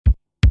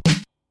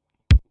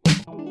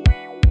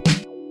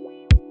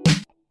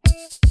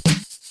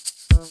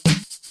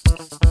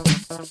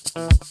What's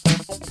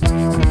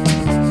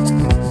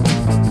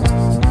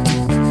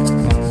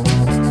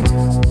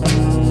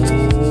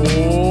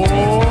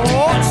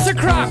the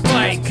crack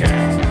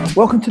like?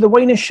 Welcome to the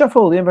Wine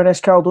Shuffle, the Inverness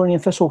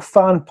Caledonian Thistle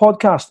fan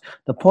podcast,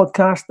 the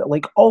podcast that,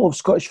 like all of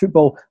Scottish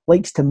football,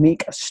 likes to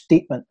make a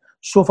statement.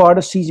 So far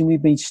this season,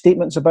 we've made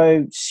statements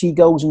about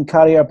seagulls and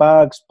carrier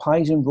bags,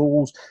 pies and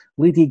rolls,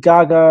 Lady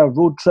Gaga,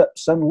 road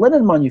trips, and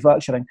linen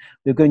manufacturing.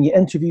 We've given you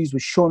interviews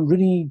with Sean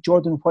Rooney,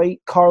 Jordan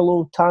White,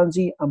 Carlo,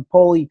 Tansy, and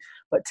Polly.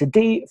 But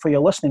today, for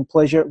your listening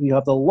pleasure, we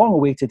have the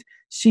long-awaited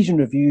season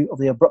review of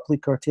the abruptly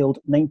curtailed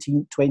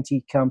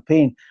 1920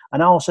 campaign,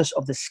 analysis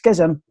of the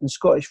schism in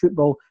Scottish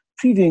football,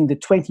 previewing the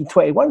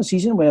 2021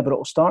 season, whenever it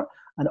will start,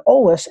 and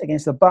all this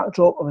against the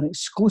backdrop of an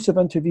exclusive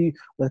interview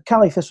with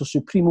Cali Thistle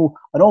Supremo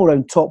and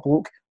all-round top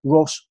bloke,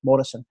 Ross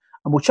Morrison.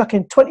 And we'll chuck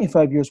in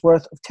 25 years'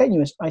 worth of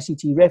tenuous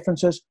ICT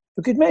references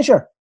for good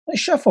measure. Let's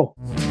shuffle.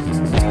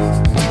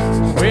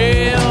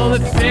 Well, the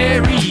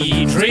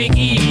Ferry,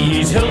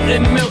 Drakeys,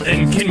 Hilton,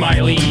 Milton,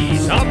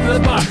 Kinmiley's, up the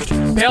Buck,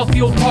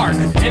 Belfield Park,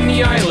 in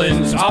the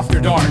Islands, after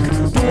dark,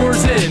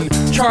 Doors in,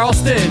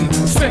 Charleston,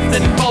 Swift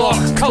and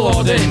Bullock,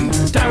 Culloden,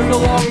 down the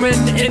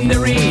Longman, in the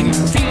rain,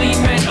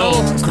 feeling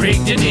mental,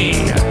 Craig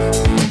Denny.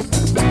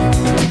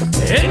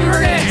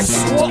 Inverness,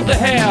 what the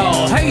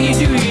hell? How you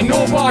doing?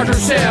 No barter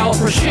sell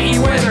for shitty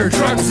weather,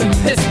 drugs and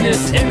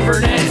business.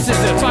 Inverness is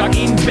a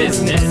fucking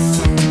business.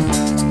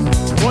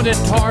 What did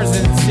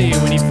Tarzan say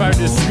when he found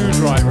his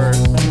screwdriver?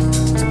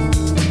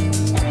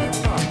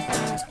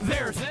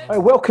 Hi,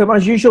 welcome.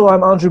 As usual,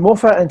 I'm Andrew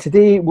Moffat, and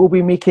today we'll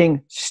be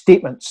making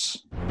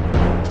statements.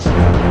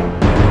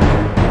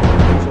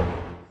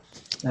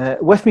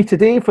 With me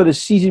today for the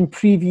season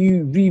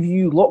preview,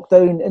 review,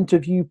 lockdown,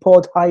 interview,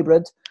 pod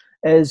hybrid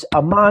is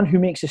a man who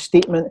makes a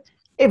statement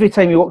every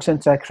time he walks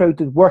into a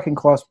crowded working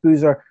class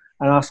boozer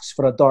and asks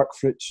for a dark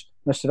fruits,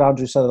 Mr.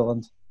 Andrew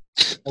Sutherland.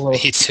 Hello.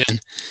 Hey, Tim.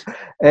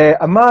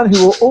 A man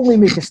who will only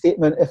make a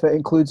statement if it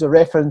includes a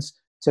reference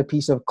to a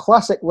piece of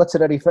classic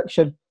literary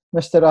fiction,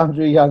 Mr.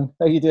 Andrew Young.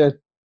 How you doing?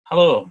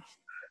 Hello.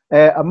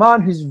 A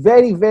man whose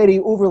very, very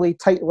overly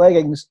tight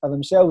leggings are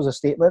themselves a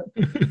statement,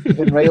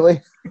 Ian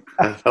Riley.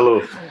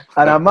 Hello.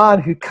 And a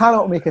man who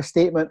cannot make a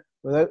statement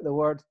without the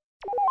word.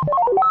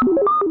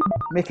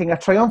 Making a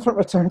triumphant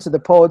return to the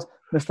pod,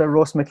 Mr.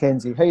 Ross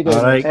Mackenzie. How you doing?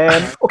 All right.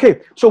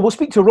 Okay, so we'll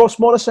speak to Ross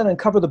Morrison and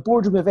cover the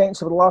boardroom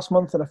events over the last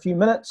month in a few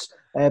minutes.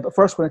 But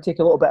first, we're going to take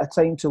a little bit of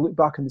time to look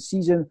back on the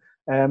season.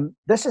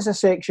 This is a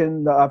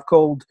section that I've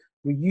called,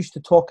 we used to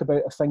talk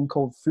about a thing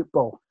called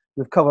football.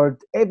 We've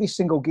covered every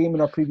single game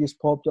in our previous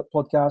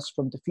podcast,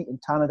 from defeat in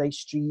Tannadice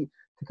Street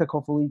to kick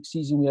off the league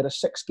season. We had a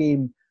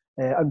 6-game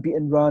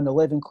unbeaten run,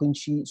 11 clean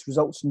sheets,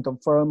 results in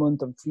Dunfermline,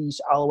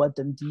 Dumfries, Alloa,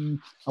 Dundee,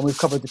 and we've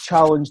covered the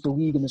Challenge, the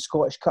League and the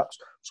Scottish Cups.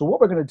 So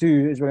what we're going to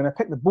do is we're going to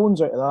pick the bones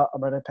out of that,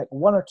 and we're going to pick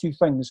one or two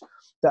things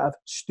that have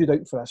stood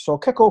out for us. So I'll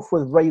kick off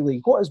with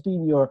Riley. What has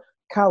been your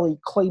Cali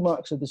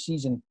climax of the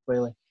season,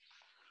 Riley?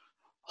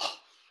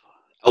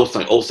 All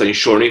things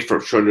Sean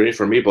Rooney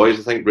for me, boys.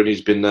 I think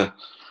Rooney's been the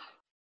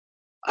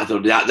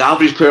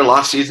average player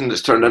last season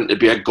that's turned into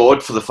be a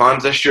god for the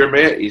fans this year,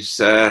 mate.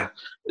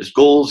 His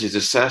goals, his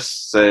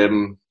assists,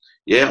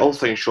 all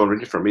things Sean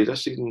Rooney for me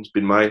this season has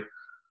been my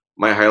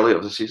highlight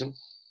of the season.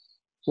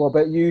 What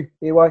about you,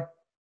 AY?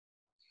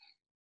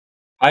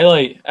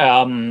 Highlight.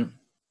 I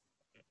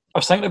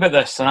was thinking about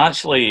this, and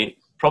actually,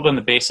 probably on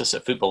the basis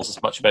that football's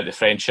as much about the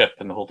friendship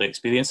and the whole day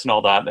experience and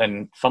all that.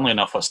 And funnily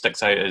enough, what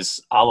sticks out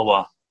is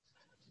Alloa.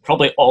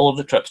 Probably all of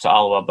the trips to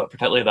Alloa, but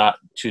particularly that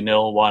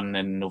 2-0 one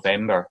in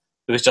November.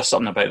 There was just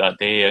something about that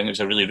day, and it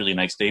was a really, really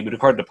nice day. We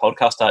recorded a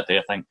podcast that day,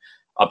 I think,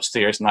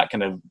 upstairs in that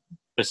kind of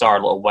bizarre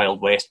little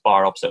Wild West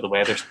bar opposite the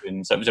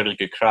Wetherspoons. So it was a really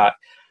good crack,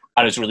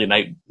 and it was a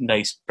really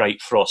nice,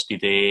 bright, frosty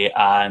day,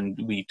 and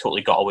we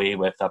totally got away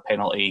with a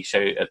penalty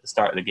shout at the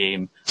start of the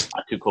game.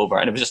 I took over,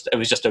 and it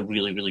was just a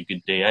really, really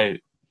good day out.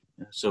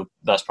 So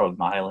that's probably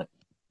my highlight.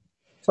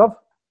 Sub?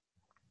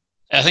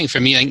 I think for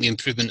me, the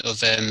improvement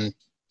of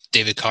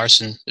David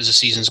Carson as the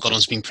season's gone on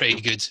has been pretty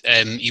good.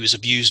 He was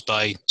abused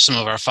by some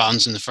of our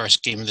fans in the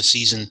first game of the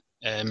season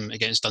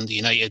against Dundee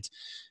United.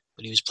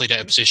 When he was played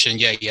out of position,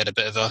 he had a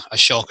bit of a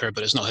shocker,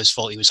 but it's not his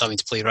fault. He was having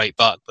to play right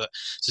back. But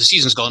as the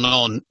season's gone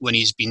on, when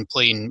he's been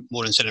playing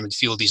more in centre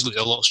midfield, he's looked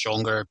a lot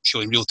stronger,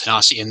 showing real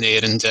tenacity in there,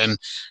 and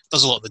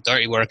does a lot of the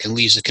dirty work and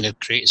leaves the kind of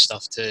creative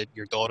stuff to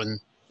your Doran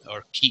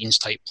or Keaton's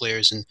type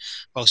players. And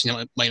whilst he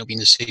might not be in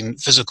the same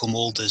physical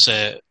mould as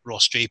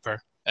Ross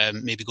Draper,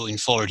 maybe going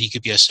forward, he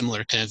could be a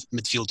similar kind of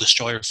midfield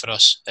destroyer for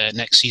us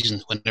next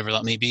season, whenever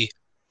that may be.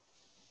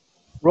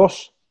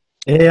 Ross?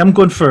 I'm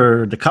going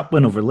for the cup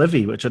win over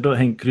Livy, which I don't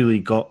think really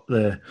got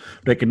the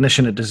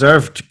recognition it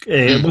deserved.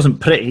 It wasn't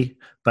pretty,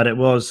 but it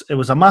was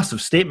a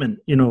massive statement,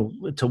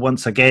 to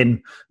once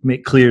again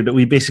make clear that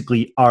we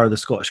basically are the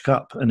Scottish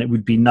Cup and it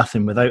would be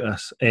nothing without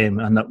us, and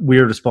that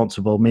we're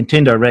responsible,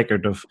 maintained our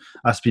record of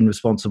us being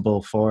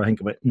responsible for, I think,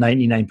 about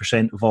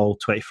 99% of all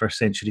 21st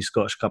century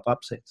Scottish Cup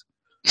upsets.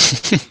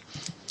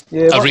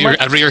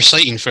 A rare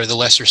sighting for the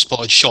lesser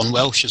spotted Sean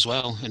Welsh as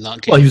well in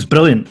that game. Well, he was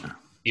brilliant.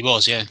 He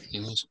was, yeah, he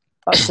was.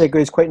 that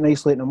segues quite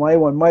nicely into my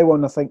one. My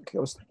one, I think,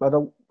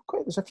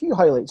 there's a few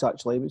highlights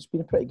actually. It's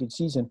been a pretty good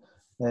season.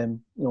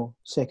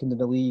 Second in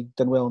the league,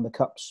 done well in the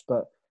cups,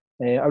 but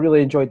I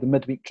really enjoyed the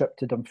midweek trip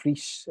to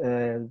Dumfries,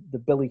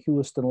 the Billy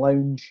Houliston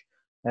Lounge.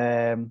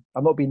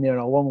 I've not been there in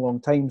a long, long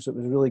time, so it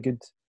was really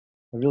good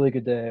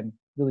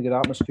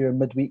atmosphere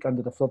midweek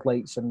under the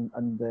floodlights and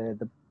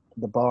the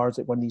bars,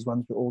 like one of these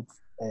ones with old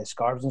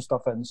scarves and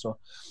stuff in. So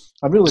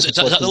I'm really. Is that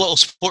the little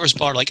supporters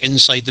bar like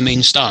inside the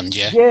main stand?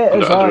 Yeah. Yeah,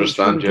 it's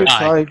Understand, really good. So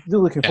I'm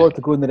really looking forward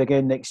to going there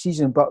again next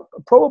season. But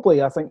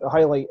probably, I think the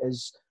highlight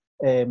is.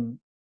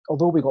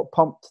 Although we got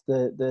pumped,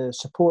 the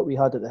support we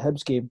had at the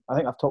Hibs game, I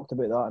think I've talked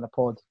about that in a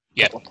couple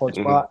of pods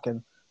back,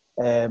 and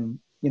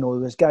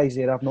there's guys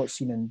there I've not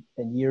seen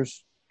in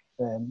years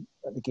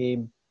at the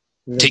game.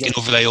 Taking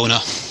over the Iona.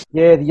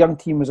 Yeah, the young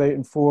team was out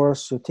in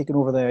force, so taking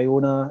over the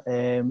Iona.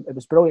 It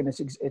was brilliant.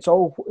 It's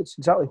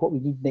exactly what we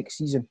need next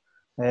season.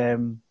 We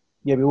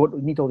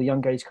need all the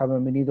young guys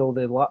coming. We need all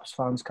the Laps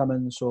fans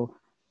coming. So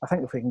I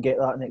think if we can get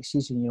that next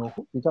season,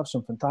 we'd have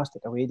some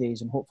fantastic away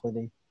days, and hopefully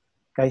the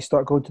guys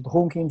start going to the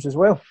home games as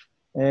well.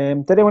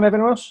 Did anyone have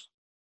anything else?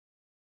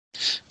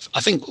 I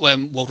think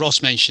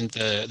Ross mentioned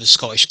the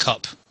Scottish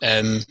Cup.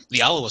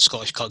 The Alloa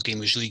Scottish Cup game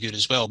was really good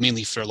as well,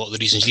 mainly for a lot of the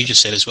reasons you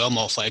just said as well,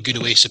 Moff, like a good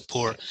away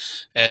support,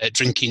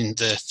 drinking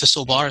the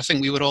Thistle Bar, I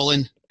think we were all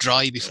in,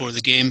 dry before the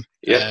game.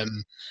 Yeah.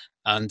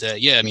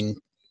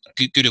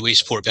 Good away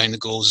support behind the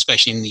goals,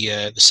 especially in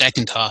the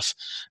second half.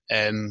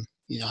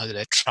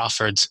 Had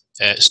Trafford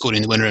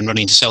scoring the winner and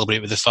running to celebrate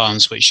with the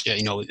fans, which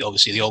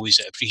obviously they always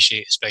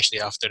appreciate,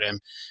 especially after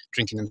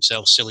drinking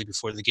themselves silly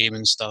before the game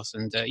and stuff.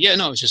 And it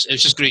was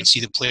just great to see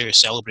the players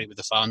celebrate with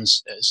the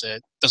fans.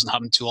 It doesn't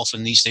happen too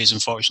often these days,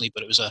 unfortunately,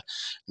 but it was a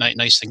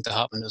nice thing to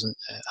happen. It doesn't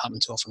happen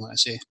too often, like I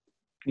say.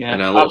 Yeah,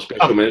 and a little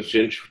special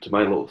mention to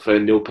my little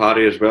friend Neil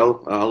Parry as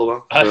well at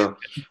Alloa. So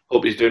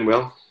hope he's doing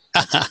well.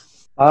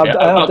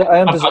 I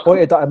am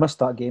disappointed that I missed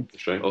that game.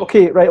 Right.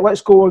 Okay, right, let's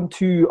go on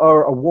to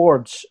our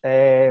awards.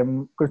 We're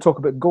going to talk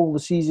about goal of the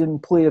season,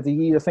 player of the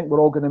year. I think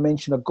we're all going to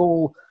mention a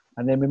goal,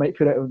 and then we might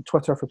put it on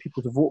Twitter for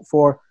people to vote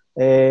for.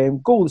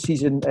 Goal of the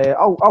season,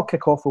 I'll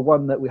kick off with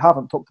one that we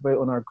haven't talked about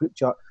on our group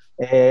chat.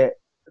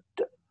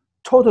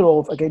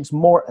 Todorov against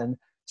Morton,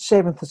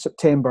 7th of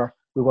September.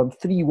 We won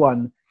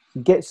 3-1. He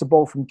gets the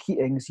ball from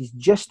Keatings. He's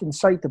just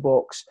inside the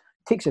box,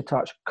 takes a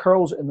touch,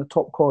 curls it in the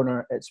top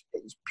corner. It's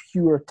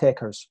pure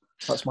techers.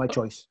 That's my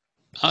choice.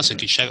 That's a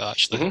good shout,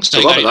 actually.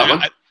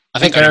 Mm-hmm. I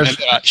think I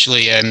remember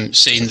actually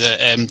saying that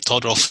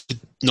Todorov would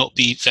not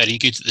be very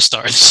good at the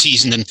start of the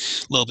season, and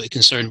a little bit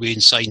concerned we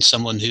had signed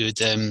someone who would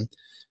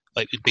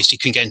basically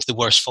couldn't get into the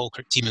worst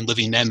Falkirk team in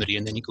living memory,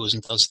 and then he goes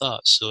and does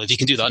that. So if he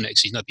can do that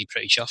next season, I'd be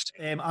pretty chuffed.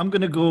 I'm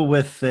going to go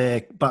with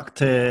back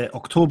to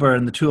October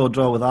and the 2-2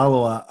 draw with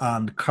Alloa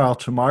and Carl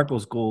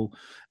Tremarco's goal.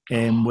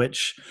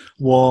 Which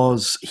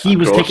was he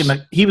was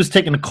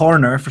taking a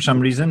corner for some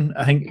reason.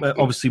 I think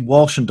obviously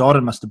Walsh and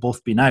Doran must have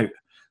both been out.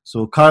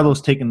 So Carlo's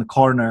taking the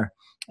corner.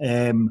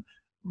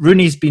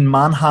 Rooney's been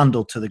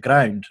manhandled to the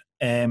ground.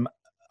 It's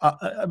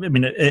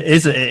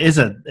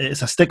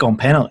a stick-on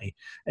penalty.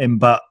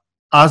 But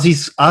as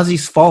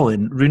he's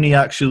fallen, Rooney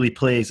actually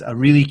plays a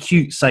really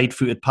cute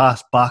side-footed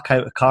pass back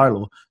out of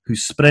Carlo,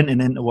 who's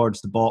sprinting in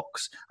towards the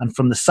box. And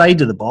from the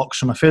side of the box,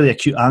 from a fairly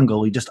acute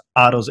angle, he just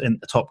arrows it into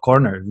the top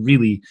corner.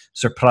 Really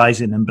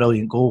surprising and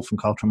brilliant goal from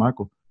Carl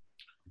Tremarco.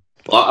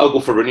 Well, I'll go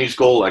for Rooney's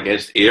goal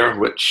against Ayr,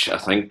 which I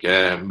think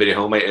Mary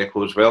Hill might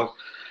echo as well.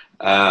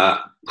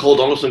 Cole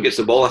Donaldson gets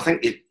the ball. I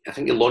think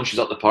he launches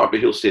up the park,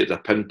 but he'll say it's a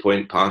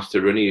pinpoint pass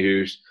to Rooney,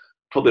 who's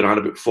probably ran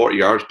about 40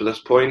 yards by this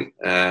point.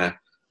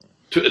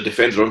 Took the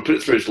defender on, put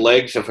it through his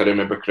legs, if I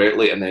remember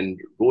correctly, and then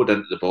rode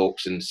into the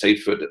box and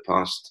side-footed it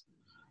past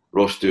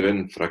Ross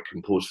Doohan for a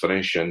composed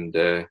finish, and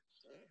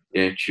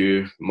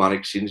two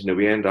manic scenes in the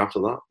way end after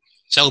that.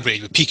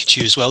 Celebrated with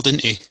Pikachu as well,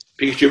 didn't he?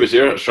 Pikachu was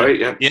there, that's right,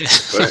 yeah.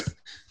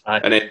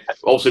 Right. And then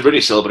also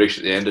Rooney's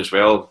celebration at the end as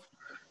well,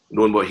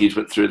 knowing what he's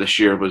went through this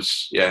year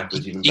was even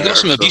better. He got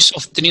some abuse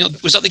off, didn't he?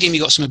 Was that the game he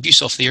got some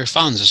abuse off the Ayr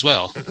fans as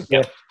well?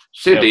 Yeah.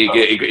 Said he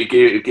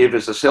gave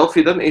us a selfie,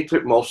 didn't he? He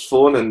took Moff's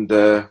phone and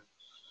do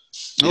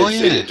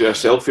a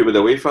selfie with the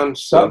away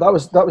fans. So. That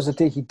was the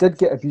day he did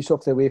get abuse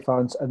off the away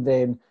fans, and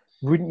then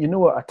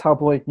a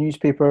tabloid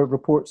newspaper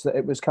reports that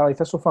it was Cali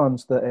Thistle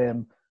fans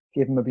that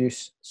gave him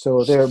abuse.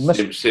 So they're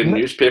same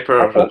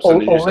newspaper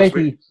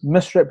already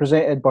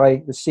misrepresented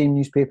by the same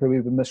newspaper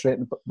we've been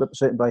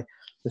misrepresented by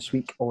this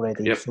week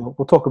already. Yep. So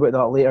we'll talk about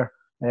that later.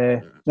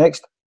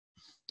 Next.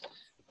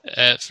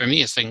 For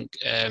me, I think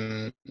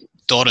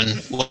Doran,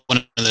 one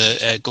of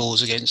the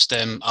goals against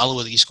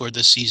Alloa that he scored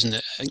this season,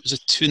 I think it was a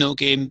 2-0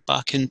 game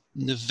back in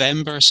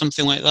November or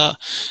something like that.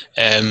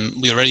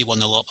 We already won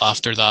the lot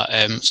after that.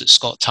 So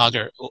Scott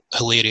Taggart,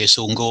 hilarious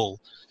own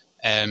goal.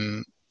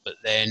 But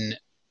then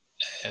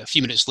A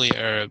few minutes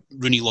later,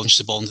 Rooney launched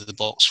the ball into the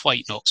box.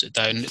 White knocks it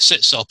down. It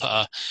sits up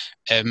at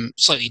a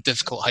slightly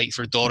difficult height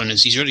for Doran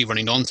as he's really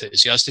running onto it.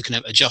 So he has to kind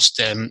of adjust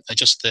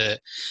the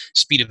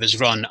speed of his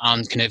run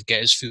and kind of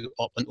get his foot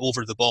up and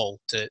over the ball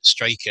to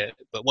strike it.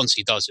 But once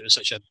he does, it was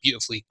such a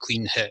beautifully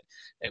clean hit.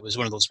 It was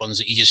one of those ones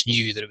that he just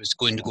knew that it was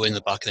going to go in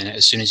the back of the net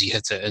as soon as he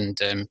hit it. And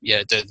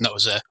it did. And that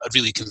was a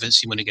really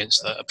convincing win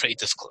against a pretty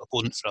difficult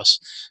opponent for us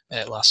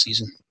last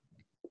season.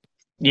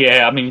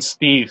 Yeah, I mean,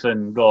 Steve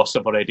and Ross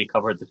have already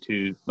covered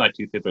my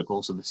two favourite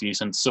goals of the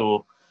season.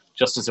 So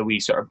just as a wee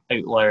sort of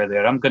outlier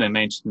there, I'm going to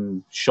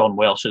mention Sean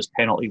Welsh's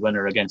penalty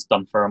winner against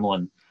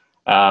Dunfermline.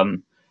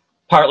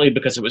 Partly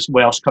because it was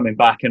Welsh coming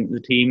back into the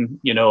team,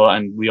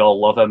 and we all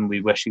love him.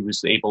 We wish he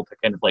was able to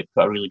kind of like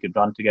put a really good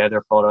run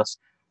together for us.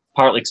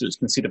 Partly because it was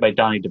conceded by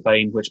Danny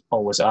Devine, which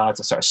always adds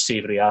a sort of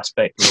savoury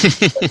aspect.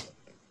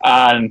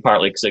 And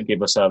partly because it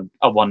gave us a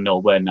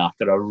 1-0 win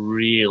after a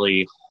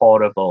really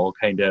horrible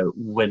kind of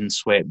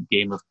windswept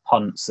game of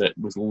punts that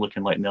was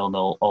looking like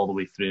 0-0 all the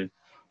way through.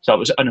 So it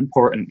was an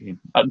important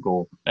game, a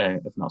goal,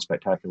 if not a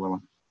spectacular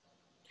one.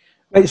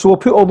 Right, so we'll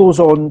put all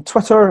those on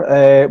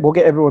Twitter. We'll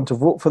get everyone to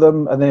vote for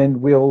them, and then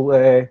we'll,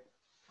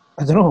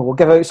 we'll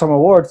give out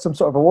some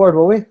sort of award,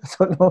 will we? I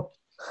don't know.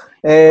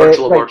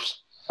 Virtual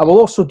awards. I will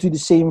also do the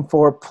same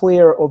for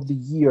Player of the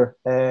Year.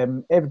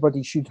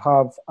 Everybody should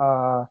have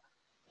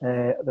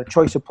the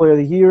choice of Player of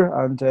the Year,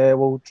 and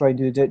we'll try and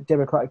do the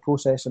democratic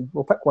process, and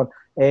we'll pick one.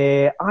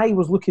 I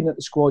was looking at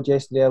the squad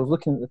yesterday. I was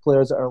looking at the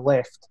players that are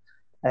left,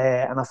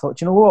 and I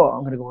thought, you know what?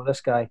 I'm going to go with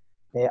this guy.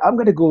 I'm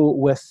going to go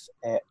with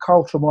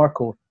Carl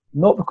Tremarco,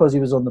 not because he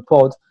was on the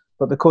pod,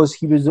 but because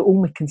he was the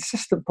only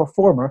consistent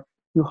performer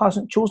who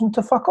hasn't chosen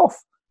to fuck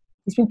off.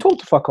 He's been told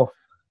to fuck off.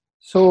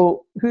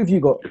 So, who have you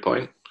got? Good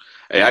point.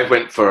 I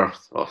went for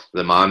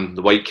the man,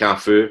 the white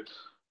cafu,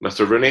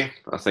 Mr. Rooney.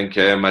 I think,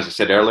 as I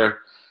said earlier,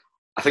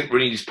 I think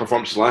Rooney's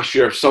performances last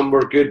year, some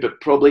were good,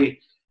 but probably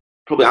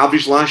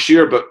average last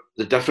year. But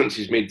the difference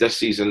he's made this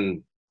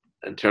season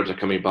in terms of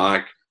coming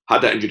back,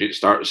 had that injury at the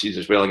start of the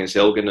season as well against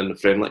Elgin in the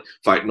friendly. In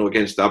fact, no,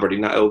 against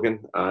Aberdeen at Elgin.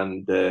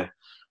 And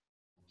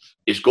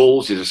his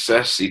goals, his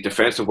assists, his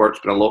defensive work's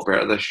been a lot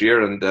better this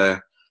year. And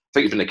I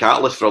think he's been the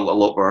catalyst for a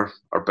lot of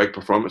our big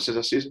performances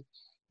this season.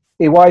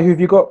 AY, who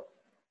have you got?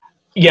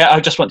 Yeah, I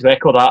just want to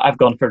echo that. I've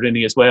gone for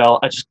Rooney as well.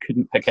 I just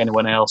couldn't pick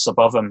anyone else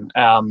above him.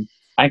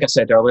 I think I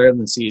said earlier in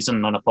the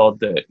season on a pod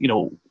that,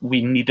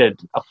 we needed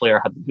a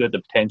player who had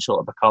the potential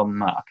to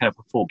become a kind of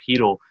a folk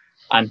hero.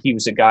 And he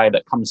was a guy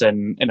that comes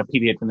in a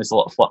period when there's a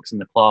lot of flux in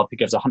the club. He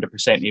gives 100%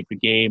 every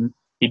game.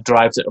 He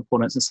drives at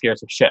opponents and scares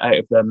the shit out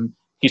of them.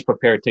 He's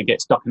prepared to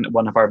get stuck into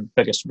one of our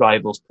biggest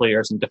rivals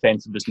players in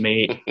defence of his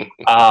mate.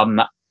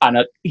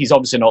 He's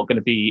obviously not going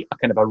to be a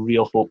kind of a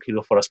real folk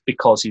hero for us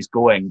because he's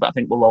going. But I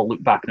think we'll all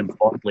look back at him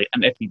fondly.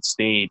 And if he'd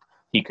stayed,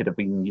 he could have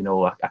been, a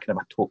kind of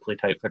a Topley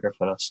type figure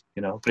for us.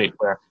 Great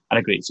player and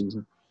a great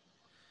season.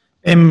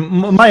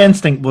 My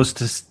instinct was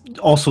to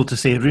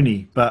say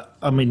Rooney, but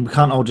I mean, we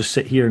can't all just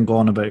sit here and go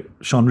on about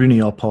Sean Rooney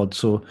all pod.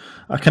 So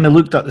I kind of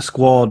looked at the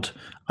squad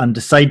and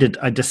decided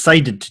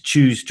to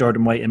choose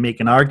Jordan White and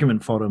make an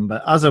argument for him.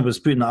 But as I was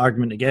putting the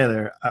argument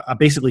together, I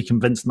basically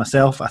convinced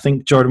myself. I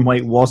think Jordan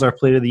White was our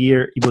player of the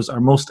year. He was our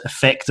most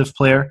effective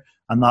player,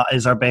 and that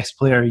is our best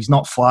player. He's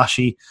not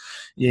flashy.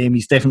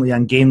 He's definitely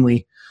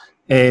ungainly.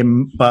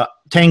 But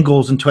 10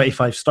 goals and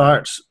 25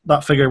 starts,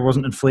 that figure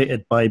wasn't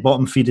inflated by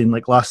bottom feeding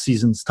like last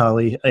season's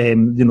tally.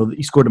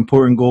 He scored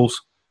important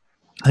goals.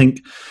 I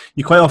think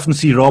you quite often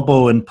see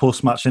Robbo in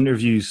post-match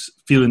interviews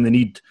feeling the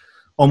need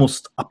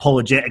almost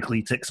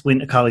apologetically to explain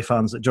to Cali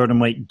fans that Jordan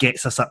White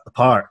gets us up the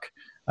park.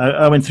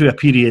 I went through a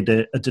period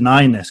of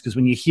denying this, because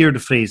when you hear the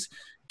phrase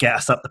get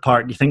us up the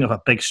park, you think of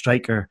a big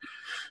striker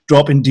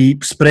dropping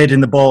deep,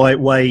 spreading the ball out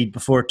wide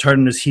before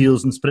turning his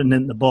heels and sprinting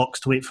into the box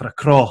to wait for a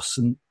cross.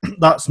 And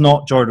that's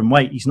not Jordan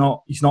White. He's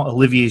not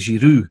Olivier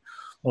Giroud,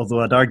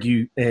 although I'd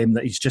argue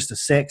that he's just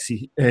as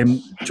sexy.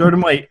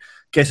 Jordan White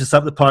gets us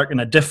up the park in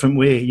a different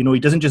way. He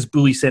doesn't just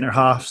bully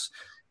centre-halves.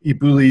 He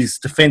bullies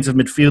defensive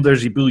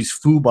midfielders. He bullies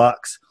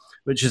fullbacks,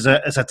 which is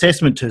a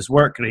testament to his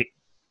work rate.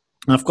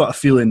 And I've got a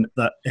feeling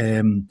that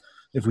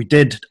if we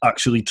did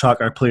actually track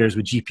our players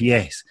with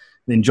GPS,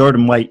 then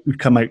Jordan White would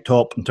come out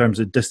top in terms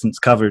of distance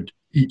covered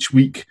each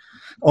week.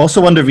 I also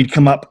wonder if he'd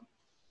come up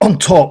on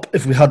top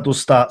if we had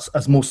those stats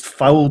as most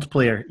fouled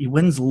player. He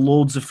wins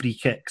loads of free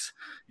kicks,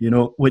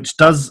 which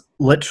does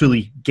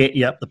literally get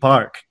you up the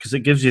park, because it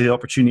gives you the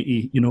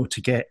opportunity,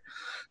 to get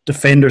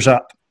defenders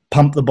up,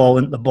 pump the ball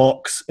into the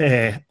box.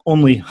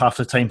 Only half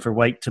the time for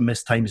White to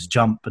miss-time his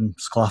jump and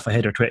sclaff a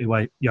header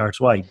 20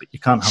 yards wide, but you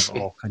can't have it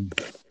all, can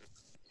you?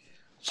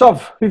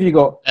 Sov, who have you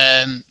got?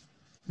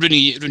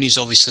 Rooney's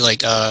obviously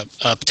like a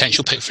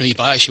potential pick for me,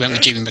 but I actually went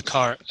with Jamie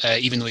McCart,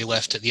 even though he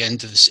left at the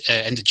end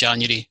of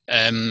January.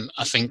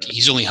 I think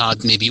he's only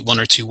had maybe one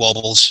or two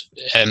wobbles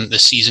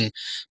this season.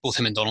 Both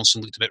him and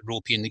Donaldson looked a bit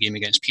ropey in the game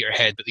against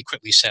Peterhead, but they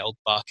quickly settled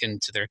back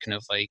into their kind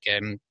of like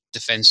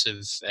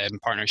defensive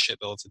partnership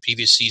of the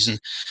previous season.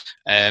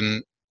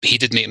 he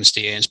did make a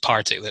mistake against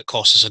Partick that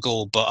cost us a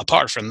goal. But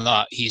apart from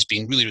that, he's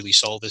been really, really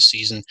solid this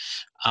season.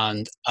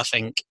 And I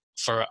think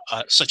for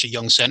such a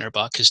young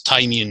centre-back, his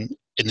timing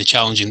in the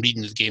challenging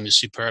reading of the game is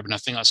superb. And I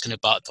think that's kind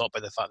of backed up by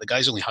the fact the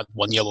guy's only had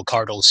one yellow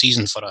card all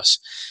season for us,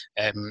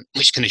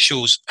 which kind of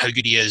shows how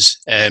good he is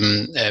at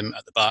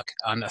the back.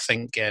 And I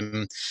think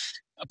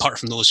apart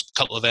from those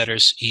couple of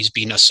errors, he's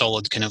been a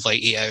solid kind of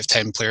like 8 out of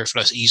 10 player for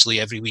us easily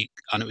every week.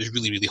 And it was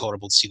really, really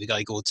horrible to see the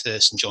guy go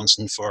to St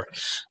Johnstone for,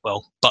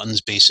 well,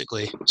 buttons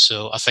basically.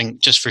 So I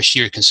think just for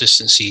sheer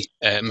consistency,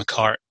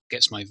 McCart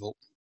gets my vote.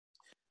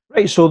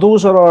 Right, so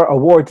those are our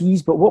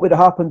awardees, but what would have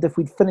happened if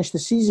we'd finished the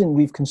season?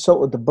 We've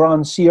consulted the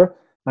brand seer,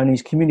 and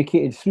he's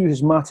communicated through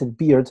his matted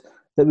beard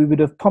that we would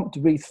have pumped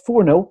Wraith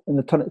 4-0 in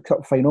the Turnip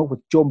Cup final,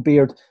 with John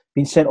Baird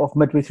being sent off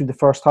midway through the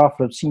first half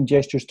for obscene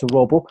gestures to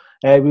Robbo.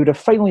 We would have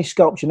finally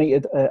scalped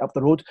United up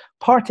the road.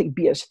 Partick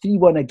beat us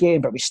 3-1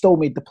 again, but we still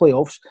made the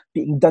playoffs,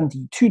 beating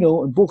Dundee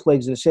 2-0 in both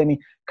legs of the semi,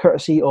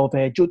 courtesy of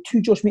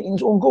two Josh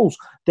Meeting's own goals.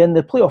 Then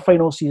the playoff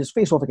final sees us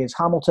face off against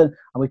Hamilton,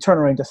 and we turn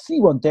around a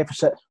 3-1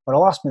 deficit for a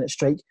last-minute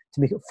strike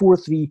to make it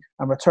 4-3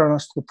 and return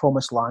us to the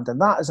promised land.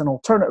 And that is an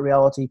alternate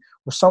reality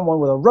where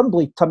someone with a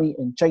rumbly tummy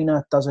in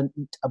China doesn't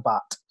eat a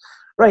bat.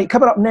 Right,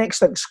 coming up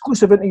next, an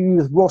exclusive interview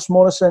with Ross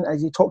Morrison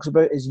as he talks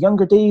about his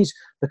younger days,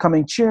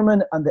 becoming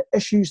chairman, and the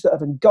issues that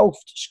have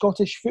engulfed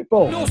Scottish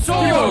football. No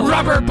soil,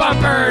 rubber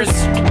bumpers!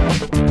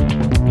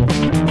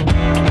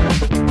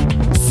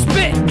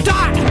 Spit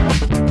that!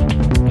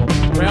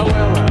 Well.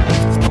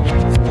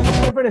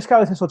 Inverness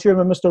Caledonian Thistle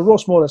Chairman, Mr.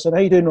 Ross Morrison. How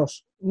you doing,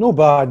 Ross? No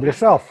bad.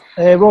 Yourself?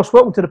 Ross,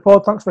 welcome to the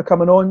pod. Thanks for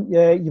coming on.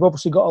 You've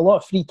obviously got a lot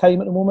of free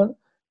time at the moment.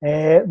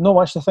 Not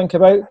much to think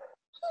about.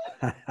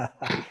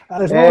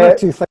 There's one or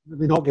two things that have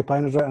been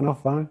occupying us right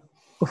enough, man.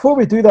 Before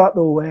we do that,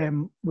 though,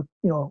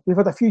 we've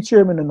had a few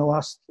chairmen in the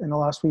last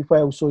week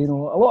while, so a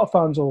lot of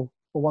fans will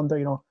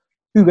wonder,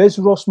 who is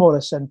Ross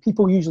Morrison?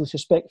 People usually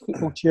suspect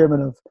football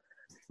chairmen of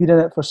being in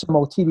it for some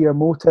ulterior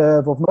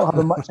motive, of not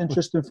having much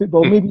interest in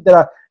football. Maybe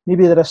they're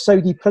a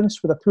Saudi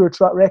prince with a poor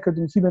track record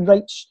in human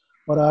rights,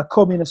 or a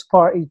Communist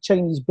Party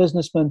Chinese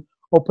businessman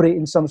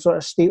operating some sort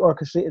of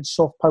state-orchestrated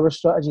soft power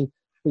strategy.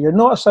 But you're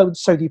not a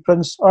Saudi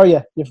prince, are you?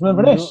 You're from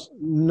Inverness?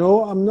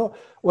 No, I'm not.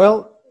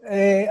 Well,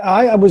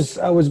 I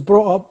was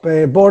brought up,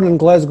 born in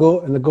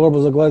Glasgow, in the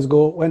Gorbals of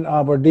Glasgow, went to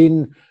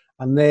Aberdeen,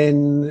 and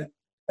then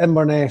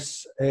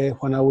Inverness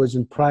when I was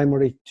in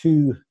primary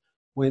 2,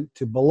 went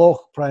to Bourach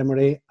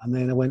primary, and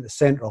then I went to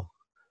Central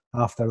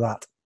after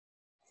that.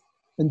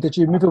 And did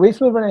you move away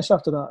from Inverness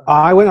after that?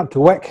 I went up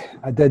to Wick.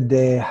 I did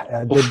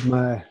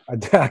my.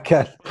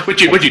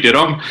 What'd you do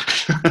wrong?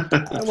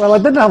 Well, I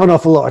didn't have an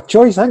awful lot of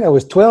choice. I think I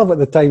was 12 at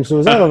the time, so it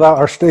was either that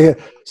or stay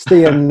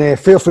in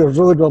Fairfield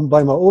Road on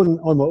my own.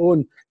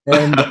 No,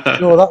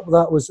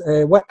 that was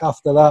Wick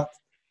after that,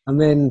 and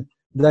then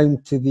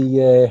down to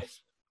the.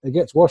 It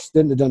gets worse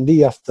down to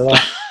Dundee after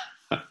that.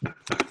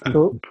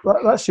 So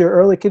that's your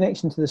early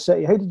connection to the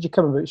city. How did you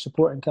come about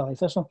supporting Caledonian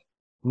Thistle?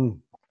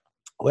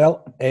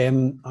 Well,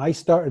 I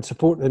started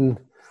supporting.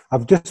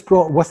 I've just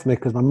brought it with me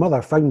because my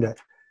mother found it,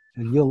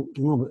 and you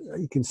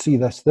can see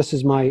this. This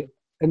is my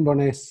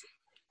Inverness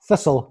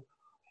Thistle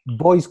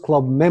Boys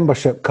Club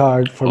membership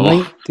card for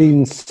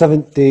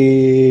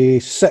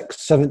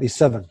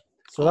 1976-77.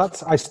 So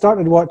I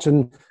started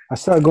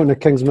going to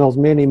Kings Mills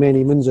many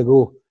moons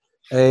ago,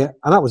 and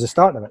that was the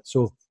start of it.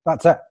 So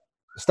that's it,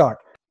 the start.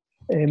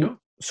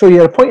 So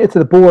you're appointed to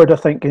the board, I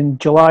think, in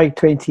July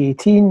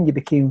 2018. You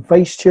became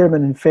vice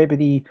chairman in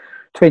February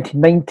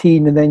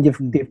 2019, and then you've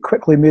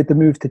quickly made the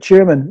move to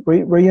chairman.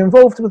 Were you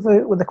involved with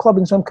the club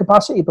in some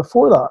capacity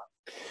before that?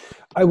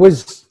 I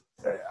was.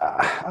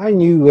 I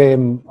knew a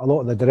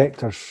lot of the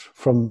directors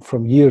from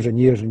years and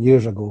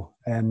years ago.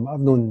 I've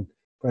known,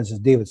 for instance,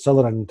 David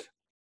Sutherland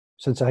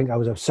since I think I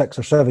was a 6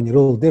 or 7 year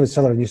old. David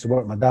Sutherland used to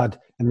work with my dad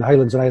in the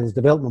Highlands and Islands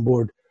Development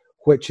Board,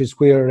 which is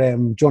where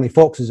Johnny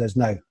Fox's is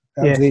now.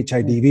 That was the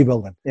HIDV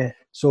building. Yeah.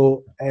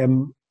 So,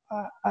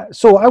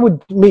 so I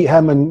would meet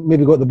him and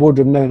maybe go to the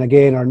boardroom now and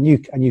again, or knew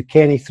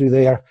Kenny through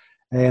there.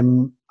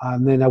 And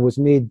then I was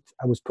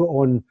put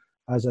on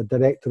as a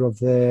director of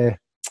the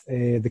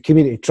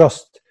community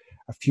trust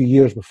a few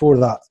years before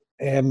that.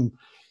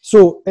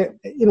 So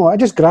I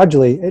just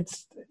gradually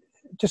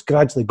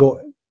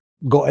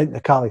got into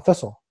Caledonian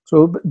Thistle.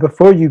 So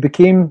before you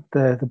became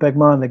the big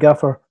man, the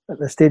gaffer at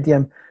the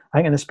stadium, I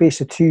think in the space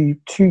of two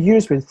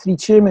years, we had 3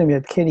 chairmen. We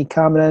had Kenny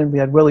Cameron, we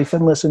had Willie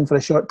Finlayson for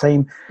a short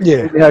time.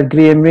 Yeah. We had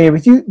Graham Ray. I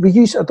don't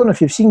know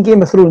if you've seen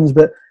Game of Thrones,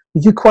 but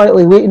were you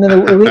quietly waiting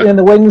in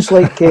the wings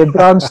like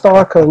Bran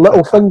Stark or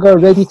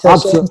Littlefinger, ready to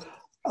ascend?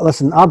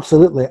 Listen,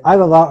 absolutely.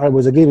 Either that or it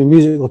was a game of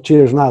musical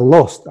chairs and I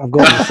lost, I've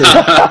got to say.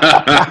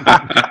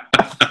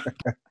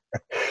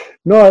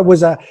 No, it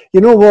was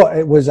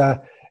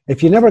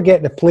if you never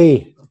get to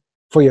play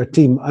for your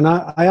team, and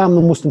I am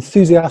the most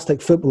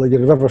enthusiastic footballer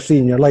you've ever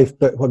seen in your life,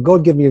 but what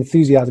God gave me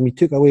enthusiasm, He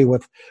took away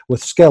with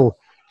skill.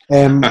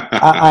 And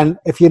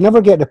if you never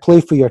get to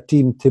play for your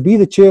team, to be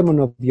the chairman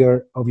of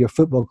your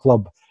football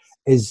club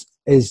is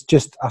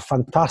just a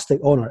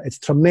fantastic honour. It's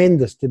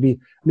tremendous to be.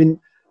 I mean,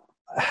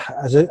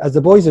 as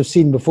the boys have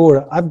seen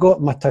before, I've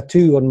got my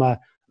tattoo on my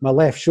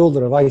left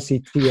shoulder of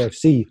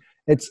ICTFC.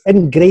 It's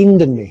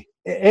ingrained in me.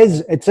 It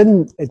is. It's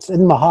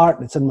in my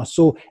heart. It's in my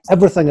soul.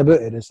 Everything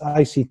about it is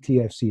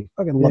ICTFC. I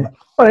fucking love it.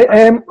 All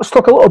right. Let's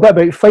talk a little bit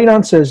about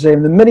finances. The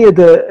many of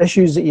the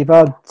issues that you've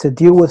had to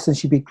deal with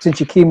since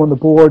you came on the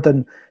board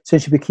and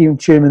since you became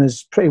chairman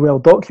is pretty well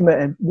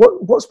documented.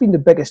 What's been the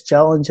biggest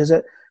challenge? Is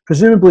it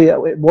presumably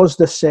it was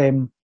this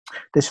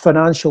this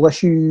financial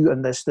issue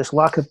and this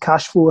lack of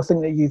cash flow? I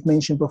think that you've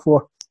mentioned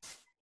before.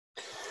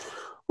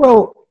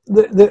 Well,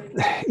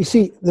 you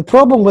see, the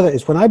problem with it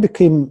is when I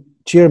became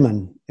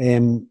chairman.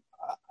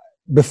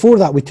 Before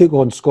that, we took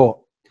on Scott,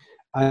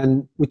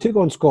 and we took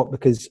on Scott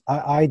because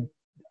I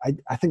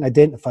think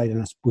identified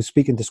and I was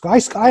speaking to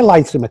Scott. I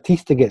lied through my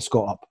teeth to get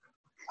Scott up.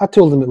 I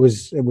told him it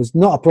was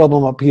not a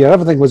problem up here.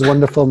 Everything was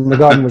wonderful and the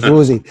garden was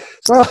rosy.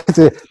 So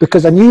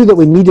because I knew that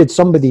we needed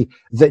somebody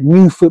that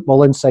knew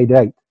football inside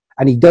out,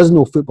 and he does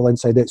know football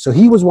inside out. So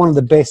he was one of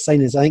the best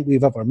signings I think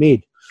we've ever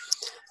made.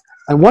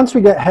 And once we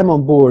got him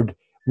on board,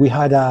 we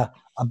had a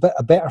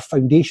better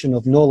foundation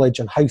of knowledge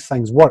on how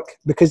things work,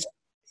 because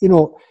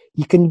you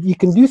can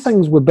do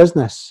things with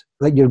business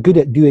like you're good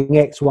at doing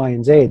X, Y,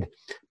 and Z,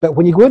 but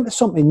when you go into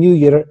something new,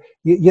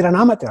 you're an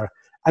amateur,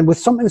 and with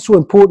something so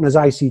important as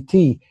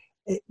ICT,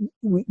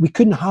 we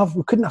couldn't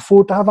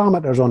afford to have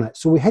amateurs on it,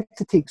 so we had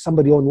to take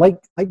somebody on like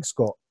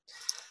Scott.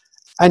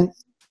 And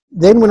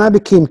then when I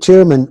became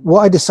chairman, what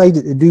I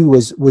decided to do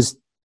was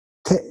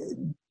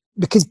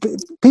because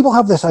people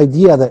have this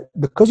idea that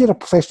because you're a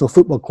professional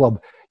football club,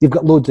 you've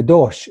got loads of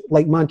dosh,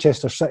 like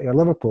Manchester City or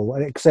Liverpool,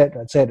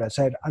 etc., etc.,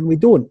 etc., and we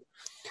don't.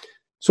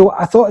 So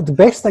I thought the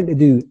best thing to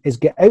do is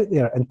get out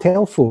there and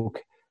tell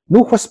folk,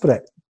 no whisper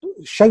it,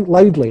 shout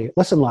loudly,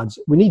 listen lads,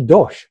 we need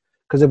dosh,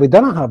 because if we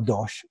don't have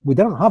dosh, we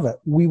don't have it,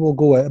 we will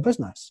go out of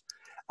business.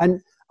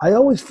 And I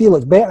always feel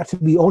it's better to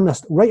be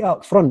honest right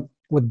up front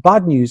with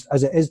bad news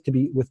as it is to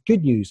be with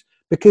good news,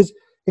 because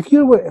if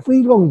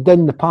we rung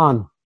down the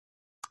pan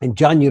in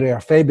January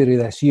or February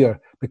this year,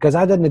 because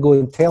I didn't go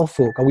and tell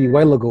folk a wee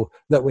while ago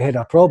that we had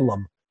a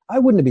problem, I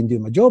wouldn't have been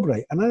doing my job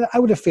right, and I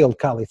would have failed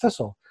Cali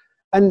Thistle.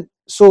 And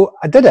so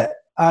I did it,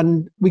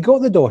 and we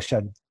got the dosh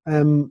in,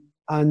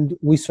 and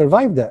we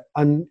survived it,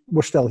 and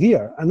we're still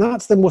here, and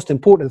that's the most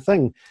important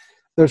thing.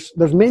 There's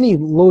many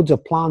loads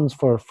of plans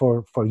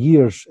for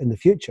years in the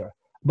future,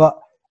 but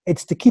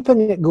it's to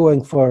keeping it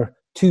going for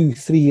 2,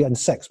 3, and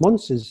 6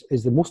 months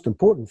is the most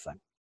important thing,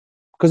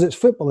 because it's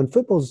football, and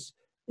football's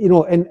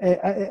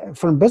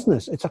from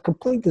business, it's a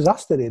complete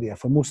disaster area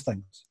for most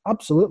things.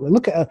 Absolutely.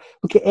 Look at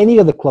any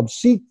of the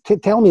clubs.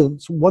 Tell me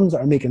ones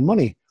that are making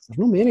money. There's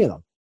not many of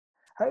them.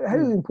 How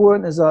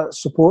important is that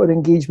support and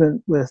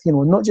engagement with,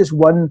 not just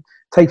one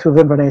type of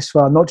Inverness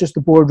fan, not just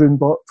the boardroom,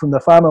 but from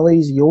the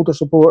families, the older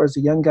supporters,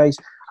 the young guys?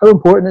 How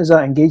important is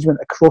that engagement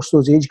across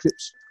those age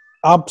groups?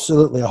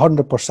 Absolutely,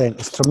 100%.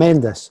 It's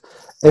tremendous.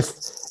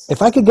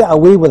 If I could get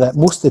away with it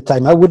most of the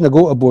time, I wouldn't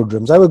go to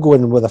boardrooms. I would go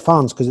in with the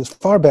fans, because it's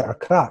far better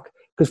crack.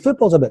 Because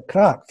football's about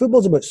crack.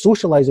 Football's about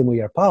socialising with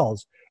your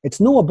pals. It's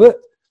no about,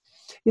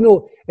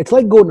 it's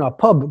like going to a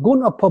pub. Going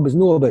to a pub is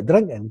no about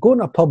drinking. Going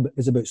to a pub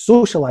is about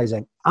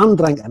socialising and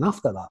drinking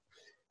after that.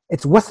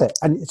 It's with it.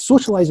 And it's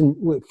socialising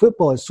with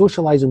football is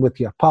socialising with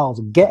your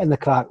pals, getting the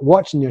crack,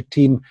 watching your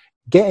team,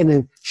 getting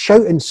in,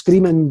 shouting,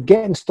 screaming,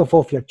 getting stuff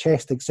off your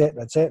chest,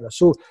 etc., etc.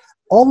 So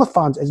all the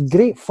fans, it's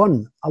great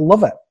fun. I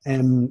love it.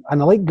 And I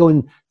like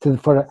going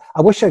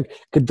I wish I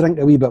could drink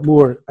a wee bit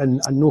more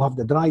and not have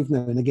to drive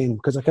now and again,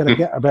 because I kind of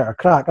get a better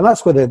crack. And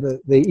that's where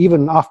the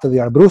even after the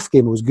Arbroath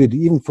game was good,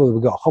 even though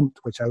we got humped,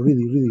 which I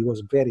really, really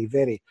was very,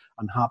 very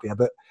unhappy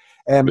about.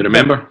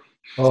 Remember?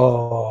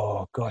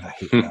 Oh, God, I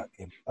hate that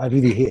game. I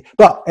really hate it.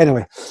 But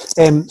anyway,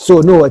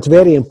 so no, it's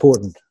very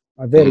important.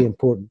 Very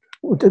important.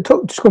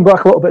 Just going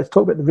back a little bit to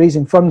talk about the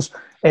raising funds.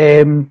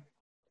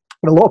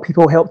 A lot of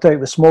people helped out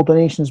with small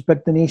donations,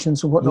 big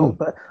donations, and whatnot.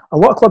 But a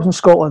lot of clubs in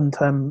Scotland,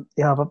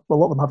 they have a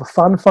lot of them have a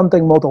fan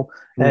funding model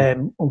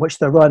on which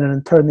they're run, and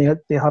in turn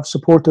they have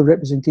supporter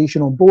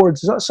representation on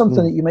boards. Is that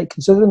something that you might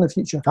consider in the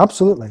future?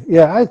 Absolutely,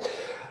 yeah.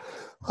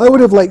 I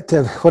would have liked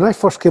to. When I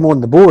first came on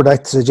the board, I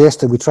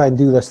suggested we try and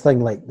do this thing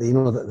like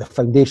the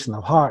foundation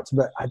of hearts,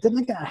 but I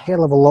didn't get a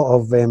hell of a lot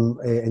of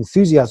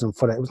enthusiasm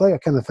for it. It was like a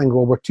kind of thing,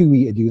 well, we're too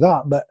wee to do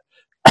that, but.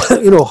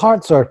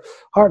 Hearts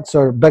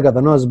are bigger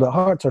than us, but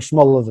Hearts are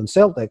smaller than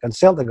Celtic, and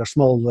Celtic are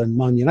smaller than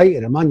Man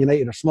United, and Man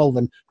United are smaller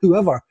than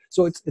whoever.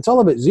 So it's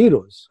all about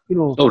zeros,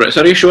 Oh, right, it's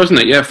a ratio, isn't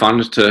it? Yeah,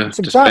 fans to it's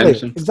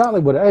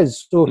exactly what it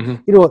is. So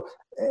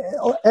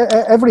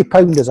every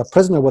pound is a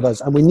prisoner with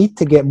us, and we need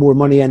to get more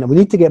money in. And we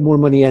need to get more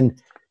money in,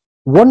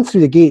 one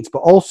through the gates, but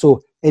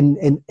also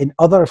in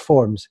other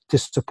forms to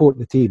support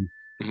the team.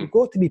 We've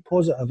got to be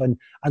positive and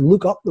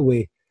look up the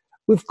way.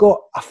 We've got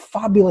a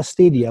fabulous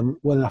stadium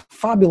with a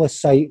fabulous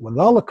site with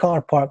all the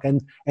car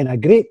parking in a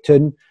great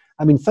tune.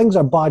 I mean, things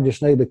are bad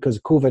just now because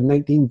of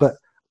COVID-19, but I'm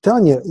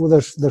telling you,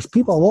 there's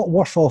people a lot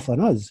worse off than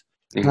us.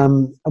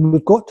 And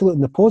we've got to look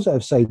on the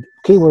positive side.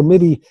 Okay, we're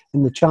maybe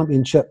in the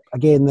championship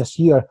again this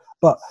year,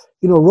 but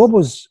Rob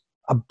was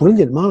a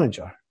brilliant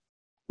manager.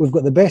 We've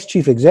got the best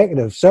chief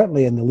executive,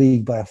 certainly in the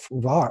league by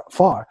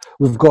far.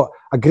 We've got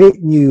a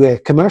great new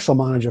commercial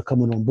manager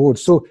coming on board.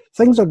 So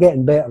things are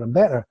getting better and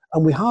better.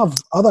 And we have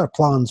other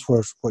plans for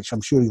us, which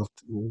I'm sure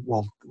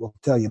we'll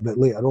tell you about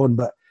later on.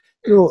 But,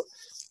 you know,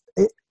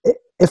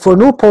 if we're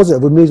no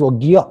positive, we may as well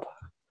gear up.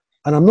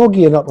 And I'm not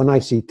gearing up on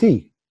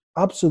ICT.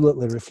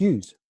 Absolutely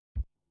refuse.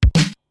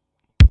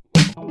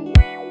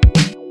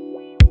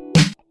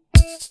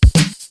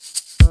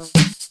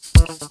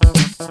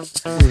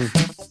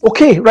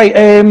 Okay, right.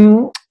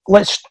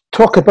 Let's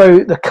talk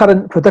about the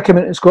current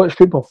predicament in Scottish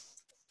football.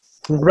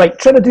 Right,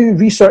 trying to do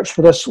research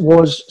for this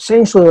was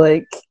essentially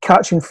like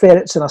catching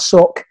ferrets in a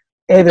sock.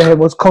 Everything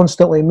was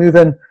constantly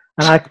moving,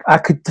 and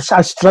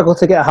I struggled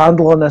to get a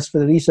handle on this for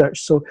the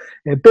research. So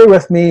bear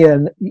with me,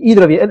 and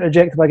either of you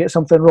interject if I get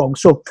something wrong.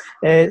 So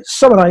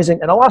summarising,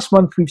 in the last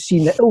month we've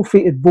seen the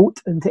ill-fated vote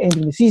into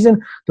ending the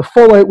season, the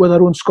fallout with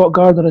our own Scott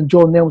Gardner and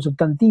John Nelms of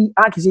Dundee,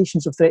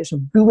 accusations of threats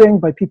of bullying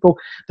by people,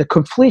 the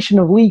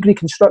conflation of league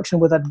reconstruction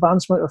with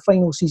advancement of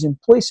final season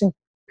placing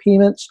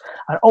payments,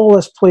 and all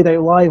this played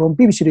out live on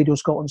BBC Radio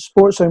Scotland's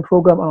Sports Sound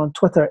programme and on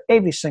Twitter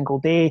every single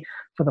day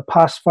for the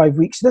past 5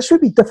 weeks. This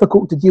would be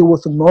difficult to deal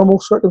with in normal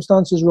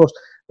circumstances, Ross,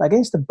 but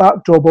against the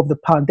backdrop of the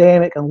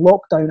pandemic and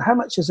lockdown, how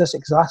much has this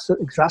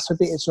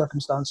exacerbated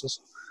circumstances?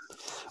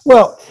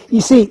 Well,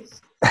 you see,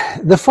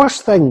 the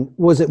first thing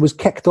was it was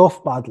kicked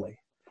off badly.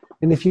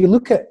 And if you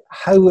look at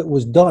how it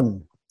was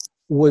done,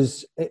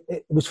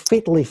 it was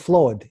fatally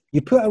flawed.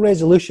 You put a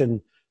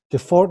resolution to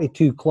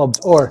 42 clubs,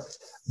 or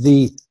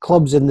the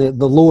clubs in the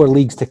lower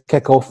leagues to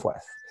kick off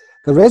with.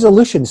 The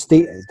resolution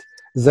stated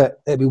that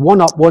it'd be one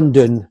up, one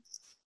down,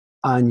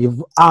 and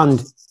you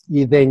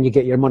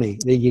get your money.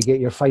 You get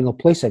your final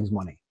placings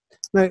money.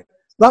 Now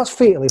that's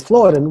fatally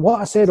flawed. And what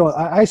I said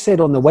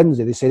on the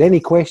Wednesday, they said any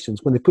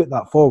questions when they put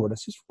that forward. I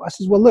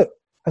says, well, look.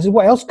 I said,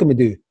 what else can we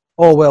do?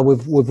 Oh well,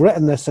 we've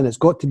written this and it's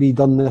got to be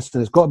done this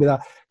and it's got to be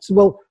that. I said,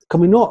 well, can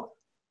we not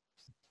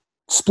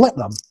split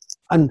them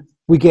and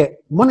we get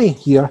money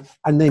here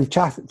and then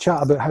chat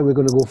about how we're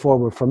going to go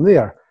forward from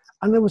there?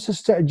 And there was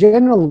a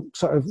general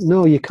sort of,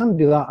 no, you can't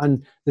do that.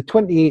 And the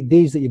 28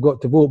 days that you've got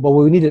to vote, well,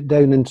 we need it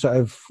down in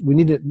we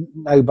need it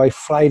now by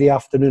Friday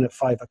afternoon at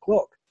 5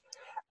 o'clock.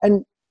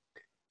 And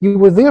you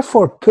were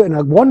therefore putting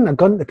a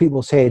gun to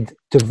people's head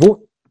to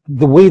vote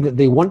the way that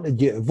they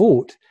wanted you to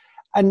vote.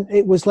 And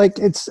it was like,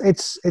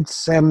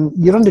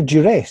 you're under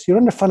duress, you're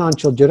under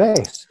financial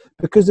duress,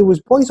 because there was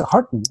boys are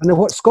hurting. And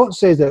what Scott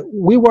says that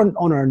we weren't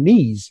on our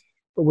knees,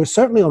 but we're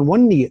certainly on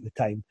one knee at the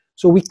time.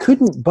 So we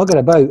couldn't bugger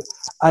about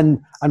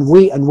and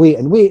wait.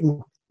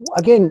 And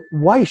again,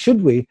 why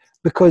should we?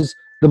 Because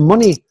the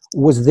money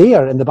was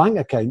there in the bank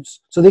accounts.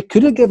 So they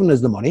could have given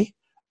us the money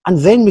and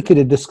then we could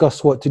have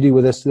discussed what to do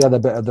with the other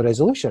bit of the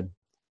resolution.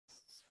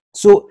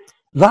 So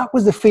that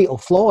was the fatal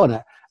flaw in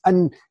it.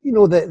 And, you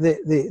know,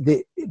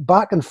 the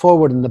back and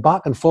forward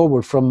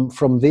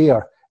from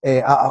there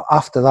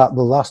after that,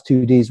 the last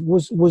 2 days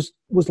was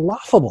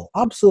laughable.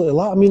 Absolutely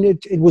laughable. I mean,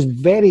 it was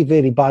very,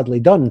 very badly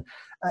done.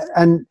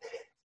 And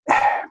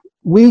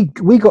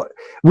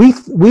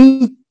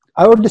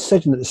our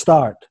decision at the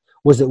start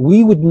was that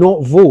we would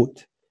not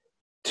vote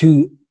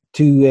to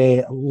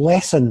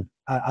lessen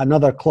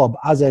another club,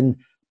 as in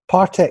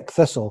Partick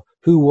Thistle,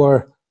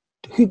 who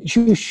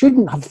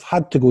shouldn't have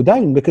had to go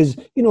down, because,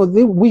 you know,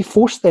 we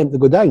forced them to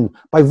go down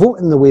by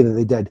voting the way that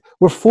they did.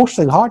 We're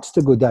forcing Hearts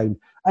to go down,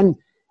 and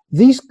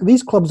these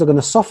clubs are going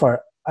to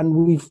suffer, and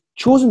we've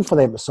chosen for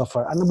them to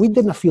suffer, and we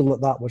didn't feel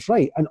that was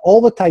right. And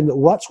all the time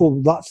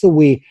that's the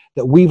way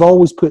that we've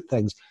always put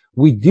things.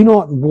 We do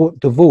not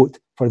vote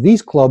for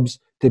these clubs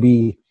to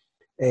be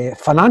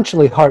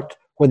financially hurt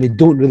when they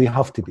don't really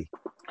have to be,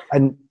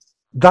 and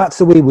that's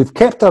the way we've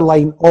kept our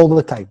line all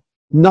the time,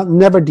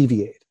 never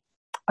deviated.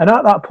 And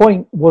at that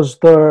point, was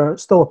there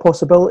still a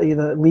possibility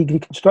that league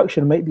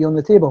reconstruction might be on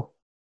the table?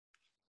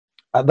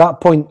 At that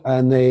point,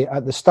 and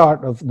at the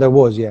start of, there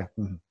was, yeah.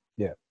 Mm-hmm.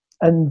 Yeah.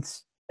 And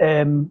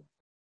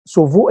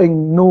so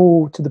voting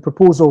no to the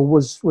proposal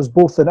was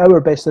both in our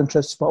best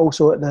interests, but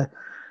also at the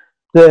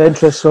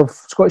interests of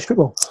Scottish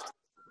football.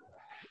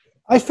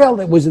 I felt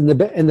it was in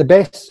the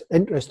best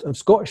interest of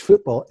Scottish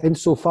football,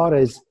 insofar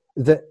as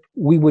that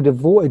we would have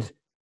voted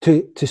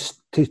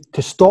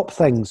to stop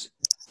things,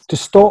 to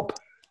stop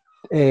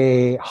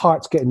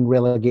Hearts getting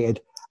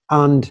relegated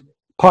and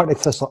Partick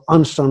Thistle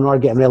and Stranraer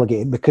getting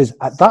relegated, because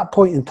at that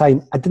point in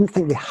time I didn't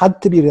think they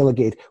had to be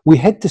relegated. We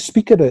had to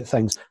speak about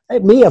things.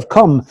 It may have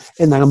come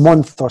in a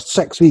month or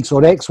 6 weeks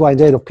or X, Y, and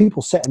Z of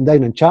people sitting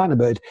down and chatting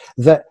about it,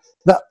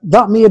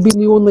 that may have been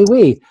the only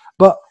way.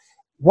 But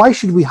why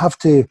should we have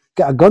to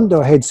get a gun to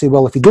our head and say,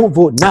 well, if you don't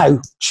vote now,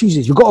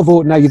 Jesus, you've got to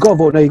vote now, you've got to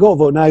vote now, you've got to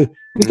vote now.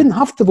 We didn't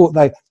have to vote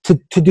now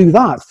to do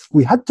that.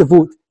 We had to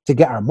vote to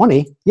get our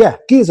money. Yeah,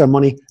 give us our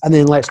money and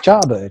then let's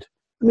chat about it.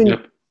 I mean,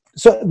 yep.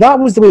 So that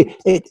was the way.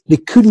 They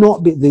could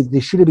not be, they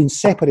should have been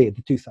separated,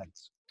 the two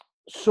things.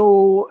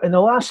 So in the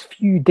last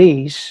few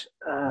days,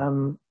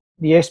 the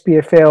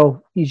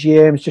SPFL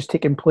EGM has just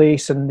taken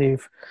place, and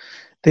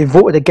they've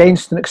voted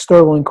against an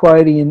external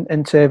inquiry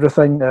into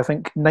everything. I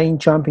think 9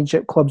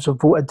 championship clubs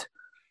have voted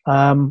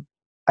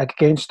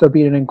against there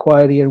being an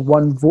inquiry, and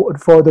one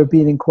voted for there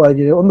being an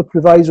inquiry on the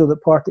proviso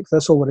that Partick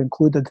Thistle were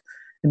included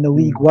in the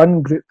League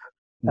One group.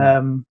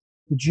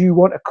 Would you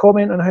want to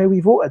comment on how we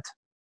voted?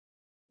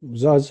 It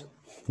was us.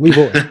 We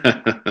voted.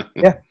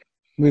 Yeah.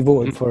 We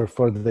voted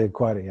for the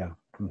inquiry, yeah.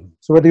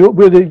 So we're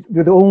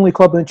the only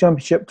club in the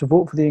Championship to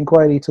vote for the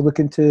inquiry to look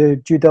into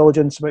due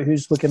diligence about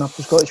who's looking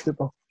after Scottish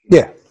football.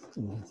 Yeah.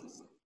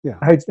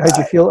 How do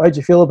you feel? How do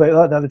you feel about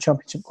that? That the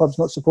Championship club's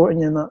not supporting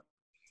you in that?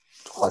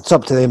 Well, it's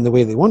up to them the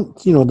way they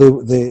want. You know,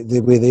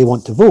 the way they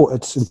want to vote.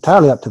 It's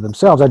entirely up to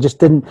themselves. I just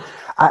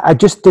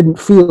didn't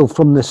feel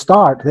from the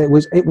start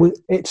that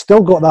it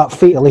still got that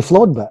fatally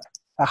flawed bit.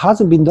 It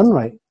hasn't been done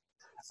right,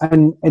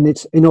 and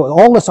it's, you know,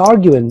 all this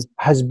arguing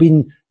has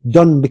been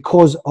done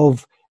because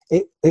of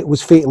it. It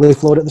was fatally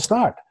flawed at the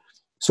start.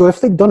 So if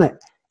they'd done it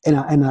in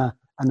a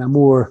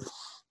more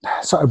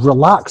sort of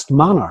relaxed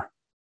manner,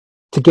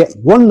 to get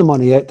the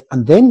money out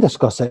and then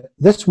discuss it,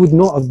 this would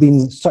not have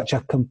been such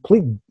a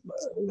complete,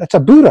 it's a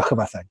Bourach of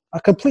a thing,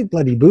 a complete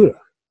bloody Bourach.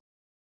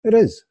 It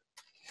is.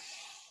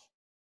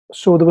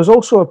 So there was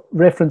also a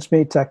reference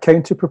made to a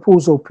counter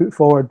proposal put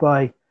forward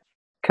by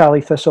Cali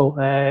Thistle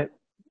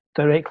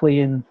directly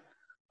in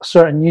a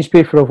certain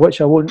newspaper, of which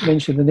I won't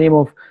mention the name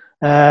of.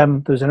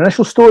 There was an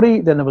initial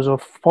story, then there was a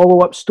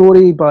follow-up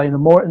story by the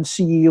Morton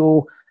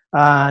CEO,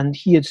 and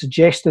he had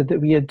suggested that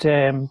we had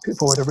put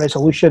forward a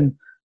resolution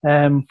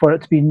for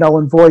it to be null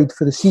and void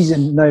for the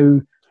season.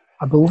 Now,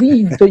 I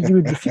believe that you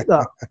would refute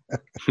that.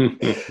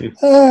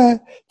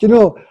 You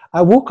know,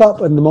 I woke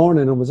up in the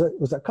morning, and was it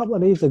a couple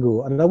of days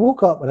ago, and I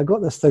woke up and I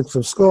got this thing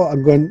from Scott.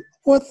 I'm going,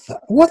 what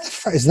the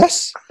fuck is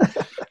this?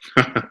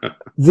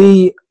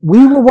 We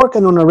were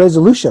working on a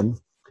resolution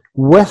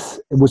it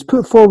was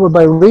put forward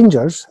by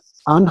Rangers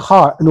and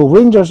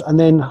Rangers, and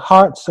then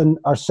Hearts and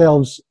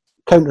ourselves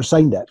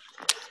countersigned it.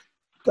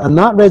 And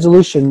that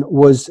resolution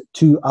was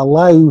to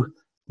allow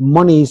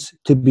monies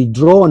to be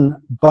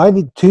drawn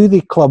to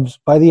the clubs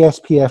by the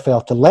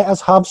SPFL to let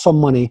us have some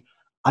money,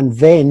 and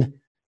then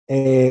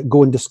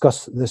go and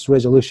discuss this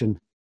resolution.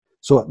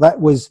 So that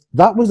was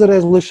the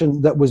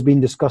resolution that was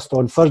being discussed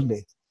on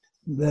Thursday.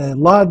 The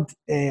lad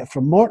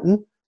from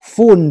Morton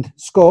phoned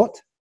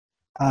Scott,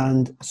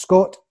 and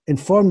Scott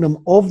informed him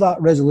of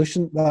that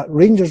resolution, that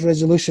Rangers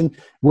resolution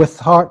with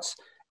Hearts,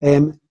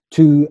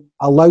 to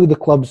allow the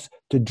clubs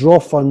to draw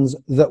funds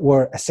that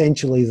were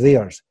essentially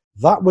theirs.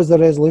 That was the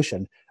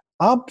resolution.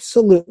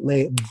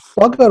 Absolutely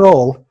bugger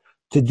all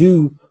to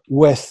do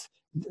with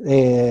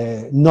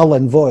null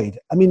and void.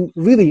 I mean,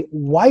 really,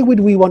 why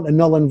would we want to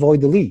null and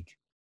void the league?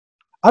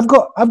 I've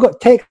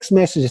got text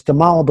messages to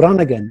Mal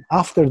Brannigan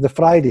after the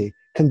Friday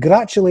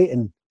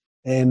congratulating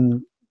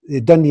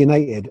Dundee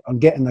United on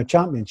getting their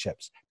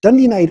championships.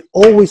 Dundee United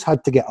always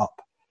had to get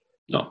up.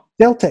 No.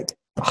 Celtic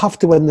have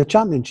to win the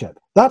championship.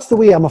 That's the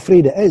way I'm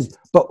afraid it is.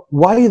 But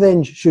why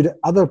then should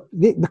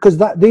because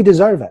they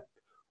deserve it.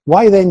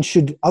 Why then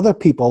should other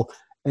people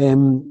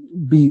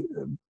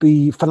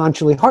be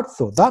financially hurt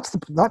though? That's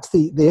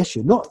the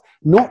issue.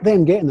 Not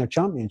them getting their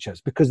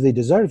championships because they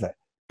deserve it,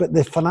 but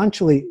the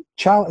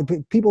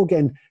people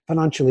getting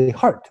financially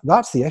hurt.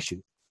 That's the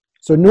issue.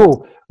 So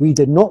no, we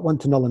did not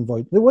want to null and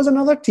void. There was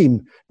another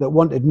team that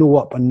wanted no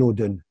up and no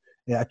down,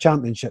 a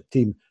championship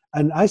team.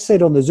 And I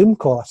said on the Zoom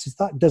call, I said,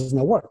 that doesn't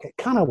work. It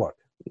cannot work.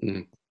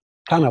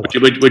 Cannot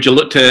work. Would you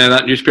look to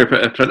that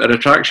newspaper to print a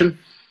retraction?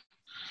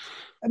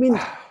 I mean,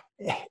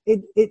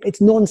 it's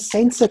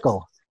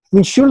nonsensical. I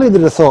mean, surely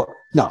they'd have thought,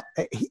 no,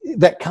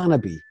 that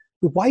cannot be.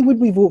 Why would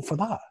we vote for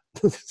that?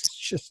 It's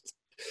just...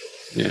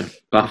 Yeah,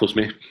 baffles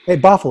me.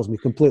 It baffles me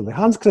completely.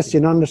 Hans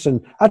Christian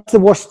Andersen, that's the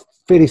worst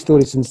fairy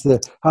story since the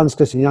Hans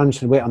Christian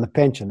Andersen went on the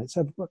pension. It's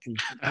a fucking...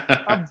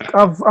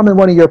 I'm in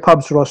one of your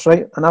pubs, Ross,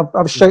 right? And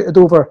I've shouted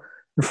over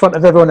in front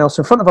of everyone else.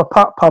 In front of a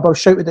pub, I've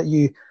shouted at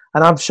you,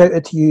 and I've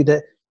shouted to you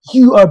that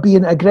you are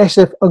being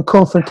aggressive and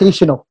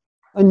confrontational.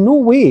 In no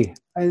way.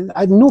 And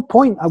at no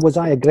point was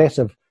I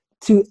aggressive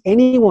to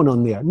anyone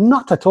on there.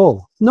 Not at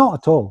all. Not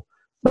at all.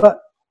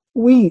 But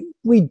we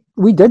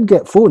did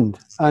get phoned,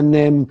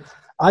 and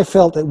I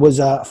felt it was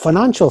a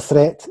financial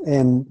threat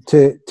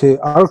to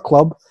our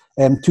club,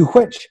 to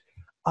which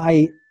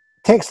I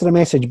texted a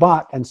message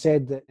back and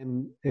said that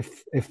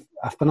if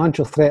a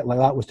financial threat like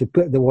that was to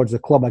put towards the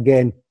club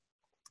again,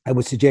 I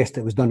would suggest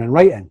it was done in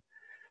writing,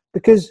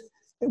 because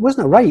it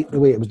wasn't right the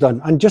way it was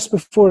done, and just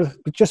before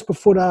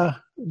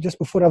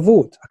a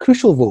vote, a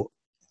crucial vote.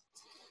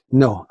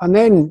 No, and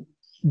then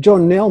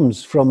John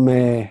Nelms from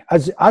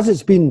as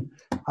it's been.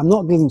 I'm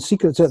not giving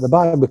secrets out the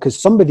bag because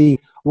somebody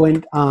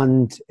went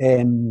and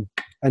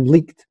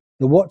leaked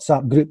the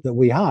WhatsApp group that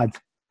we had,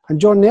 and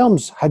John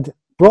Nelms had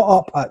brought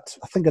up at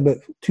I think about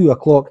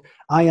 2:00.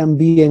 I am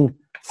being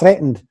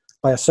threatened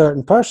by a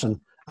certain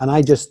person, and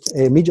I just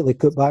immediately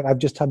put back. I've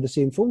just had the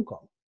same phone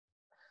call.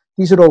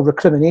 These are all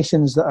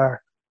recriminations that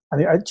are. I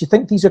mean, do you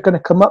think these are going to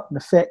come up and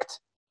affect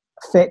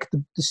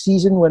the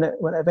season when it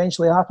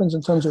eventually happens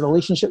in terms of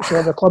relationships with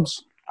other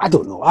clubs? I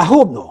don't know. I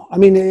hope not. I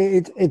mean,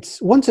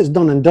 it's once it's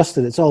done and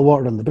dusted, it's all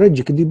water on the bridge.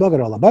 You can do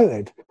bugger all about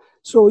it.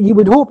 So you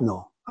would hope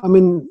no. I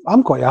mean,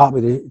 I'm quite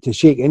happy to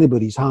shake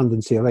anybody's hand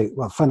and say, right,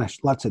 well,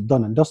 finished, that's it,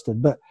 done and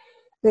dusted. But,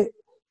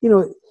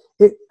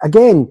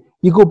 again,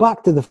 you go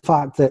back to the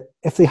fact that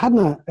if they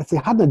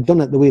hadn't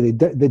done it the way they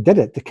did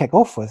it to kick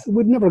off with,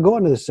 we'd never got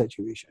into this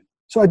situation.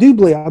 So I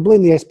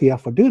blame the SPFL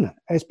for doing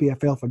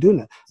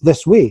it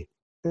this way.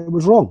 It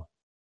was wrong.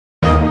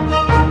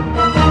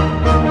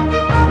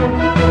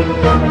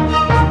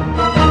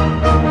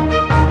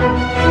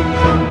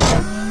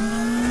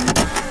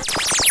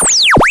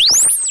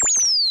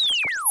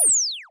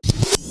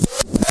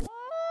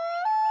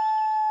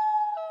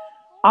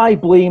 I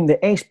blame the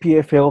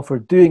SPFL for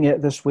doing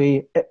it this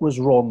way. It was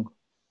wrong.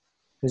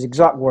 His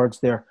exact words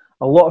there.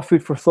 A lot of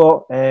food for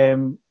thought.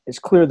 It's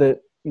clear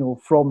that,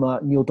 from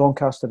that, Neil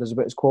Doncaster is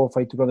about as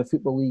qualified to run the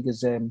Football League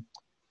as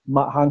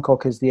Matt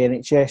Hancock is the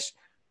NHS.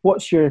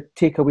 What's your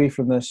takeaway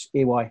from this,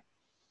 AY?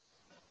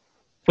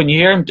 When you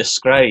hear him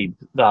describe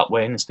that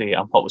Wednesday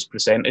and what was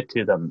presented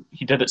to them,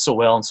 he did it so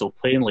well and so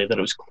plainly that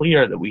it was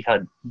clear that we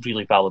had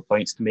really valid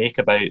points to make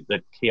about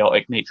the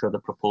chaotic nature of the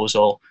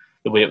proposal,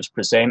 the way it was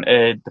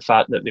presented, the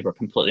fact that they were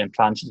completely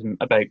intransigent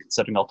about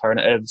considering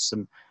alternatives,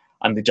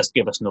 and they just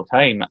gave us no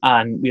time.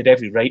 And we had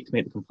every right to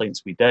make the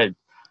complaints we did.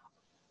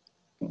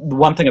 The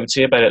one thing I would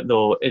say about it,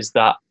 though, is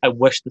that I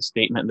wish the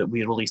statement that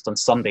we released on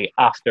Sunday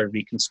after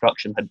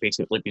reconstruction had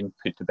basically been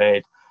put to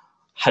bed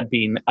had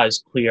been as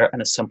clear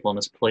and as simple and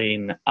as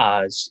plain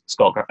as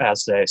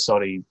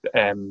the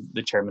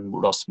chairman,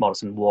 Ross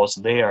Morrison, was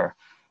there.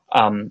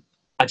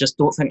 I just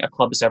don't think a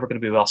club is ever going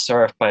to be well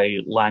served by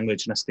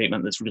language in a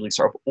statement that's really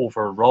sort of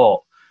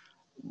overwrought.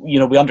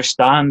 We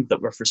understand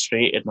that we're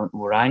frustrated and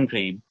we're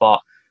angry,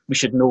 but we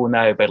should know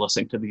now by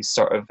listening to these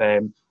sort of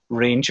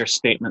Ranger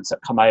statements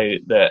that come out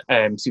that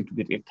seem to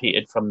be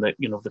dictated from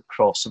the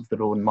cross of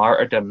their own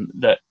martyrdom,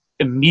 that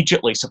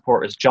immediately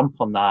supporters jump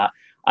on that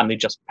and they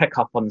just pick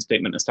up on the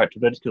statement and start to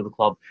ridicule the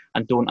club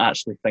and don't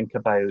actually think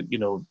about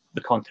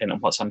the content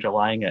and what's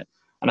underlying it.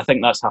 And I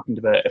think that's happened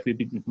a bit. If we'd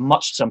been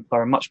much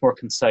simpler, much more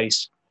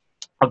concise,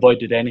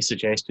 avoided any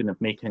suggestion of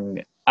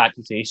making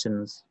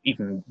accusations,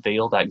 even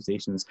veiled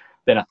accusations,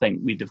 then I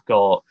think we'd have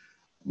got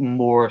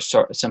more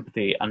sort of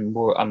sympathy and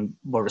more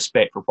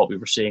respect for what we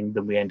were saying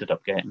than we ended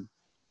up getting.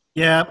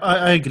 Yeah,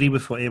 I agree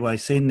with what AY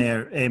is saying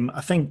there.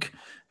 I think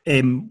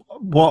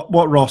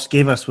what Ross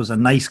gave us was a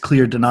nice,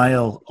 clear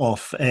denial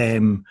of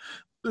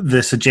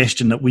the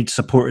suggestion that we'd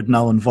supported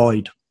null and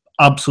void.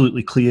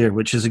 Absolutely clear,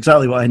 which is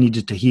exactly what I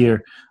needed to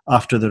hear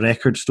after the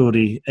record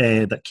story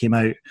that came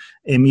out.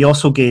 He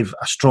also gave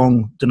a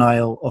strong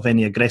denial of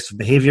any aggressive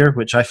behaviour,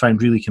 which I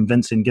find really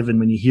convincing, given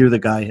when you hear the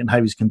guy and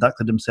how he's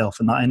conducted himself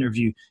in that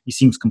interview. He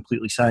seems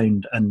completely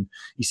sound and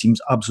he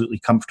seems absolutely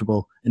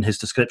comfortable in his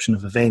description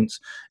of events.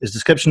 His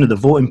description of the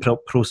voting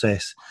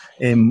process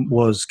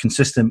was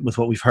consistent with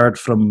what we've heard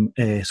from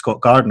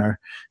Scott Gardner.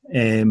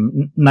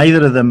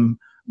 Neither of them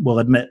will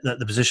admit that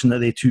the position that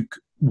they took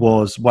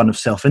was one of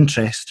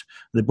self-interest.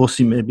 They both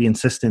seem to be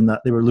insisting that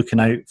they were looking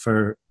out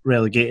for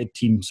relegated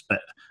teams, but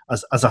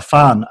as a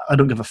fan, I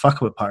don't give a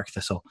fuck about Partick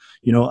Thistle.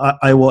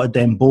 I wanted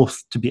them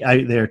both to be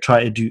out there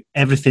trying to do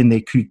everything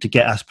they could to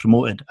get us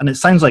promoted, and it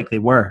sounds like they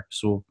were,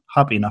 so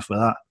happy enough with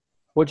that.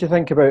 What do you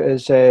think about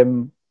his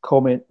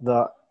comment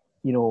that,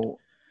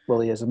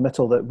 his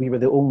admittal that we were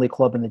the only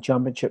club in the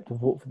Championship to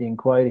vote for the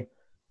inquiry?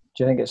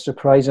 Do you think it's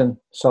surprising,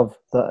 Suv,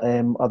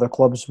 that other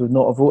clubs would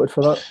not have voted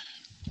for that?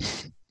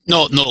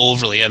 Not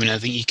overly. I mean, I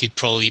think you could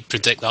probably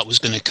predict that was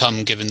going to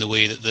come, given the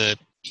way that the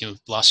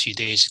last few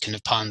days kind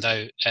of panned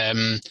out.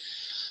 I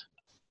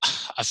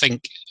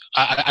think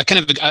I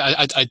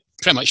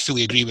pretty much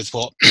fully agree with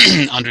what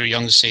Andrew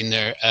Young's saying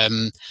there.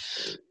 And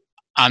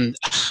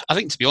I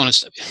think, to be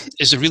honest,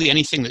 is there really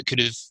anything that could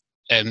have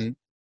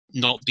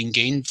not been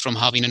gained from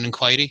having an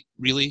inquiry?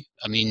 Really?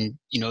 I mean,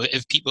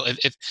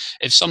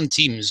 if some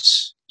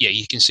teams, yeah,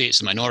 you can say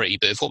it's a minority,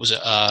 but if was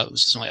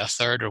something like a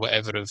third or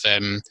whatever of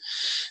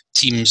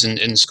teams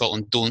in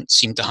Scotland don't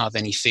seem to have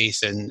any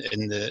faith in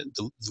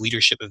the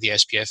leadership of the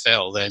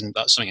SPFL, then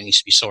that's something that needs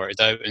to be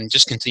sorted out. And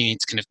just continuing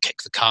to kind of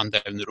kick the can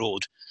down the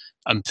road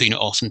and putting it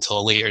off until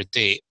a later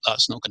date,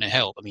 that's not going to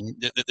help. I mean,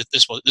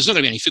 there's not going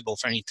to be any football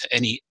for any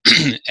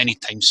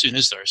time soon,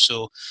 is there?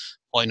 So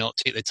why not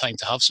take the time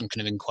to have some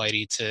kind of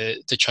inquiry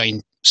to try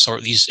and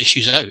sort these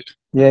issues out?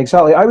 Yeah,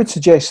 exactly. I would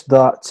suggest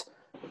that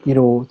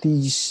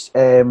these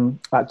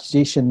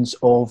accusations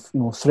of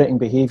threatening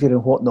behaviour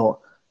and whatnot,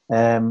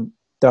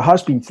 there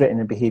has been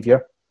threatening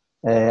behaviour,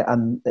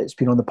 and it's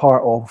been on the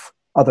part of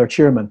other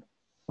chairmen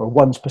or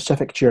one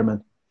specific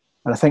chairman.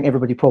 And I think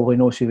everybody probably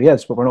knows who he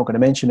is, but we're not going to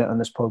mention it on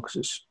this pod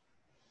because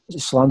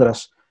it's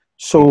slanderous.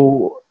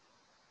 So,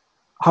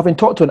 having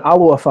talked to an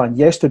Alloa fan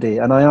yesterday,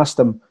 and I asked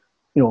him,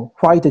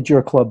 why did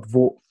your club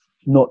vote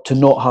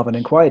not have an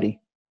inquiry?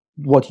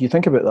 What do you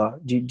think about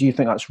that? Do you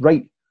think that's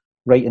right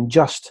and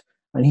just?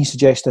 And he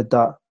suggested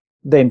that,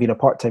 them being a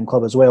part-time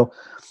club as well,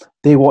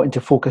 they wanted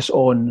to focus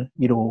on,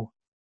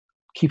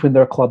 keeping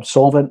their club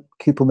solvent,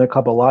 keeping their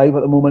club alive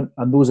at the moment,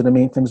 and those are the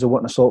main things they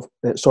want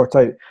to sort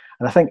out.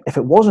 And I think if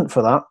it wasn't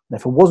for that,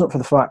 if it wasn't for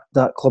the fact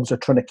that clubs are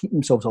trying to keep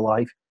themselves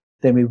alive,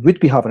 then we would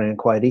be having an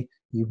inquiry.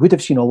 you would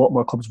have seen a lot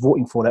more clubs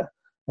voting for it.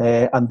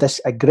 And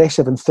this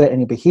aggressive and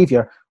threatening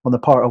behaviour on the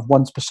part of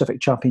one specific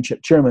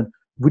championship chairman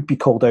would be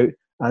called out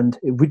and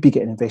it would be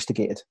getting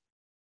investigated.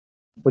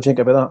 What do you think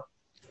about that?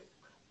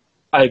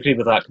 I agree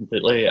with that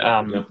completely.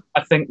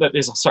 I think that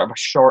there's a sort of a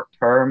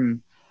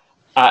short-term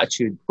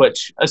attitude,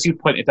 which, as you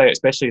pointed out,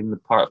 especially in the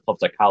part of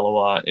clubs like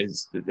Alloa,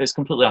 is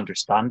completely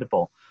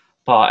understandable.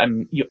 But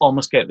you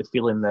almost get the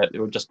feeling that they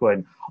were just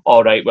going,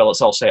 all right, well,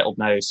 it's all settled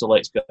now, so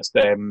let's just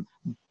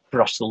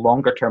brush the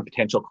longer-term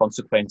potential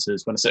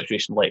consequences when a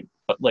situation like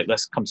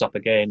this comes up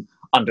again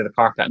under the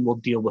carpet, and we'll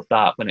deal with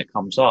that when it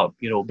comes up,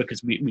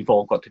 because we've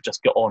all got to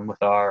just get on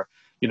with our,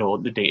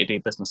 the day-to-day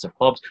business of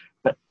clubs.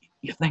 But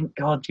you think,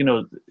 God,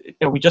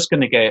 are we just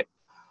going to get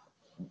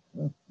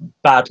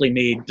badly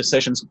made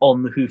decisions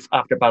on the hoof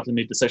after badly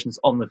made decisions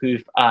on the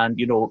hoof, and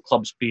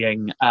clubs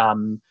being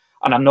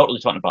and I'm not really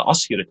talking about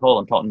us here at all.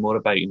 I'm talking more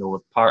about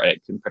with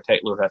Partick in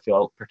particular, who I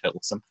feel particular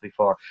sympathy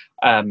for,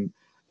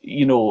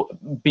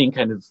 being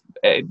kind of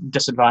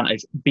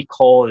disadvantaged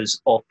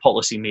because of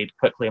policy made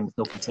quickly and with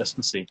no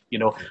consistency.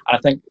 And I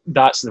think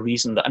that's the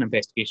reason that an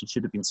investigation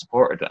should have been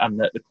supported, and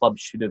that the club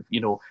should have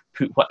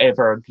put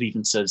whatever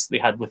grievances they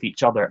had with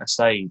each other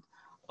aside.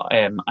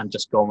 And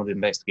just go on with the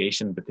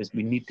investigation, because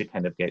we need to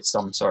kind of get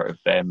some sort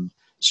of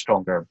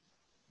stronger.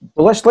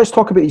 Well, let's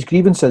talk about his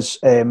grievances.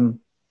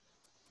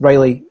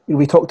 Riley,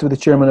 we talked to the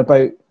chairman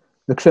about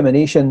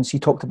recriminations. He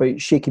talked about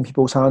shaking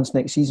people's hands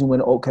next season when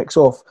it all kicks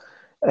off.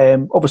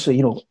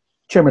 Obviously,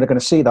 chairman are going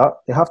to say that.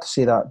 They have to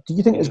say that. Do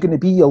you think there's going to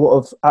be a lot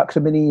of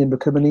acrimony and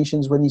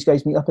recriminations when these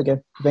guys meet up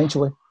again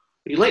eventually?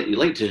 You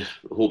like to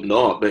hope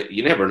not, but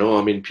you never know.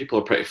 I mean, people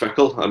are pretty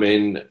fickle. I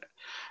mean,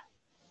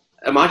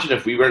 imagine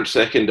if we weren't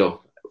second,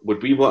 though.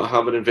 Would we want to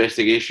have an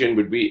investigation?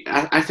 Would we?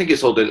 I think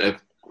it's all down to,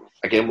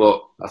 again,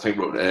 what I think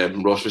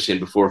Ross was saying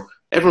before.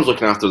 Everyone's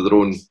looking after their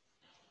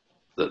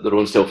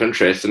own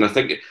self-interest, and I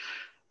think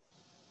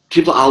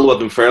teams like Alloa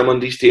and Fairland,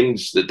 these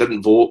teams that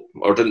didn't vote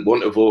or didn't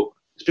want to vote,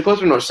 it's because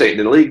they're not second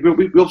in the league.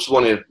 We also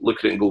want to look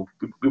at it and go,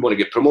 we want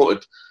to get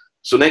promoted.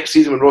 So next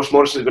season, when Ross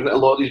Morrison is going to a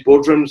lot of these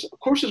boardrooms, of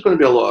course there's going to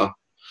be a lot of,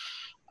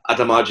 I'd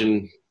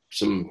imagine,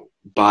 some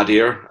bad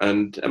air,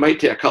 and it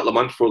might take a couple of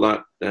months before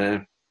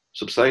that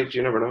subsides.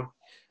 You never know.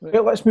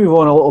 Well, let's move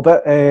on a little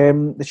bit.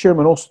 The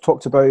chairman also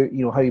talked about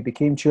how he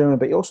became chairman,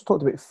 but he also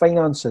talked about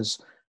finances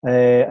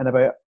and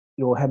about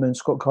him and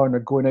Scott Gardner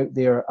going out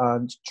there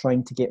and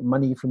trying to get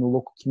money from the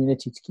local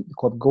community to keep the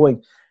club going.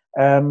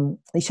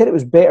 He said it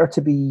was better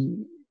to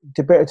be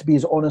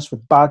as honest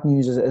with bad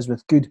news as it is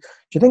with good. Do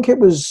you think it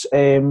was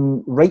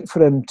right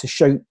for him to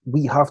shout,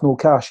 "We have no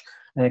cash"?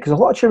 Because a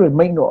lot of chairmen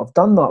might not have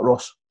done that,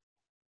 Ross.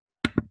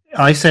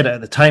 I said it at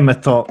the time. I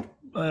thought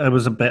I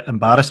was a bit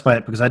embarrassed by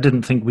it, because I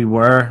didn't think we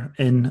were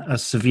in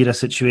as severe a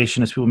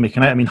situation as people were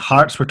making out. I mean,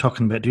 Hearts were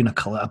talking about doing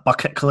a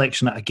bucket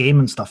collection at a game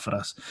and stuff for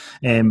us.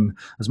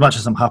 As much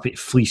as I'm happy to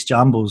fleece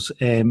Jambos,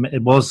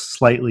 it was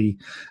slightly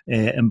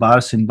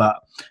embarrassing. But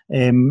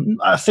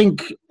I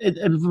think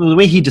the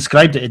way he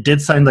described it, it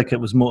did sound like it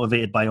was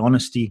motivated by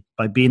honesty,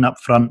 by being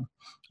upfront.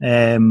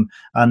 And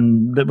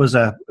it was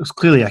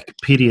clearly a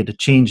period of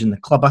change in the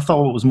club. I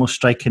thought what was most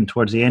striking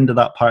towards the end of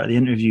that part of the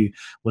interview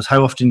was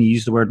how often he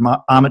used the word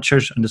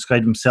amateurs and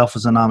described himself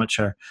as an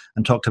amateur,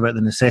 and talked about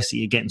the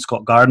necessity of getting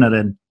Scott Gardner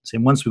in,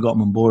 saying once we got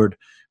him on board,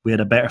 we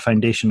had a better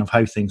foundation of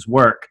how things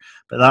work.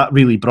 But that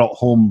really brought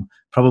home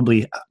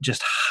probably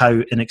just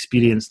how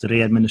inexperienced the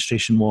Ray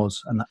administration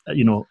was, and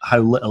how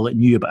little it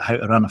knew about how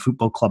to run a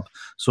football club.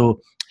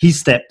 So he's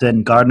stepped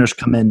in, Gardner's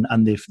come in,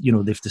 and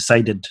they've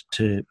decided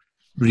to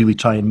really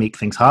try and make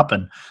things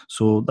happen.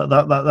 So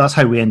that's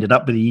how we ended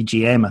up with the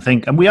EGM, I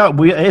think. And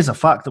it is a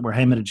fact that we're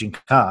hemorrhaging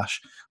cash,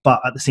 but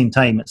at the same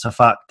time, it's a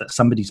fact that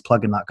somebody's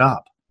plugging that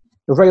gap.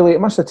 Riley, it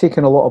must have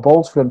taken a lot of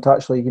balls for him to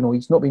actually,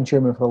 he's not been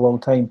chairman for a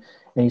long time,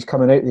 and he's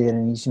coming out there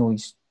and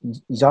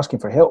he's asking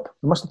for help.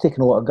 It must have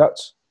taken a lot of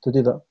guts to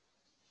do that.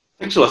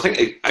 I think so. I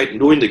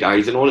think knowing the guy,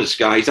 he's an honest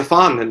guy. He's a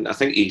fan, and I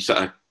think he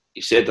said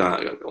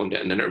that on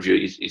an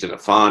interview. He's a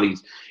fan.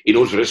 He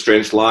knows where his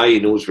strengths lie. He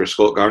knows where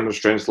Scott Gardner's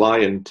strengths lie,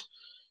 and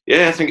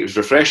yeah, I think it was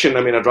refreshing.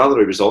 I mean, I'd rather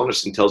he was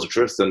honest and tells the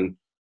truth than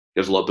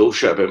gives a lot of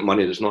bullshit about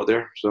money that's not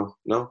there. So,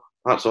 no,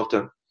 hats off to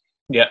him.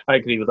 Yeah, I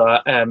agree with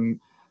that.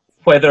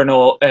 Whether or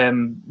not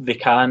they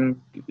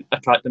can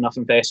attract enough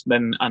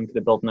investment and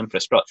to build an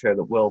infrastructure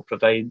that will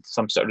provide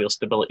some sort of real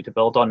stability to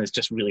build on is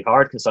just really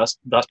hard, because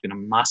that's been a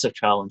massive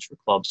challenge for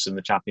clubs in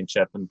the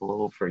Championship and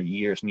below for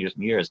years and years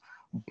and years.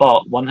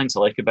 But one thing I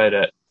like about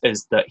it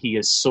is that he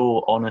is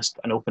so honest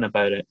and open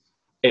about it.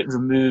 It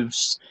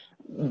removes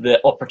the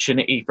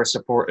opportunity for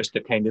supporters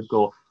to kind of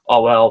go,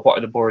 oh, well, what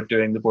are the board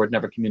doing? The board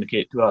never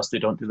communicate to us. They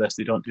don't do this.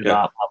 They don't do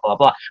that, blah, blah,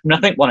 blah. I mean,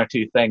 I think one or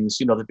two things,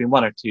 there've been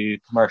one or two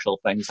commercial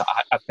things that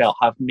I felt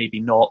have maybe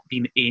not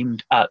been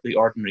aimed at the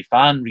ordinary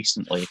fan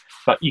recently,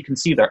 but you can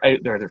see they're out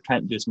there. They're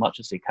trying to do as much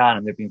as they can,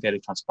 and they're being very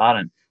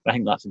transparent. I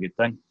think that's a good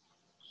thing.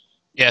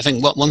 Yeah, I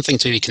think one thing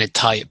to maybe kind of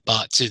tie it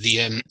back to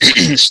the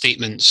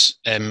statements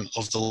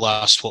of the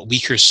last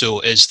week or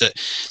so is that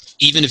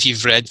even if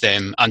you've read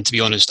them, and to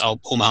be honest, I'll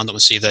hold my hand up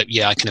and say that,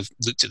 yeah, I kind of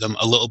looked at them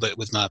a little bit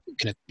with my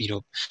kind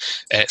of,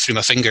 through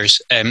my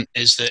fingers,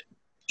 is that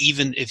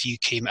even if you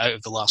came out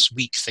of the last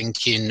week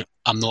thinking,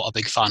 I'm not a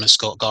big fan of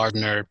Scott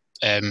Gardner,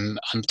 and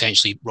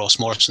potentially Ross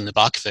Morrison in the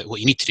back of it, what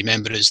you need to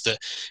remember is that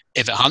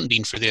if it hadn't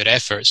been for their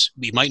efforts,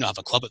 we might not have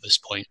a club at this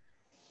point,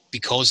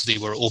 because they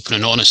were open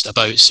and honest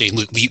about saying,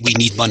 look, we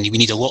need money, we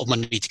need a lot of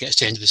money to get us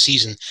to the end of the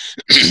season.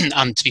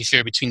 And to be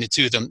fair, between the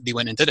two of them, they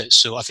went and did it.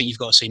 So I think you've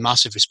got to say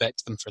massive respect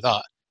to them for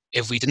that.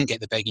 If we didn't get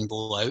the begging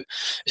bowl out,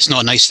 it's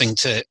not a nice thing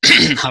to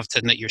have to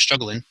admit you're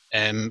struggling.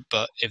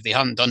 But if they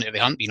hadn't done it, if they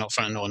hadn't been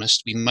upfront and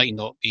honest, we might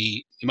not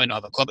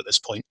have a club at this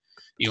point.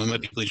 We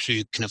might be going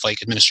through kind of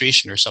like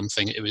administration or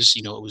something. It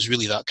was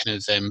really that kind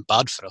of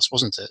bad for us,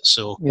 wasn't it?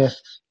 So, yeah.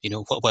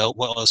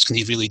 What else can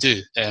he really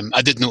do?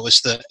 I did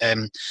notice that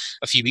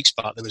a few weeks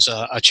back there was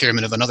a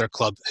chairman of another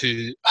club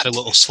who had a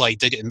little sly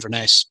dig at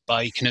Inverness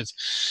by kind of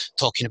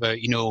talking about,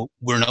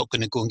 we're not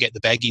going to go and get the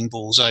begging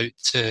bowls out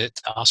to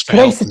ask for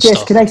help and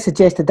stuff. Could I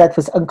suggest that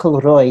was Uncle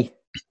Roy?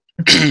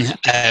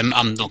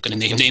 I'm not going to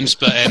name names,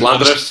 but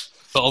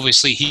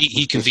obviously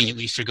he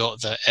conveniently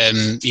forgot that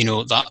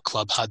that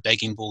club had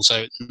begging bowls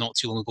out not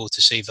too long ago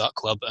to save that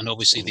club, and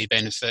obviously they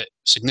benefit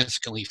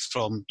significantly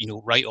from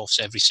write-offs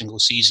every single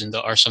season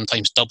that are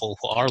sometimes double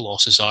what our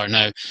losses are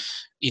now.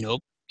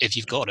 If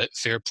you've got it,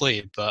 fair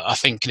play. But I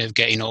think kind of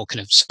getting all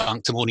kind of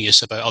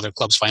sanctimonious about other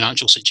clubs'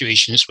 financial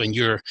situations when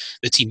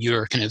the team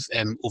you're kind of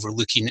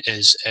overlooking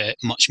is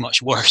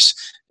much worse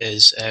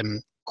is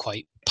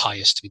quite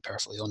pious, to be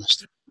perfectly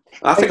honest.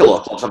 I think a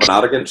lot of clubs have an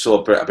arrogance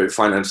about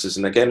finances,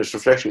 and again, it's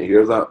refreshing to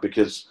hear that,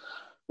 because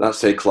that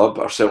said club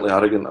are certainly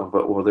arrogant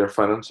over their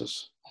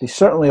finances. They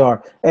certainly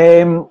are.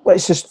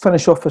 Let's just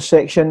finish off this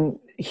section.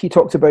 He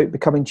talked about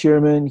becoming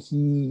chairman.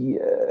 He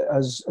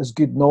has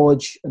good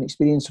knowledge and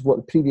experience of what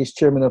the previous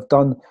chairman have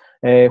done,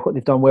 what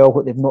they've done well,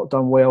 what they've not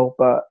done well.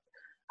 But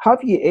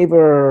have you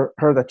ever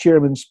heard a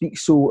chairman speak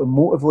so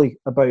emotively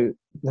about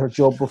their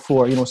job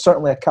before?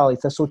 Certainly a Cali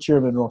Thistle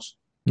chairman, Ross.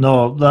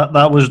 No,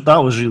 that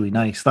was really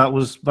nice. That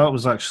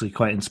was actually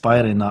quite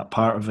inspiring, that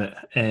part of it,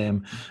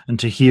 and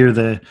to hear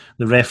the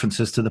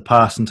references to the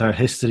past and to our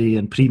history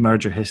and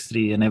pre-merger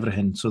history and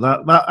everything. So that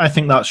I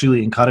think that's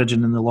really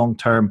encouraging in the long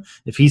term.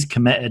 If he's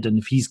committed and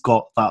if he's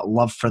got that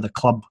love for the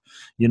club,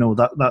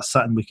 that's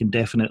something we can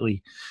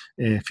definitely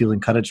feel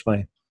encouraged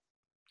by.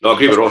 No, I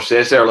agree with Ross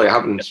says earlier.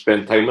 Having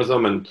spent time with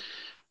him, and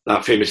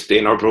that famous day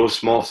in our bros,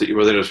 Moff, that you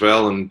were there as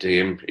well, and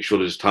he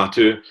showed his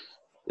tattoo.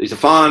 He's a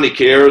fan, he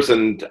cares,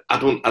 and I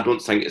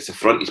don't think it's a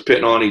front he's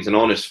putting on. He's an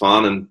honest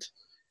fan, and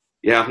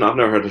yeah, I've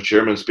never heard a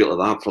chairman speak like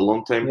that for a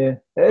long time. Yeah,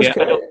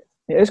 it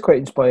is quite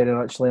inspiring,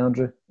 actually,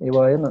 Andrew.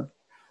 AY, isn't it?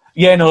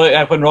 Yeah,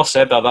 no, when Ross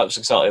said that was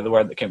exactly the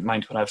word that came to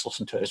mind when I was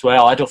listening to it as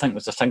well. I don't think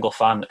there's a single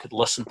fan that could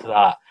listen to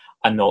that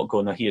and not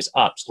go, no, he is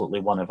absolutely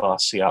one of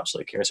us. He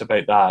absolutely cares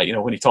about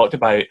that. When he talked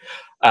about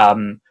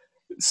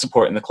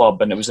supporting the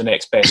club and it was the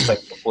next best thing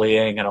for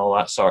playing and all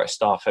that sort of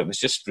stuff, it was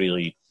just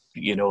really...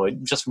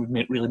 it just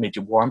really made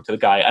you warm to the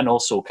guy and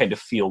also kind of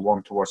feel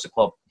warm towards the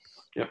club.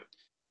 Yeah.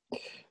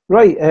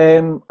 Right.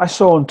 I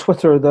saw on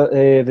Twitter that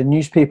the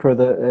newspaper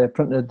that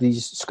printed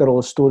these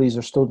scurrilous stories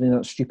are still doing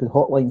that stupid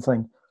hotline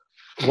thing.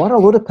 What a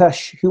load of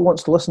pish. Who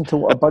wants to listen to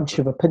what a bunch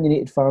of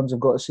opinionated fans have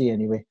got to say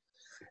anyway?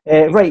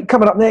 Right,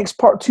 coming up next,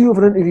 part 2 of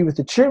an interview with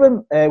the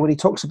chairman, where he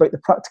talks about the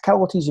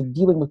practicalities of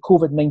dealing with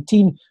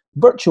COVID-19,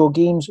 virtual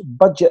games,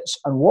 budgets,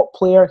 and what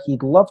player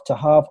he'd love to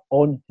have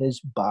on his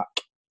back.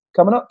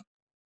 Coming up.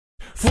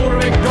 For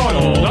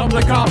McDonald, up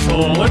the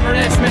castle,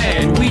 Inverness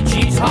Man, Wheat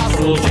Cheese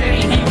Hostel,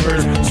 Jenny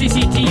Heavers,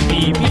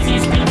 CCTV,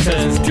 BT's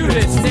Pizzas,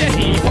 Judas,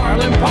 City,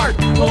 Farland Park,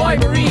 the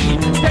Library,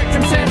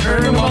 Spectrum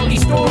Centre,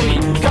 Multi-Story,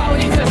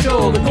 Cali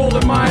Thistle, the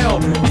Golden Mile,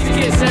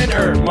 Music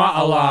Centre,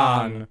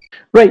 Matalan.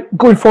 Right,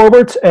 going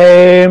forward,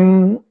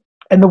 in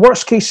the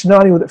worst case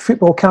scenario that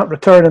football can't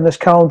return in this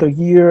calendar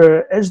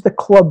year, is the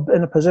club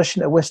in a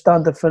position to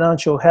withstand the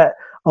financial hit?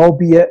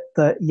 Albeit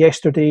that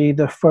yesterday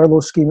the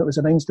furlough scheme that was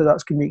announced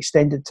that's going to be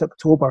extended to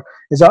October.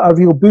 Is that a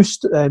real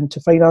boost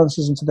to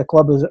finances and to the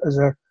club? Is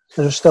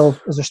there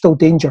still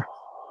danger?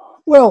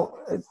 Well,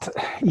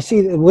 you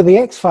see, with the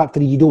X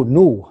factor, you don't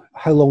know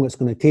how long it's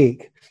going to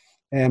take.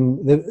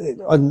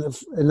 In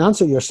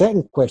answer to your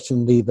second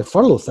question, the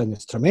furlough thing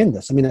is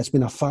tremendous. I mean, it's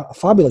been a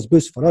fabulous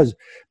boost for us,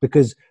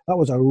 because that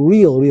was a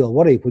real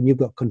worry when you've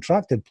got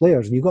contracted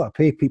players and you've got to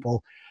pay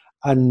people.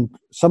 And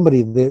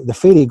somebody, the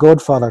fairy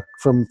godfather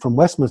from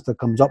Westminster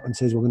comes up and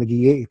says, we're going to give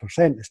you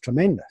 80%. It's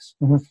tremendous.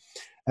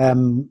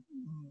 Mm-hmm.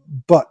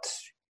 But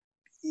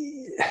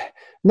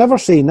never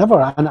say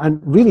never.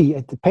 And really,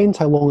 it depends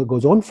how long it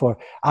goes on for,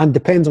 and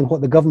depends on what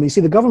the government... You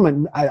see, the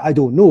government, I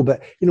don't know,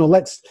 but,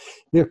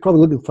 they're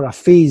probably looking for a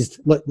phased...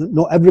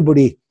 Not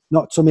everybody,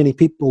 not so many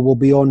people will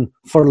be on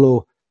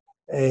furlough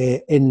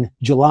in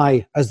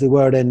July as they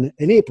were in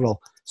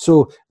April.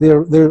 So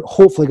they're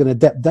hopefully going to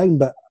dip down,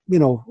 but,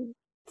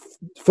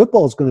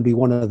 football is going to be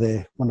one of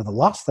the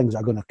last things that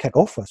are going to kick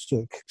off us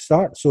to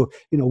start. So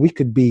we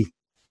could be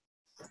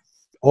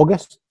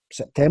August,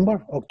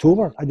 September,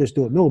 October. I just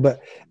don't know.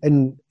 But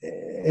in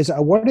is it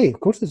a worry? Of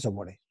course it's a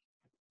worry.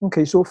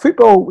 Okay, so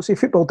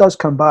football does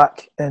come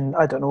back in,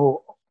 I don't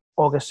know,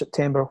 August,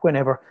 September,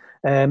 whenever,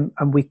 and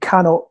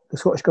the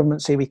Scottish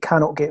Government say we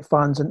cannot get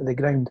fans into the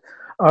ground.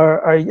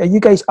 Are you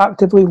guys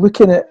actively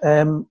looking at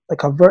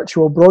like a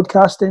virtual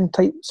broadcasting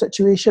type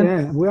situation?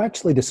 Yeah, we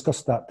actually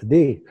discussed that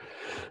today,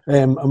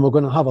 and we're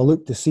going to have a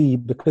look to see,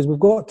 because we've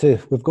got to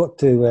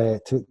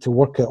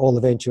work out all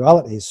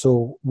eventualities.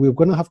 So we're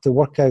going to have to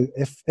work out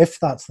if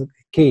that's the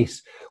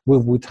case, we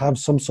would have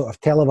some sort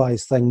of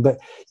televised thing. But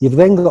you've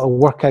then got to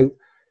work out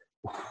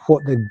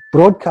what the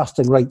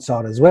broadcasting rights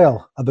are as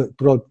well about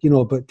about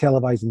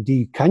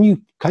televising. Can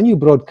you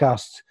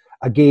broadcast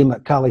a game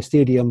at Cali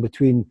Stadium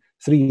between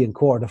 3 and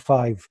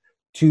 4:45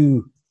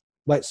 to,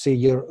 let's say,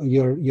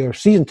 your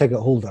season ticket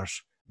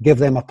holders? Give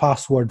them a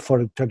password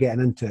for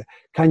getting into it.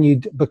 Can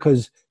you,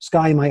 because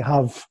Sky might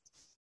have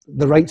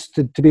the rights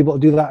to be able to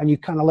do that, and you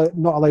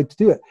not allowed to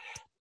do it?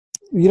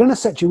 You're in a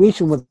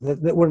situation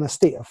that we're in a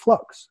state of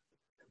flux.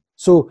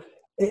 So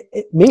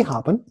it may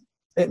happen,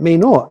 it may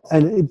not,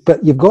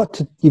 but you've got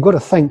to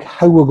think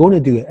how we're going to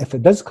do it if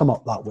it does come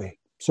up that way.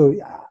 So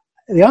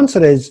the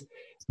answer is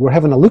we're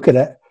having a look at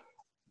it,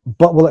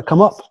 but will it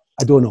come up?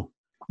 I don't know.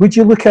 Would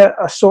you look at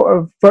a sort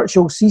of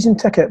virtual season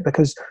ticket?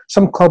 Because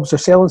some clubs are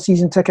selling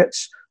season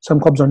tickets, some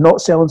clubs are not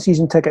selling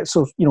season tickets.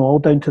 So all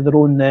down to their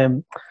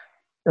own,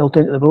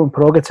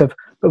 prerogative.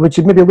 But would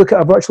you maybe look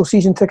at a virtual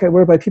season ticket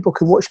whereby people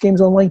could watch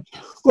games online?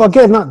 Well,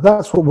 again,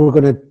 that's what we're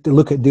going to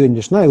look at doing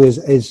just now.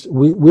 Is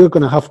we're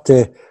going to have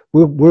to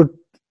we're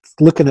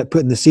looking at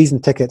putting the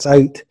season tickets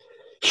out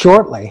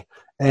shortly.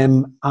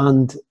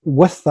 And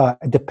with that,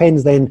 it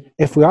depends then,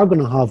 if we are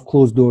going to have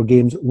closed door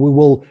games, we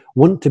will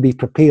want to be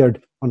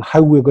prepared on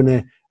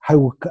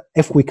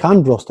if we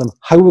can broadcast them,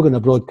 how we're going to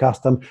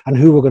broadcast them, and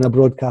who we're going to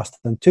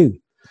broadcast them to.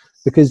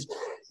 Because,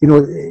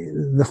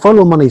 the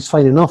furlough money is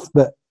fine enough,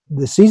 but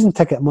the season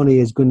ticket money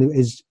is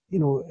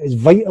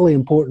vitally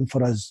important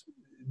for us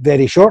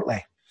very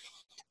shortly.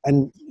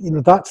 And,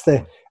 and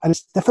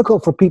it's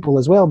difficult for people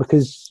as well,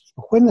 because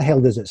when the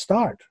hell does it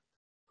start?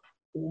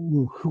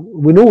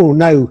 We know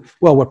now,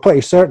 well, we're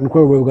pretty certain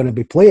where we're going to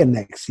be playing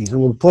next season.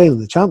 We're playing in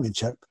the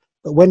Championship.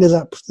 But when does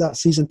that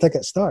season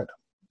ticket start?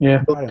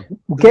 Yeah.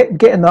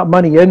 Getting that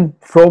money in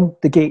from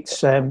the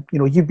gates.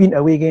 You've been to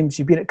away games,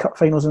 you've been at cup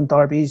finals and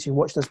derbies, you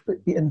watched us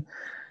beating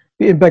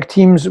big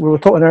teams. We were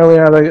talking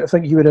earlier about, I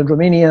think you were in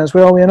Romania as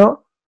well, were you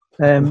not?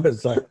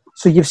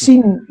 So you've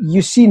seen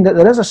that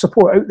there is a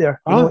support out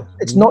there.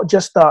 It's not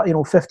just that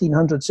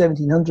 1,500,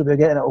 1,700 we're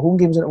getting at home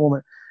games at the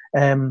moment.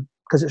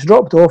 Because it's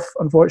dropped off,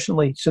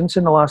 unfortunately, since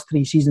in the last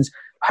 3 seasons.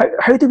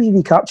 How do we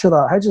recapture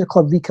that? How does the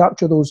club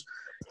recapture those,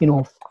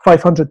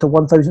 500 to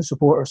 1,000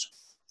 supporters?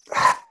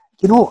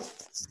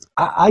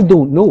 I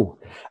don't know.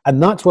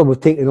 And that's why we've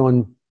taken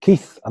on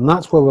Keith, and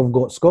that's why we've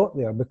got Scott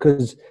there,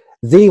 because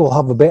they will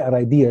have a better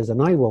ideas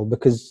than I will,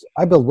 because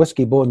I build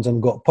whiskey bonds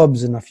and got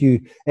pubs and a few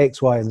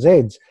X, Y, and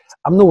Zs.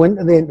 I'm no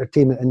into the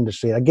entertainment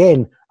industry.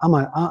 Again, I'm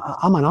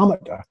an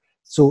amateur.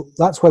 So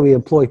that's why we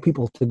employ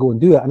people to go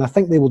and do it. And I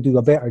think they will do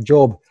a better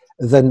job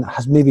than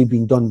has maybe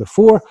been done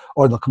before,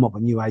 or they'll come up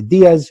with new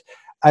ideas.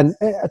 And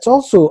it's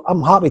also,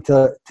 I'm happy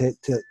to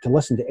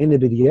listen to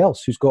anybody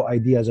else who's got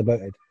ideas about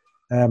it.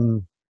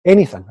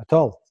 Anything at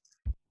all.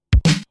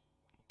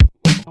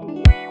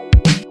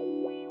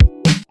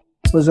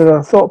 Was there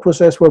a thought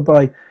process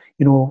whereby,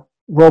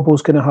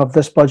 Robbo's going to have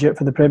this budget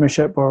for the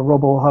Premiership, or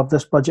Robbo will have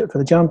this budget for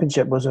the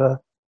Championship? Was there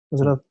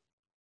a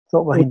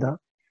thought behind that?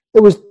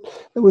 There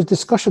was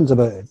discussions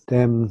about it.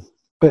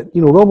 But,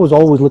 Robbo's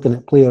always looking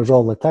at players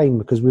all the time,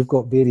 because we've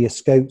got various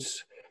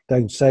scouts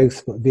down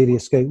south,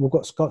 we've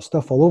got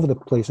stuff all over the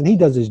place, and he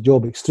does his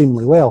job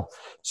extremely well.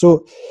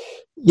 So,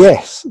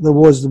 yes, there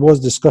was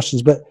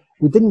discussions, but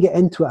we didn't get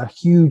into it a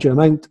huge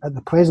amount at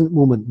the present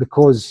moment,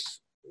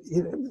 because,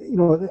 it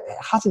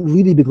hasn't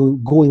really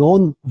been going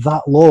on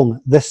that long,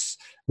 this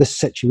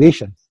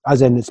situation.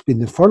 As in,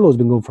 the furlough's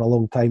been going for a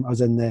long time,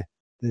 as in the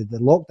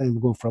lockdown been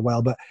going for a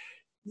while, but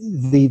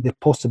the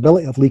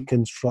possibility of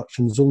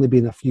reconstruction has only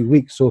been a few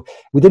weeks, so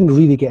we didn't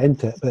really get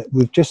into it. But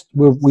we've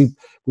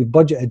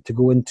budgeted to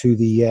go into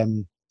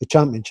the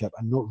Championship,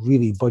 and not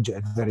really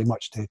budgeted very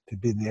much to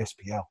be in the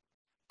SPL.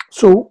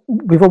 So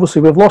we've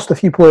lost a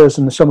few players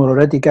in the summer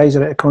already. Guys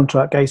are out of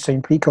contract. Guys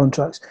signed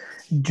pre-contracts.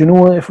 Do you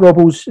know if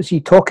Robbo's is he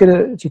talking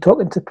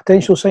to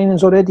potential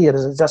signings already, or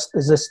is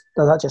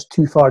that just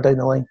too far down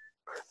the line?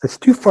 It's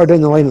too far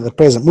down the line at the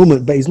present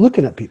moment, but he's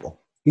looking at people.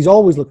 He's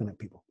always looking at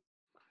people.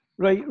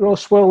 Right,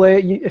 Ross. Well,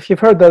 if you've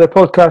heard the other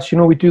podcast,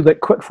 we do like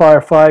quick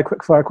fire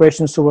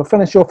questions. So we'll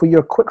finish off with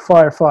your quick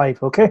fire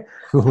 5. Okay,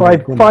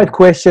 five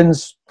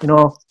questions.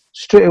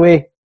 Straight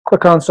away,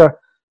 quick answer.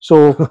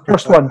 So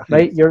first one,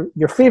 right?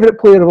 Your favourite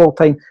player of all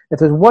time. If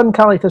there's one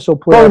Cali Thistle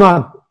player,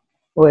 Bobby Man.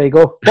 Well, there you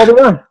go, Bobby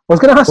Man. I was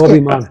going to ask Bobby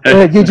you. Man.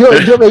 Do you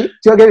get me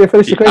to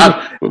finish the question?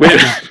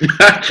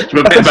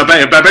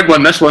 It's a big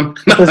one. This one.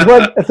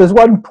 If there's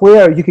one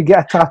player you could get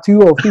a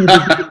tattoo of, who would you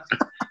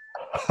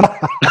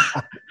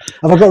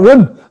Have I got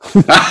room?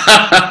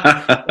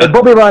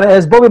 Bobby Man it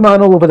is. Bobby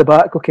Man all over the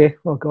back. Okay.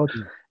 Oh God.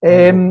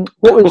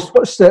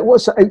 What's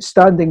the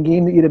outstanding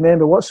game that you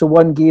remember? What's the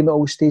one game that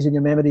always stays in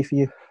your memory for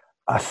you?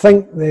 I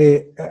think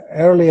the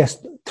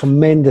earliest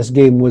tremendous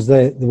game was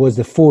the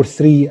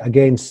 4-3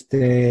 against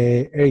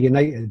Ayr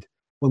United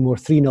when we were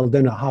 3-0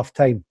 down at half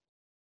time,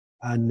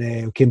 and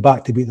we came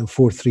back to beat them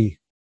 4-3.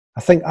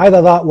 I think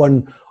either that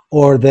one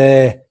or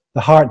the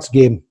Hearts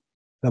game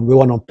that we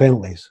won on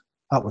penalties.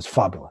 That was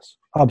fabulous,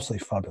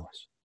 absolutely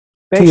fabulous.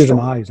 Tears in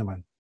my eyes,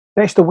 man.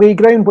 Best away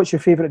ground. What's your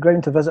favourite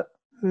ground to visit?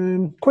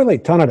 Quite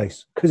like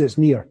Tannadice because it's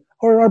near,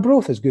 or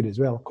Arbroath is good as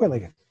well. Quite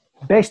like it.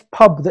 Best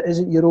pub that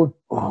isn't your own?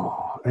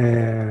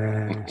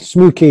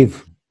 Smoo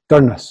Cave,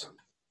 Durness.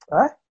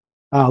 Aye?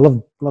 I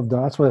love that.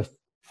 That's where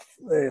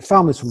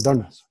families from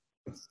Durness.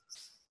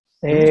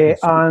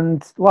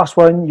 And last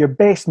one, your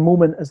best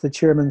moment as the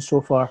chairman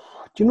so far?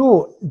 Do you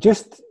know,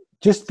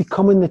 just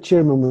becoming the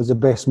chairman was the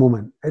best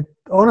moment.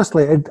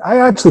 Honestly, I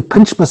actually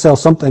pinch myself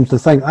sometimes to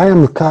think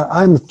I'm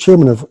the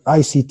chairman of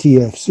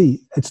ICTFC.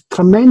 It's a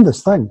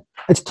tremendous thing.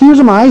 It's tears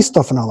in my eyes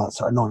stuff and all that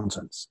sort of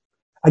nonsense.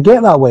 I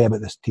get that way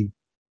about this team.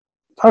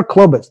 Our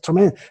club, it's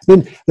tremendous. I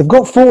mean, they've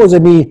got photos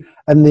of me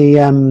in the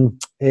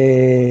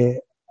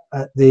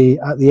at the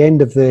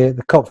end of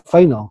the cup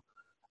final,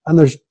 and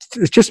it's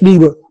just me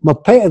with my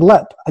pitted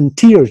lip and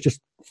tears just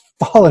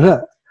falling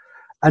out.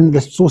 And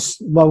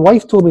my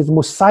wife told me the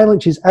most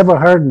silent she's ever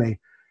heard me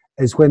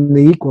is when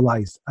they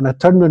equalised. And I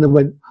turned around and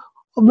went,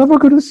 I'm never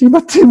going to see my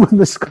team win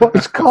the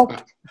Scottish Cup.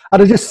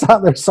 And I just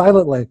sat there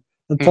silently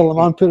until the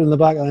man put it in the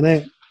back of the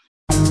net.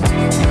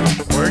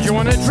 Where'd you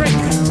want to drink?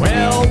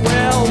 Well,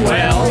 well,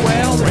 well,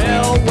 well,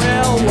 well,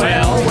 well,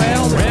 well, well,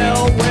 well,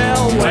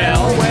 well,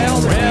 well, well,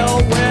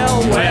 well,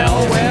 well,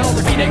 well, well.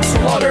 Phoenix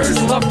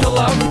Slaughters love to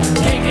love.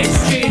 Cake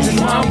Exchange and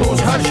Mambo's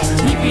Hutch.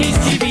 Peepees,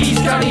 TVs,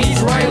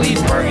 Gunnies,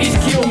 Riley's, Bergies,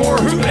 Keelmore,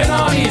 Hoot and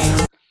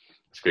Annies.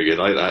 It's pretty good.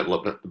 I like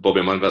that. The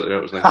Bobby Man bit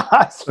there, wasn't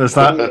it? Was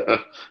that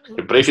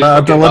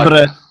a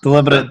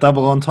deliberate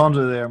double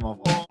entendre there, Moff?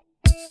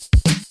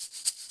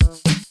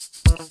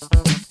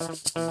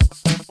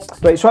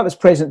 Right, so at this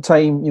present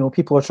time,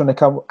 people are trying to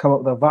come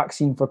up with a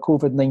vaccine for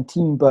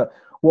COVID-19, but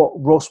what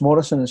Ross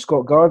Morrison and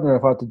Scott Gardner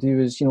have had to do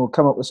is,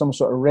 come up with some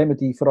sort of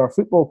remedy for our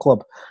football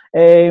club.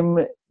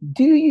 Do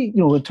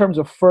you, in terms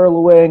of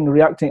furloughing,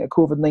 reacting to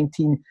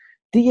COVID-19,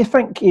 do you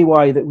think,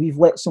 AY, that we've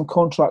let some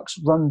contracts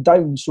run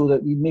down so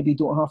that we maybe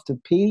don't have to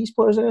pay these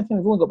players or anything?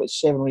 We've only got about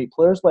 7 or 8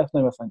 players left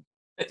now, I think.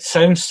 It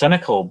sounds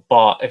cynical,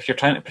 but if you're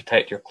trying to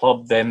protect your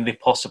club, then they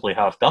possibly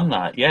have done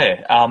that,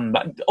 yeah.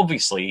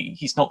 Obviously,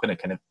 he's not going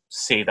to kind of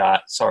say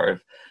that sort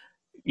of,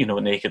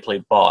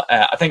 nakedly, but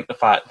I think the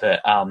fact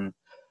that,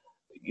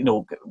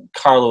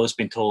 Carlo has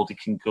been told he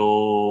can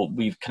go,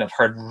 we've kind of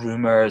heard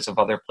rumours of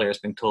other players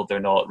being told they're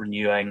not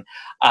renewing,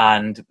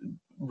 and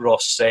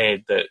Ross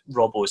said that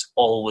Robbo is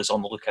always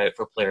on the lookout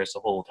for players the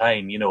whole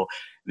time.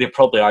 They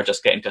probably are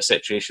just getting to a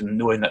situation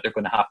knowing that they're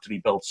going to have to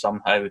rebuild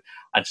somehow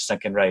and just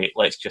thinking, right,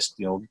 let's just,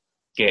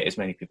 get as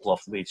many people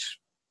off the wage,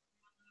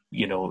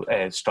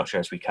 structure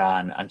as we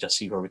can and just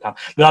see where we can.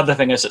 The other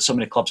thing is that so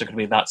many clubs are going to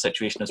be in that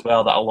situation as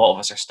well, that a lot of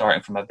us are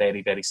starting from a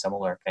very, very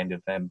similar kind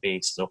of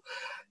base. So,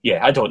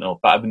 yeah, I don't know,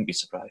 but I wouldn't be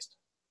surprised.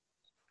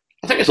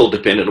 I think it's all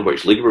dependent on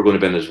which league we're going to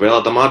be in as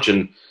well. I'd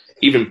imagine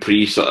even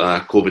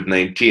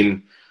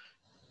pre-COVID-19,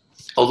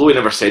 although he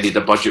never said he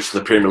had a budget for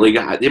the Premier League,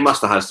 they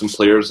must have had some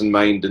players in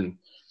mind and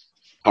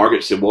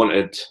targets they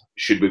wanted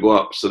should we go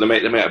up. So they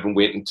might have been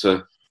waiting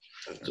to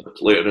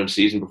later in the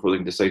season before they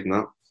can decide on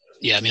that.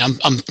 Yeah, I mean,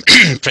 I'm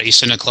pretty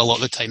cynical a lot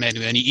of the time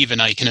anyway, and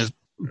even I kind of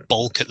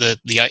balk at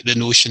the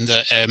notion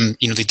that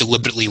they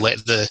deliberately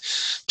let the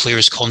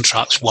players'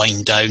 contracts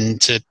wind down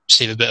to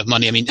save a bit of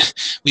money. I mean,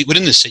 we're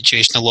in this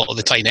situation a lot of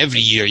the time. Every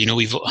year,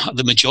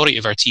 the majority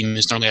of our team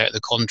is normally out of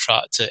the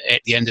contract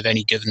at the end of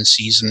any given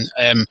season,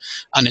 and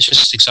it's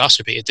just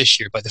exacerbated this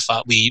year by the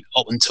fact we,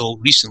 up until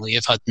recently,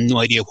 have had no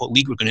idea what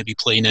league we're going to be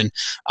playing in,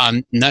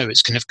 and now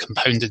it's kind of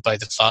compounded by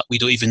the fact we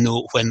don't even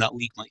know when that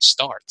league might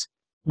start.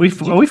 We've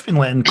been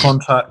letting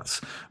contracts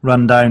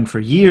run down for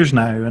years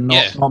now and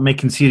not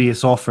making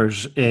serious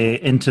offers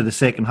into the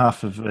second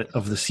half of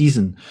the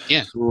season.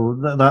 Yeah. So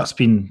that's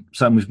been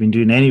something we've been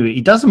doing anyway.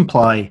 He does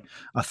imply,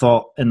 I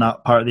thought, in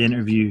that part of the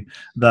interview,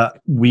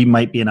 that we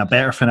might be in a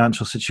better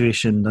financial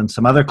situation than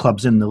some other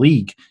clubs in the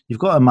league. You've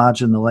got to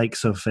imagine the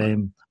likes of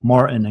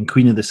Morton and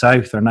Queen of the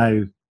South are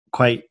now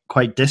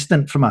quite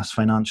distant from us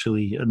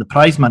financially. The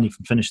prize money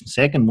from finishing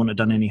second wouldn't have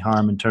done any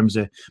harm in terms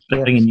of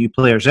bringing new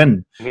players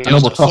in. I know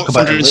we'll talk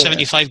about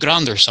 475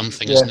 grand or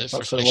something, isn't it,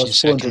 for finishing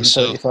second?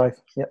 So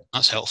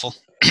that's helpful.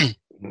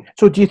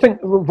 So do you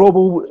think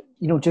Robbo,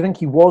 do you think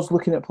he was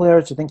looking at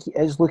players? Do you think he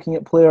is looking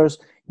at players?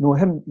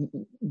 Him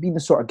being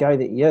the sort of guy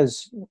that he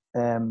is,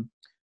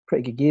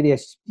 pretty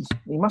gregarious,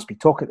 he must be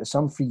talking to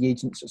some free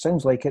agents. It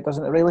sounds like it,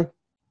 doesn't it, really?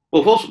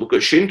 Well, we've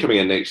got Shane coming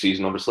in next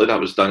season, obviously. That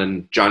was done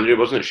in January,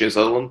 wasn't it, Shane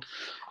Sutherland?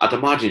 I'd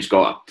imagine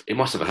he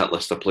must have a hit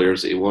list of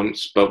players that he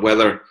wants, but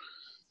whether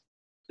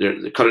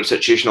the current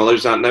situation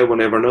allows that now, we'll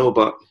never know.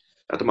 But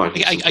I'd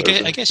imagine.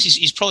 I guess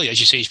he's probably, as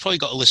you say, he's probably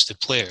got a list of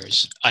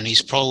players, and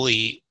he's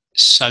probably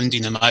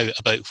sounding them out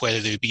about whether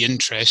they'd be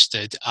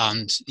interested,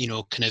 and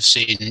kind of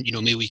saying,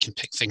 maybe we can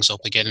pick things up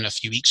again in a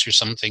few weeks or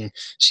something,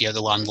 see how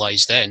the land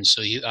lies then.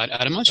 So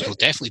I'd imagine he'll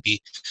definitely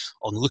be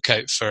on the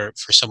lookout for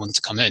someone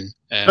to come in.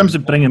 In terms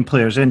of bringing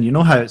players in, you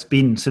know how it's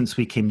been since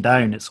we came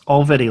down. It's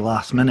all very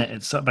last minute.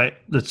 It's about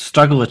the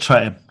struggle to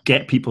try to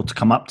get people to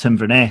come up to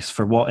Inverness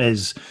for what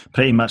is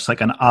pretty much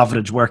like an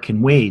average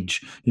working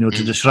wage,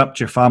 to disrupt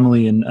your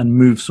family and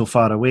move so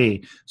far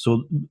away.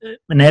 So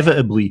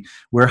inevitably,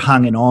 we're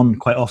hanging on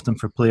quite often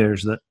for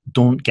players that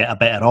don't get a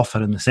better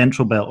offer in the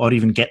Central Belt or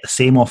even get the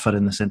same offer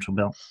in the Central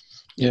Belt.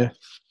 Yeah.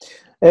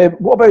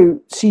 What about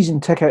season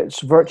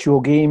tickets,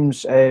 virtual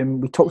games?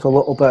 We talked a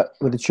little bit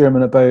with the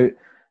chairman about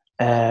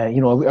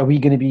are we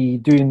going to be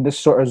doing this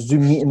sort of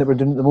Zoom meeting that we're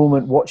doing at the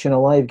moment, watching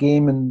a live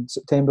game in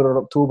September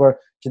or October?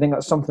 Do you think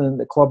that's something that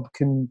the club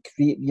can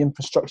create the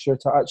infrastructure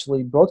to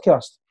actually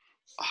broadcast?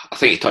 I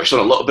think he touched on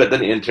it a little bit,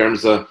 didn't he, in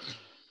terms of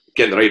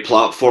getting the right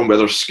platform,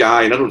 whether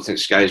Sky, and I don't think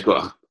Sky's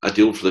got a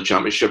deal for the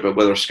Championship, but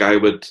whether Sky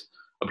would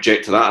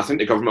object to that. I think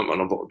the government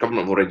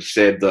have already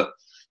said that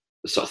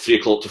the sort of 3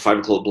 o'clock to 5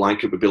 o'clock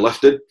blanket would be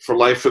lifted for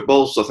live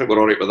football, so I think we're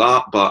all right with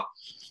that, but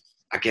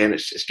again,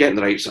 it's getting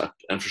the right sort of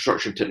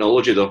infrastructure and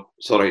technology, though.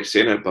 It's all right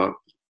saying it, but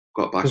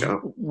got to back it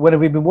up. When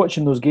we've been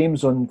watching those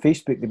games on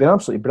Facebook, they've been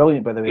absolutely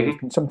brilliant, by the way.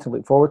 It's been something to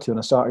look forward to on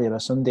a Saturday or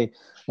a Sunday.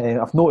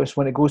 I've noticed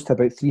when it goes to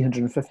about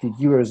 350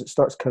 viewers, it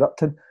starts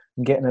corrupting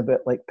and getting a bit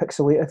like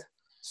pixelated.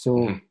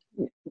 So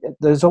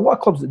there's a lot of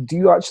clubs that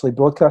do actually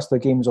broadcast their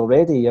games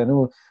already. I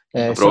know.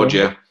 Abroad,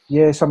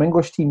 Yeah, some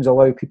English teams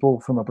allow people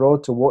from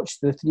abroad to watch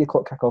the 3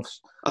 o'clock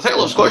kickoffs. I think a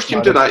lot of Scottish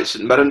teams do that.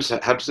 St Mirren's,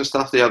 Hibs and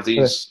stuff, they have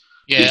these...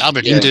 Yeah,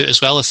 Aberdeen do it as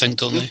well, I think,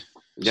 don't they?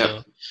 Yeah.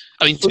 So,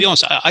 I mean, to be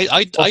honest,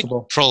 I'd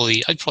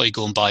probably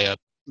go and buy a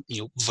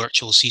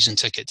virtual season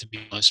ticket, to be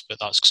honest, but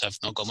that's because I've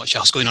not got much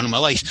else going on in my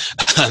life.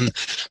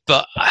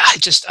 But I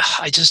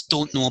just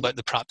don't know about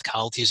the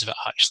practicalities of it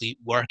actually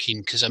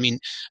working, because I mean,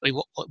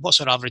 what's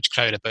our average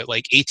crowd? About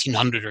like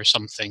 1,800 or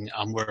something,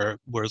 and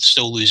we're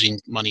still losing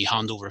money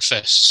hand over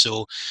fist.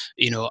 So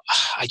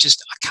I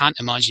can't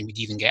imagine we'd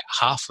even get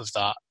half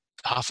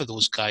of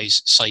those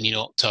guys signing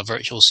up to a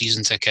virtual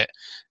season ticket.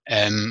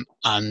 And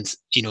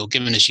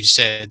given, as you've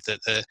said,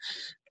 that the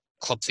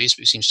club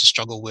Facebook seems to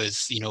struggle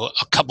with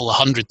a couple of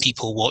hundred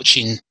people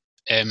watching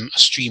a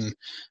stream,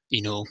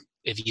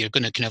 if you're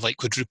going to kind of like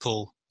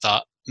quadruple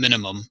that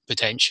minimum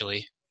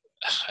potentially,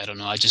 I don't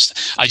know. I just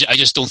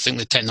don't think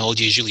the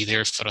technology is really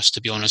there for us,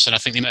 to be honest. And I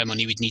think the amount of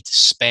money we'd need to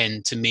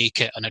spend to make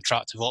it an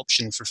attractive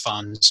option for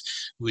fans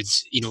would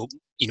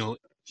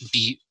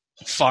be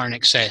far in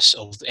excess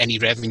of any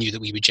revenue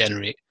that we would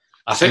generate.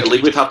 I think the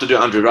league would have to do it,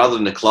 Andrew, rather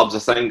than the clubs. I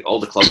think all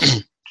the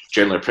clubs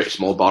generally are pretty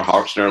small, bar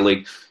Hearts in our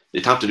league.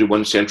 They'd have to do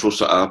one central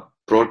sort of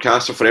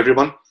broadcaster for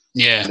everyone.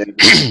 Yeah.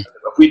 If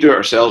we do it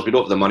ourselves, we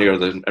don't have the money or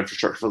the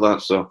infrastructure for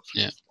that. So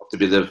it'll have to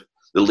be the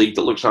league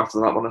that looks after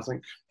that one, I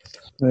think.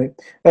 Right.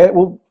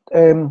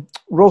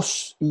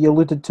 Ross, he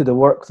alluded to the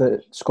work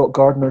that Scott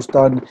Gardner's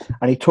done,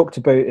 and he talked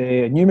about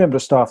a new member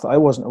of staff that I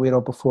wasn't aware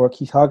of before,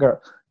 Keith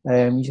Haggart.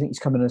 You think he's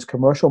coming as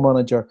commercial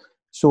manager.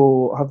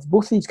 So have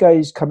both these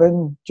guys come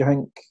in, do you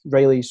think,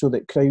 Riley, so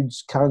that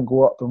crowds can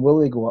go up, and will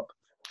they go up?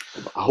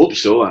 I hope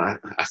so. I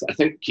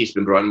think Keith's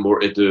been brought in more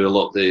to do a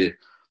lot of the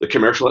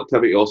commercial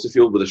activity also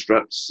field with the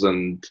strips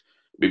and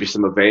maybe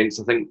some events.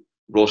 I think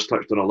Ross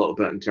touched on a little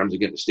bit in terms of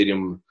getting the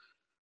stadium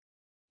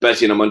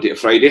busy on a Monday to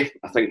Friday.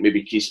 I think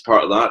maybe Keith's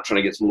part of that, trying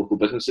to get some local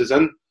businesses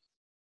in.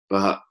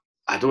 But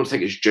I don't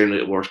think it's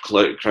generally towards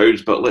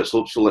crowds, but let's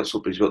hope so. Let's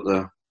hope he's got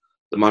the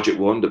magic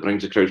wand that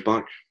brings the crowds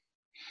back.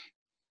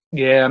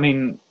 Yeah, I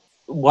mean,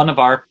 one of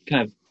our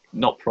kind of,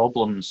 not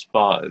problems,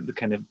 but the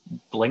kind of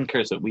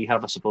blinkers that we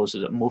have, I suppose,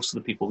 is that most of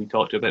the people we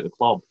talk to about the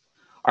club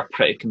are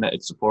pretty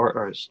committed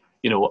supporters,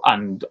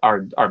 and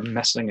are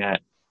missing it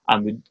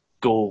and would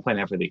go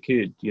whenever they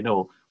could.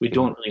 We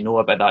don't really know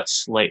about that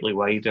slightly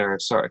wider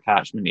sort of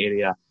catchment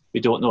area. We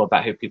don't know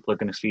about how people are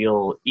going to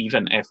feel,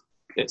 even if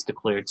it's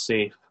declared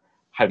safe,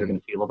 how they're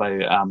going to feel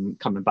about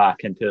coming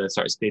back into a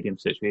sort of stadium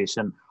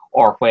situation,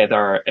 or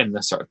whether in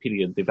this sort of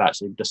period they've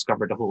actually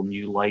discovered a whole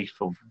new life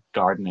of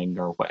gardening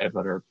or whatever,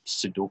 or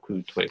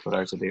Sudoku 24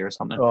 hours a day or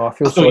something. Oh, I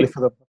feel sorry for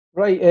them.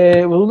 Right,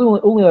 well,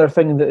 the only other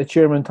thing that the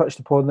chairman touched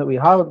upon that we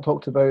haven't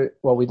talked about,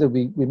 well, we did,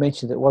 we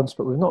mentioned it once,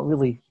 but we've not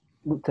really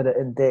looked at it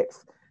in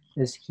depth,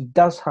 is he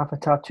does have a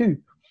tattoo.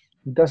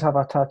 He does have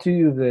a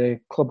tattoo of the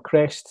club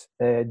crest,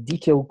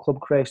 detailed club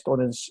crest on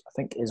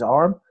his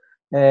arm.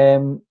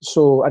 And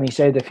he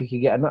said if he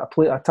could get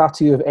a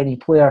tattoo of any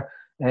player,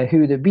 who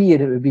would it be?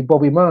 And it would be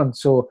Bobby Mann.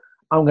 So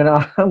I'm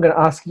gonna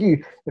ask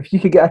you, if you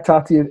could get a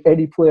tattoo of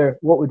any player,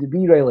 what would it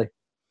be, Riley?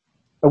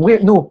 And where?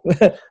 No,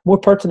 more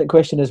pertinent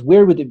question is,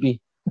 where would it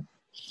be?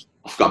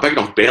 I've got a big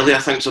enough belly, I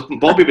think, so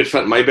Bobby would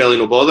fit in my belly,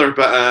 no bother.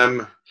 But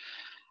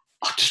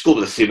I'll just go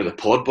with the theme of the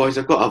pod, boys.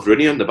 I've got to have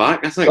Rooney on the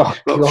back, I think.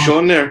 I've got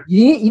Sean there.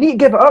 You need to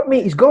give it up,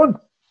 mate. He's gone.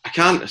 I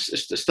can't.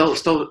 It's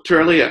still too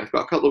early yet. I've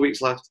got a couple of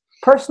weeks left.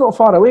 Perth's not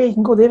far away. You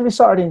can go there every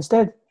Saturday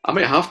instead. I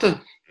might have to.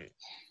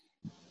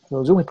 Well,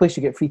 it's the only place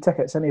you get free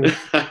tickets anyway.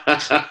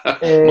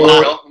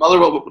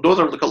 Motherwell, those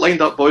are lined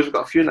up, boys. We've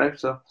got a few now.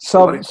 So,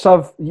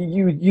 Sav,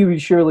 you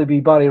would surely be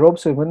Barry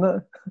Robson,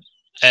 wouldn't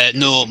it?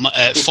 No,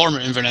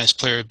 former Inverness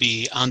player would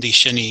be Andy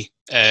Shinney,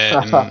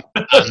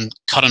 and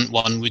current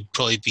one would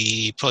probably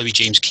be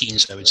James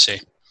Keatons, I would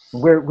say.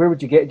 Where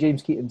would you get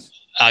James Keatons?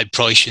 I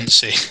probably shouldn't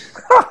say.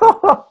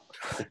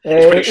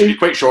 He's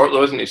quite short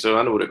though, isn't he? So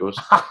I know where it goes.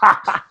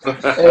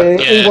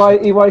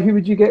 AY, who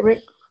would you get,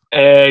 Rick?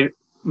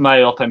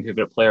 My all-time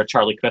favourite player,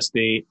 Charlie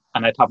Christie,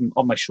 and I'd have him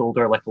on my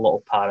shoulder like a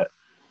little parrot.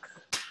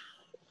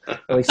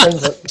 Well, he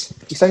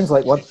sounds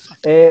like one.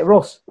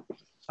 Ross?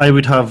 I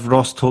would have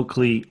Ross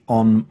Tokely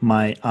on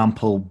my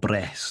ample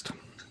breast.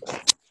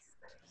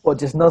 What,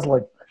 just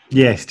nuzzling?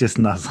 Yes, just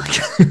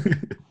nuzzling.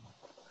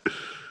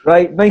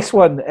 Right, nice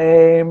one.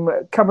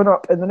 Coming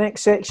up in the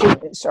next section,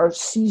 it's our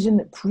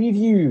season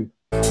preview.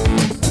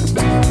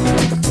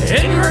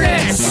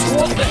 Inverness,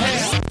 what the hell?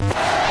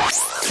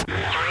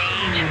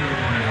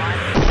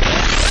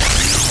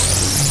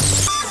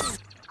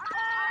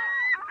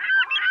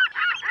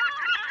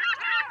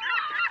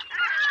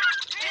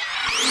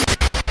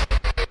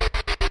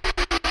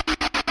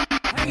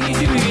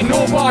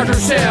 No barter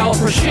sale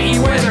for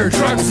shitty weather,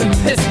 trucks and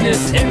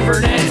business.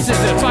 Inverness is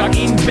a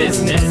fucking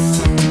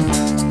business.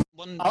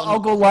 I'll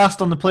go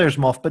last on the players,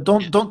 Moff, but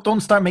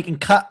don't start making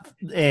cat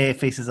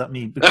faces at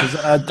me, because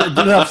I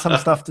do have some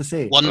stuff to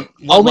say.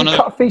 I'll make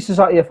cut faces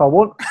at you if I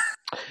want.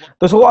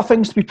 There's a lot of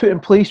things to be put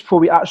in place before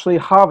we actually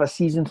have a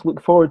season to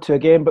look forward to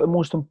again, but the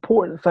most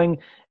important thing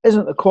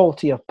isn't the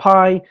quality of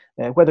pie,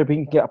 whether we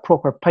can get a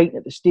proper pint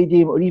at the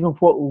stadium, or even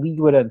what league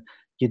we're in.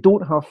 You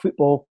don't have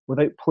football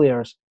without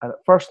players, and at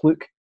first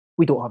look,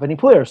 we don't have any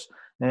players.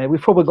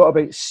 We've probably got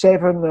about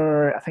 7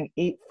 or I think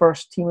 8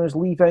 first teamers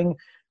leaving.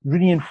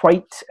 Rooney and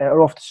White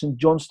are off to St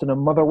Johnstone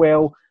and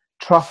Motherwell.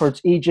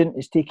 Trafford's agent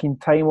is taking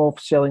time off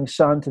selling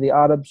sand to the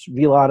Arabs,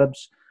 real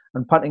Arabs,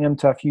 and punting him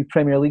to a few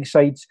Premier League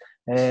sides.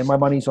 My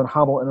money's on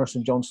Hamilton or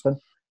St Johnstone.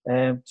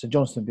 St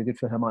Johnstone would be good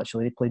for him,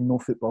 actually. They play no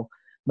football.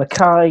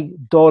 Mackay,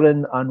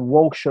 Doran and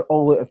Walsh are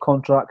all out of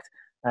contract.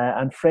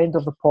 And friend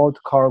of the pod,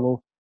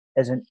 Carlo,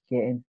 isn't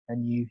getting a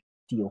new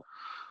deal.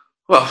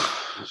 Well,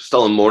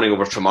 still in mourning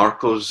over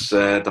Tremarco's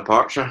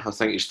departure. I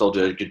think he's still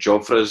doing a good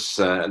job for us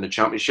in the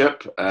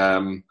Championship.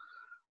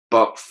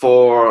 But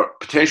for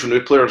potential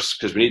new players,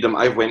 because we need them,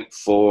 I went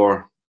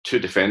for 2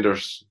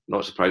 defenders,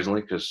 not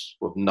surprisingly, because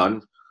we've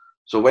none.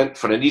 So I went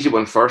for an easy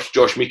one first,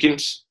 Josh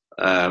Meekins,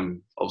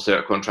 obviously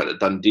out of contract at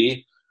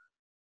Dundee.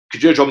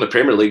 Could do a job in the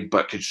Premier League,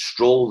 but could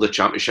stroll the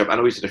Championship. I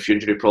know he's had a few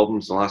injury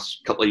problems in the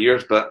last couple of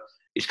years, but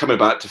he's coming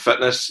back to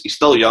fitness. He's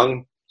still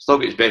young, still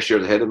got his best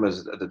year ahead of him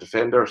as a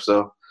defender,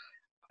 so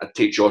I'd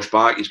take Josh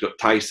back. He's got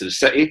ties to the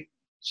city,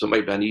 so it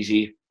might be an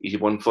easy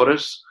one for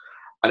us.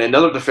 And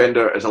another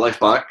defender is a left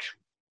back.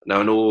 Now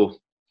I know,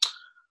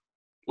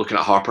 looking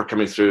at Harper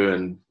coming through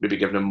and maybe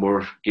giving him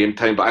more game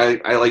time,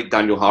 but I like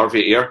Daniel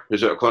Harvey here,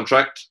 who's out of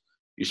contract.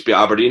 Used to be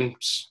at Aberdeen,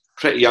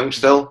 pretty young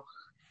still.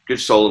 Good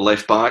solid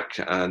left back,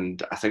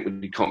 and I think we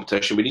need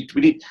competition.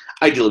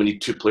 Ideally we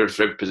need 2 players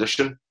for every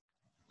position,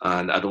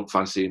 and I don't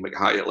fancy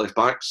McHattie at left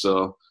back,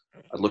 so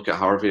I'd look at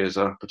Harvey as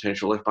a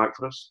potential left back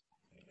for us.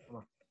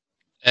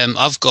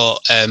 I've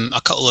got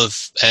a couple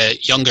of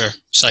younger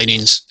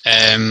signings.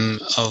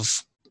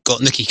 I've got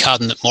Nicky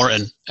Cadden at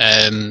Morton.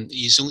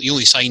 He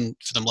only signed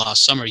for them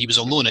last summer. He was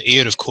on loan at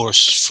Ayr, of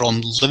course,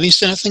 from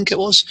Livingston, I think it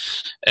was,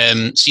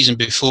 season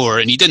before,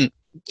 and he didn't.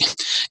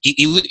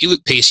 He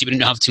looked pacey, but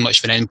didn't have too much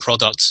of an end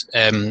product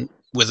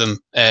with him.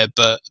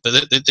 But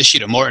this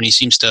year at Morton, he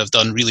seems to have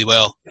done really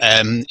well.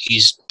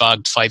 He's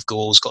bagged 5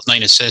 goals, got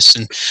 9 assists,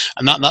 and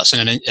that's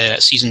in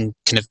a season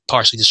kind of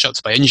partially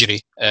disrupted by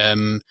injury.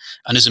 And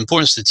his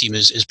importance to the team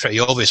is pretty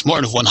obvious.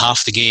 Morton have won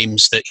half the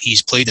games that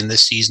he's played in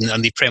this season,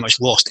 and they pretty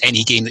much lost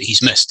any game that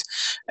he's missed.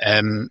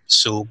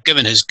 So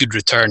given his good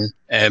return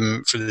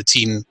for the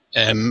team,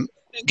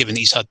 given that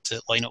he's had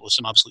to line up with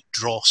some absolute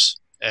dross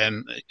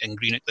in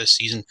Greenock this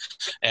season,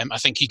 I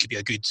think he could be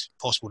a good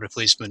possible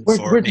replacement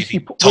for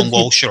maybe Tom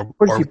Walsh or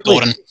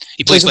Doran.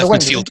 He plays left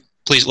midfield.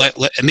 Plays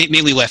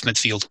mainly left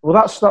midfield. Well,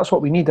 that's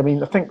what we need. I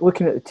mean, I think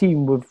looking at the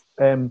team,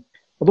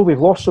 although we've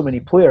lost so many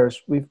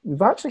players,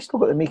 we've actually still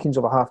got the makings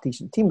of a half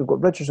decent team. We've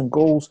got Richards and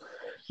goals.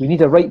 We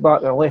need a right back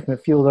and a left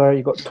midfielder.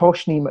 You've got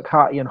Toshney,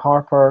 McHattie and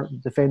Harper,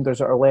 defenders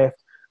that are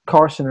left.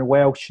 Carson and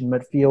Welsh in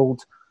midfield,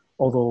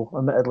 although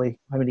admittedly,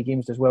 how many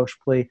games does Welsh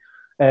play?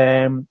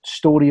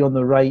 Story on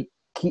the right.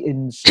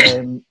 Keaton's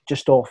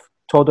just off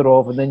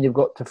Todorov, and then you've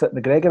got to fit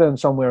McGregor in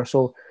somewhere.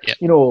 So, yep.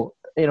 you know,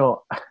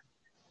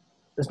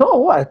 there's not a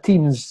lot of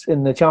teams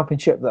in the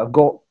Championship that have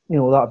got,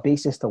 that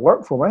basis to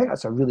work from. I think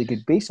that's a really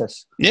good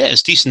basis. Yeah,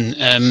 it's decent.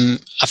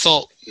 I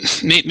thought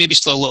maybe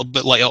still a little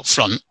bit light up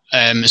front,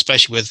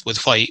 especially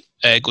with White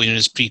going in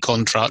his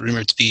pre-contract,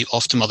 rumoured to be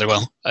off to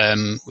Motherwell,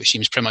 which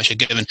seems pretty much a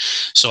given.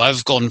 So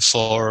I've gone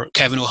for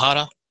Kevin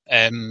O'Hara.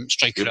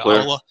 striker at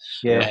player. Alloa.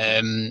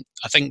 Yeah.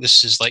 I think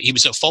this is he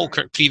was at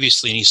Falkirk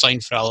previously, and he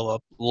signed for Alloa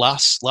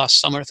last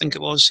summer, I think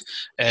it was.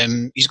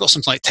 He's got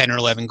something like 10 or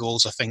 11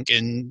 goals, I think,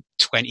 in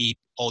 20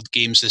 odd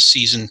games this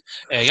season.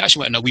 He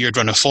actually went in a weird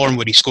run of form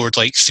where he scored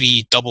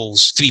 3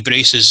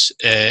 braces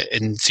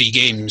in 3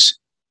 games.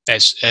 A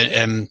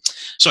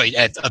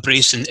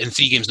brace in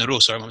 3 games in a row.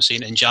 Sorry, I'm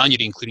saying in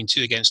January, including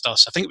 2 against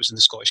us. I think it was in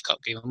the Scottish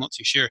Cup game. I'm not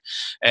too sure.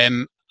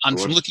 And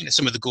from looking at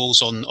some of the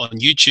goals on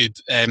YouTube,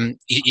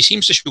 he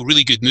seems to show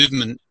really good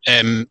movement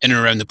in and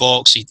around the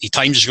box. He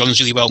times his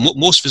runs really well.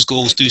 Most of his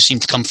goals do seem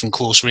to come from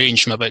close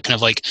range, from about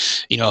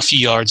a few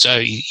yards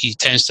out. He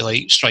tends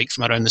to strike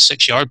from around the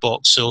 6-yard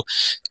box. So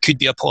could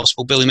be a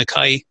possible Billy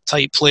Mackay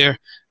type player.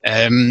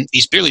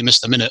 He's barely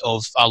missed a minute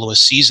of Alloa's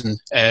season,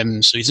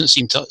 so he doesn't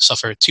seem to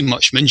suffer too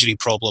much from injury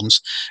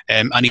problems,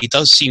 and he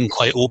does seem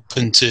quite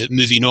open to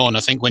moving on. I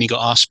think when he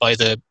got asked by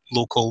the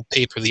local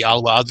paper, the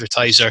Alloa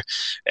Advertiser,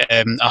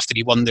 after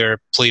he won their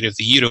Player of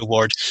the Year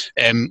award,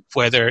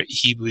 whether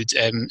he would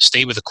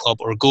stay with the club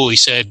or go, he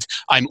said,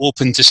 "I'm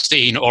open to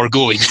staying or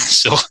going."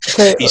 So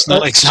he's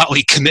not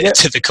exactly committed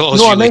to the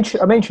cause. No, really.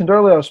 I mentioned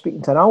earlier I was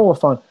speaking to an Alloa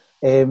fan.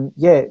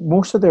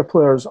 Most of their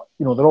players,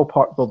 they're all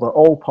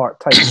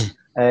part-time.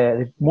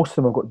 Most of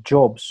them have got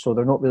jobs, so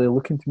they're not really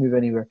looking to move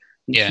anywhere.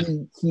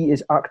 He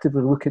is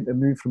actively looking to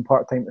move from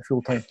part-time to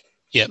full-time.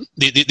 Yeah,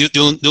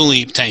 the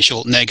only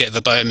potential negative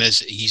about him is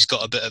he's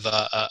got a bit of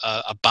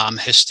a BAM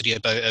history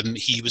about him.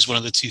 He was one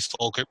of the 2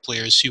 Falkirk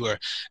players who were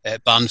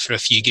banned for a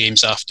few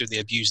games after they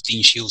abused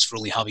Dean Shields for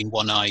only having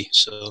one eye.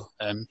 So,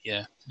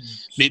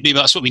 maybe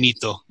that's what we need,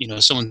 though.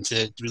 Someone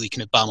to really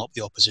kind of BAM up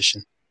the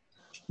opposition.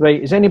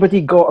 Right, has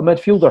anybody got a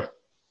midfielder?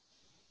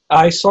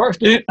 I sort of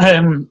do.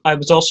 I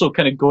was also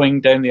kind of going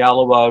down the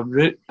Alloa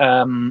route,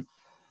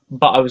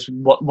 but I was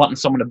wanting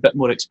someone a bit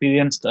more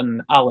experienced,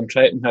 and Alan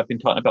Tretton, who I've been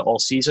talking about all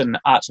season,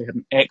 actually had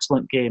an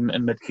excellent game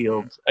in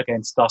midfield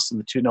against us in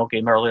the 2-0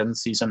 game earlier in the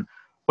season,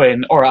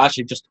 or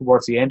actually just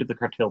towards the end of the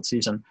curtailed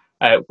season,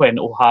 when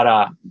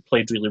O'Hara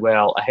played really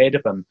well ahead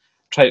of him.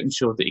 Tretton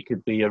showed that he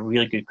could be a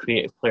really good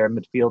creative player in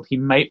midfield. He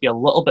might be a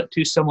little bit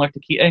too similar to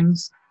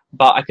Keatings,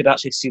 but I could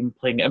actually see him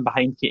playing in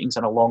behind Keatings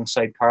and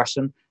alongside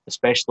Carson,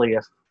 especially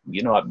if,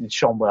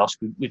 Sean Welsh,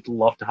 we'd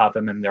love to have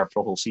him in there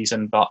for a whole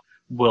season, but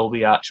will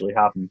we actually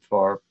have him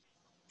for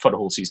the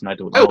whole season? I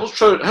don't know. How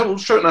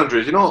old's Troughton,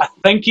 Andrew? Do you know? I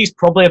think he's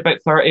probably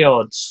about 30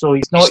 odd, so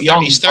he's not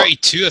young. He's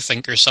 32, I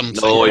think, or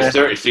something. No, he's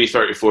 33,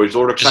 34. He's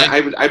older.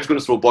 I was going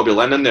to throw Bobby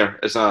Lynn in there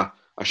as a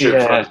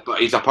shout for us, but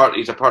he's a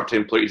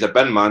part-time player. He's a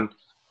bin man,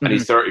 and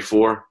he's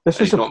 34.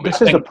 This is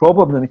the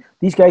problem. I mean,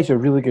 these guys are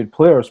really good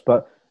players,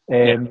 but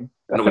they're not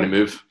going to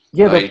move.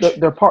 Yeah,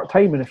 they're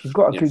part-time, and if you've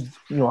got a good,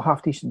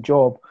 half-decent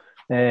job,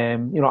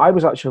 I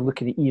was actually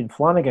looking at Ian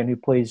Flanagan, who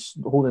plays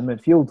holding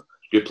midfield.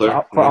 Good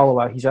player for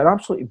Alloa. He's an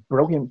absolutely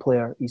brilliant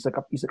player. He's like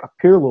a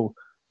Pirlo.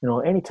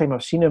 Anytime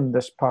I've seen him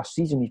this past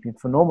season, he's been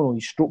phenomenal. He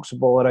strokes the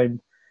ball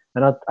around,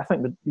 and I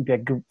think that he'd be a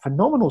good,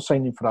 phenomenal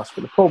signing for us.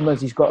 But the problem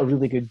is he's got a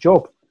really good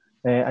job,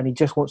 and he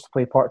just wants to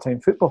play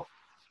part-time football.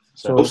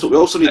 So we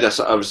also need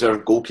a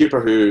reserve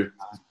goalkeeper who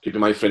could be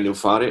my friend Neil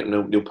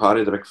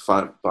Parry, the big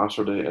fat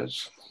bastard he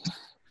is.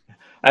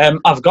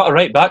 I've got a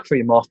right back for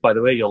you, Moff, by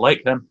the way. You'll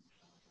like him.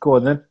 Go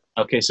on then.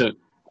 Okay, so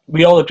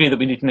we all agree that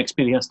we need an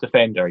experienced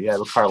defender. Yeah,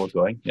 with Carlo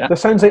going. Yeah.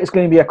 This sounds like it's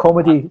going to be a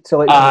comedy.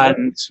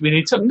 And we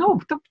need some. No,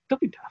 don't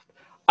be daft.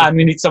 And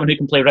we need someone who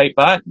can play right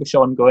back with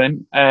Sean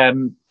going.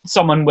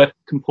 Someone with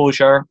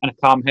composure and a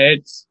calm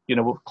head.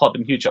 With club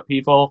in huge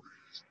upheaval.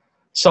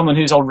 Someone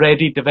who's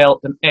already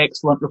developed an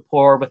excellent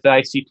rapport with the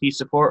ICT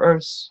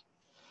supporters.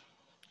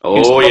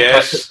 Oh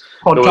yes.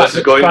 Contract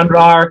with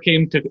Stranraer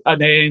came to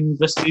an end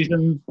this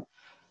season.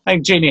 I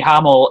think Jamie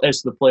Hamill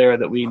is the player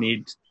that we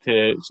need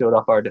to shore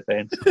up our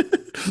defence. Is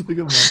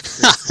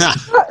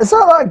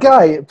that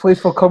guy who plays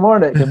for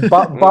Kilmarnock and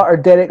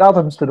battered Derek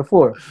Adams to the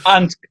floor?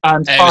 And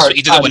he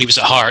did that when he was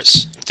at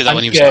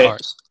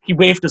Hearts. He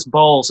waved his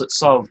balls at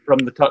Sov from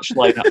the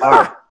touchline at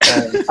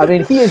Hearts. I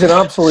mean, he is an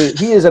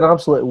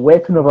absolute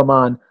weapon of a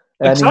man.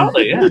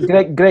 Exactly, yeah.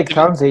 Greg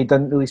Tansey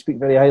didn't really speak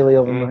very highly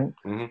of him, I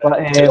think. But,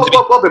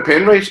 what about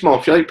Penrice,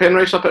 Moff? You like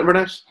Penrice up at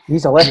Inverness?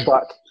 He's a left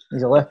back.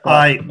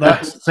 Aye,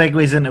 that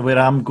segues into where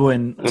I'm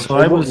going. So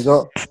I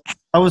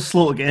was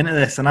slow to get into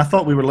this, and I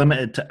thought we were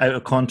limited to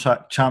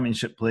out-of-contract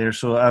championship players,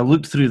 so I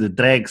looked through the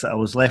dregs that I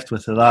was left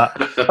with of that.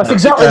 That's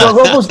exactly what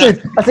Robles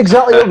did.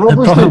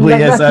 Probably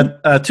is.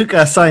 I took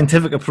a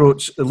scientific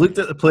approach. I looked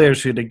at the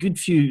players who had a good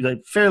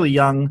few, fairly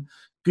young,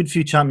 good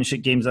few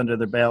championship games under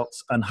their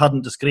belts and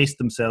hadn't disgraced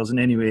themselves in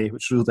any way,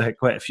 which ruled out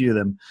quite a few of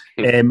them.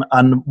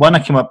 And one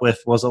I came up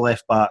with was a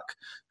left-back,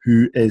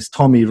 who is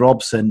Tommy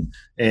Robson,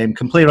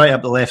 can play right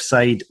up the left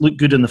side, looked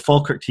good in the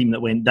Falkirk team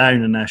that went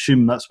down, and I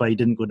assume that's why he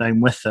didn't go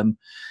down with them.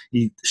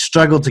 He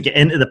struggled to get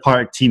into the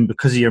Partick team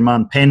because of your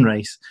man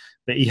Penrice,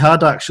 but he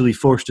had actually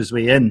forced his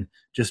way in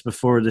just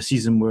before the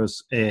season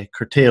was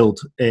curtailed.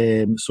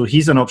 So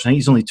he's an option. I think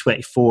he's only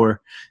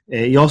 24.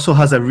 He also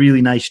has a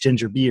really nice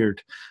ginger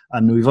beard,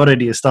 and we've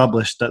already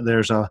established that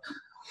there's a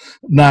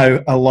now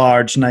a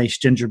large, nice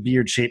ginger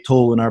beard-shaped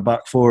hole in our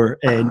back four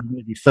needed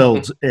to be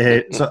filled.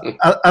 So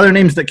other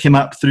names that came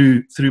up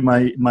through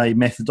my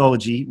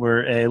methodology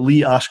were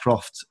Lee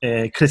Ashcroft,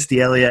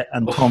 Christy Elliott,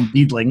 and Tom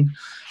Beadling.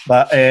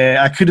 But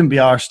I couldn't be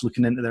arsed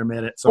looking into their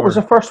merits. What was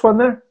the first one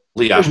there?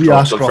 Lee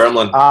Ashcroft of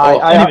Fairland.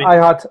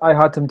 I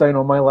had him down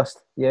on my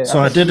list. Yeah. So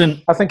I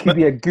think he'd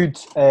be a good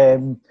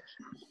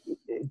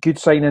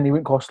signing. He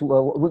wouldn't cost. He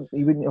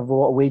wouldn't have a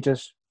lot of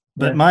wages.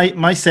 But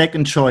my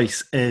second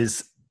choice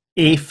is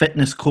a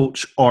fitness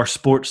coach or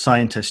sports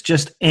scientist.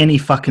 Just any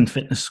fucking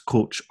fitness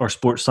coach or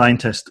sports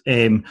scientist.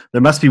 There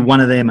must be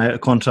one of them out of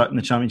contract in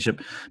the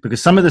Championship,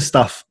 because some of the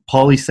stuff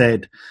Paulie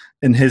said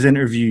in his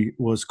interview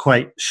was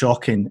quite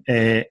shocking.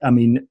 I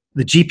mean,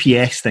 the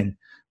GPS thing.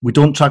 We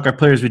don't track our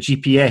players with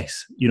GPS.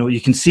 You know, you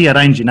can see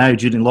around you now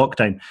during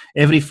lockdown,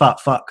 every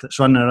fat fuck that's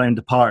running around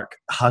the park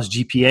has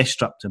GPS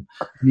strapped to him.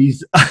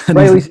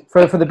 Riley's,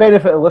 for the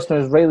benefit of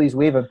listeners, Riley's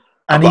waving.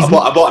 And I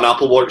bought an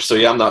Apple Watch, so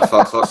yeah, I'm that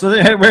fat fuck. So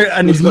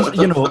and he's,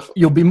 you know,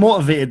 you'll be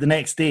motivated the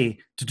next day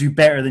to do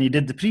better than you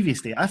did the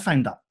previous day. I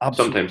find that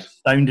absolutely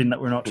astounding that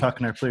we're not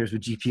tracking our players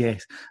with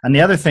GPS. And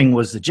the other thing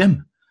was the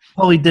gym.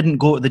 Paulie didn't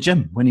go to the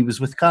gym when he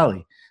was with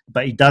Cali,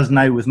 but he does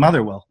now with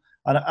Motherwell.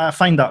 And I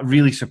find that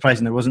really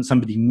surprising. There wasn't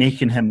somebody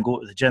making him go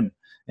to the gym.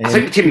 I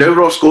think the team now,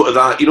 Ross, go to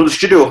that. You know, the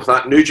studio,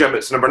 that new gym.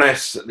 It's in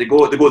Inverness. They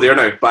go there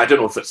now. But I don't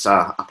know if it's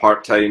a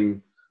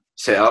part-time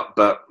setup.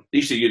 But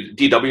usually,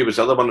 DW was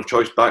the other one of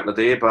choice back in the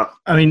day. But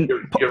I mean,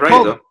 you're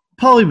right though.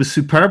 Paulie was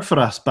superb for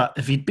us. But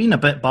if he'd been a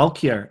bit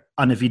bulkier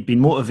and if he'd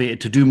been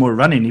motivated to do more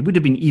running, he would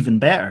have been even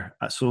better.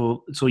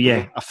 So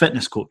yeah, a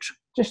fitness coach.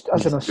 Just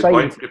as an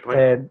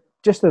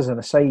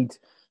aside,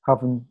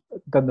 having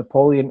done the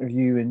Paulie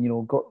interview and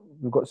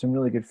we've got some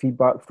really good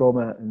feedback from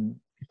it, and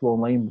people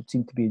online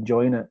seem to be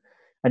enjoying it.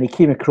 And he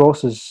came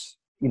across as,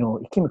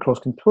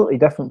 completely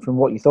different from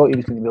what you thought he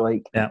was going to be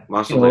like. Yeah,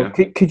 massively.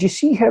 Could you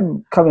see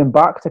him coming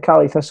back to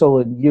Cali Thistle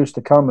in years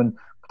to come and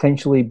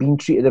potentially being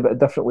treated a bit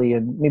differently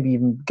and maybe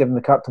even given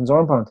the captain's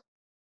armband?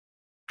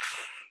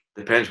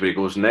 Depends where he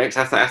goes next.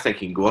 I think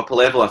he can go up a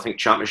level. I think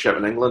Championship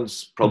in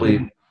England's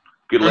probably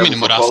good level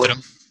for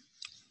quality.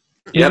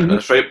 Yeah,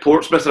 that's right.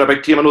 Portsmouth are a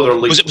big team. I know they're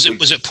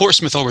was it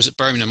Portsmouth or was it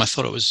Birmingham? I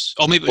thought it was.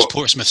 Oh, maybe it was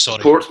Portsmouth.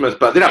 Sorry, Portsmouth.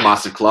 But they're a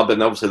massive club,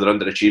 and obviously they're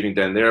underachieving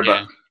down there.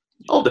 But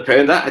all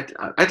depend.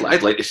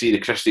 I'd like to see the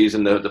Christies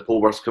and the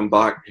Polworths come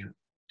back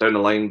down the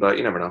line, but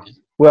you never know.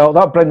 Well,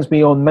 that brings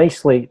me on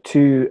nicely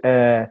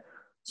to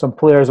some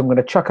players I'm going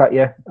to chuck at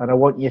you, and I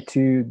want you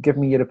to give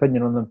me your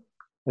opinion on them.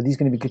 Are these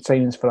going to be good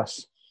signings for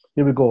us?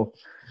 Here we go.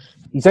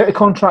 He's out of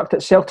contract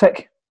at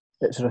Celtic.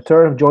 It's a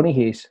return of Johnny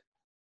Hayes.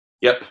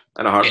 Yep,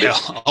 in a heartbeat.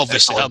 Yeah,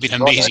 obviously that'll be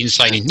an amazing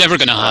signing. Never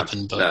going to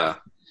happen,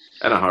 but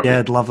in a heartbeat. Yeah,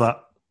 I'd love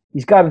that.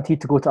 He's guaranteed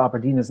to go to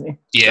Aberdeen, isn't he?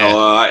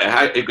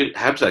 Yeah.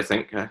 Hibs, I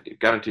think.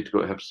 Guaranteed to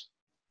go to Hibs.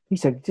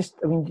 He's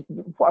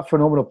what a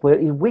phenomenal player.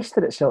 He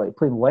wasted at Celtic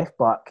playing left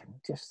back.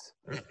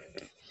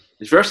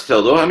 He's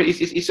versatile though. I mean,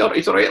 he's all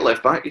right at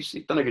left back. He's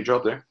done a good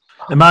job there.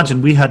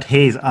 Imagine we had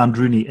Hayes and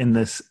Rooney in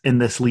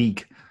this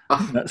league.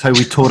 That's how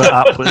we tore it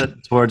up with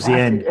it towards the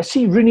end. I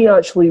see Rooney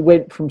actually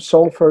went from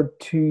Salford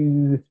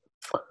to...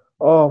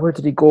 Oh, where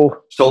did he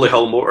go?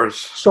 Solihull Motors.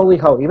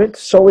 Solihull. He went to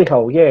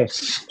Solihull, yeah.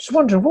 Just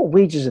wondering, what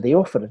wages are they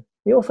offering?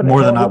 They offering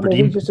more than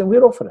Aberdeen. More wages than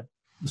we're offering.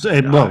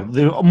 Well,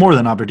 they're more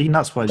than Aberdeen.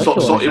 That's why.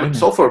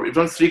 Salford. We've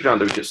done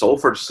 $3,000 a week at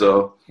Salford.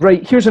 So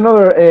right, here's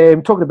another.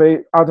 Talking about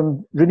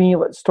Adam Rooney.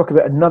 Let's talk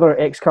about another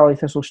ex-Cali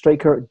Thistle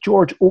striker.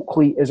 George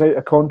Oakley is out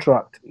of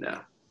contract. Yeah,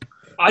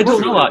 I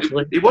don't know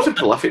actually. He wasn't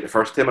prolific the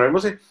first time around,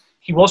 was he?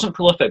 He wasn't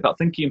prolific, but I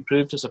think he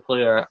improved as a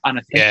player, and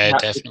I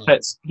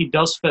think he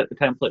does fit the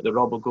template that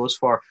Robbo goes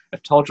for.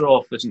 If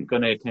Todorov isn't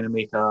going to kind of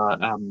make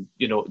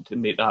to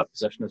make that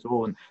position his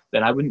own,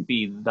 then I wouldn't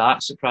be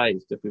that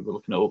surprised if we were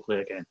looking at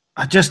Oakley again.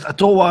 I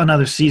don't want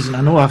another season.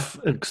 I know I've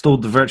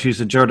extolled the virtues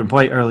of Jordan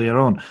White earlier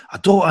on. I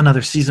don't want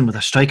another season with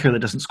a striker that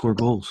doesn't score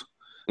goals.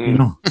 You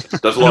know,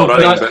 there's a lot of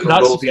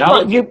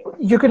running.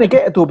 You're going to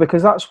get it though,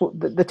 because that's what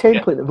the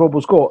template that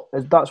Robbo's got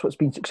is. That's what's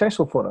been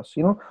successful for us.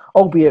 You know,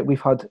 albeit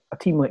we've had a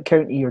team like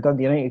County or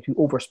Dundee United who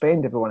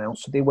overspend everyone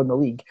else, so they win the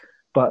league.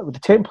 But with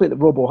the template that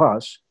Robbo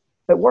has,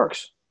 it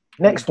works.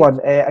 Next one,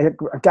 a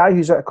guy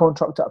who's out of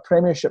contract at a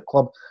Premiership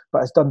club but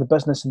has done the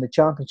business in the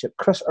Championship.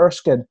 Chris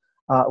Erskine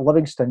at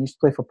Livingston used to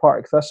play for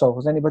Partick Thistle.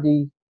 Does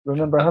anybody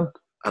remember him?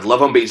 I'd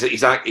love him, but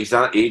he's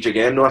that age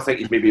again. No, I think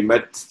he's maybe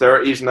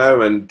mid-30s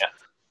now, and. Yeah.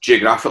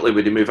 Geographically,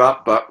 would he move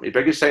up? But a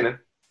biggest signing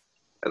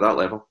at that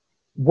level.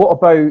 What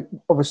about,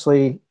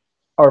 obviously,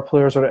 our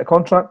players are out of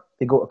contract.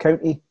 They go to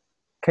County.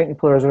 County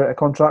players are out of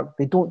contract.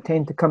 They don't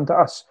tend to come to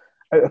us.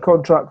 Out of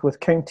contract with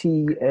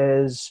County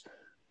is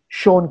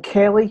Sean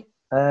Kelly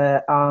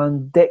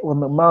and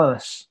Declan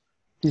McManus.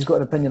 Who's got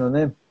an opinion on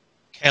them?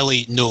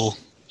 Kelly, no.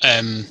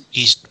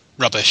 He's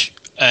rubbish.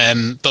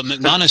 But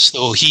McManus,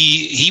 though,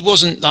 he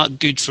wasn't that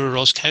good for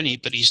Ross County,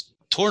 but he's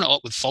torn it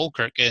up with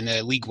Falkirk in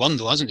League One,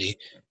 though, hasn't he?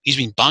 he's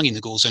been banging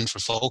the goals in for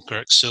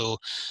Falkirk. So,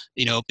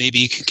 maybe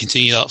he can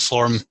continue that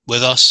form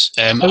with us.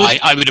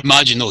 I would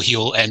imagine, though,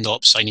 he'll end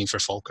up signing for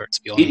Falkirk,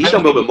 to be honest. He's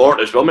done well with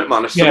Morton as well,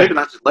 McManus, so maybe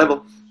that's his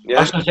level. Yeah.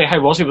 I was going to say,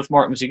 how was he with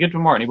Morton? Was he good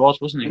with Morton? He was,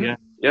 wasn't he?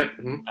 Mm-hmm. Yeah.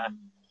 Mm-hmm. I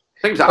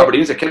think he was at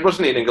Aberdeen as a kid,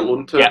 wasn't he? And got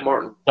loaned to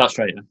Morton. That's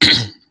right.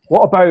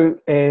 What about,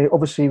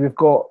 obviously, we've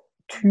got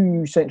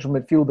 2 central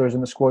midfielders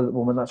in the squad at the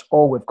moment. That's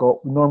all we've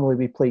got. Normally,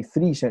 we play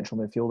 3 central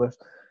midfielders.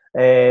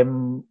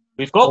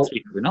 We've got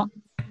 3, have we not?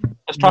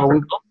 Is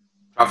Trafford gone?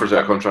 Trafford's out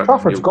of contract.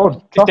 Trafford's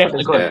gone. Trafford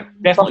is gone.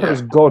 Definitely Trafford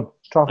is gone.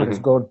 Trafford is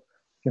gone.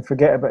 You can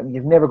forget about him.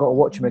 You've never got to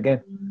watch him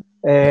again.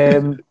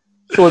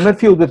 So in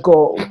midfield, we've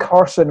got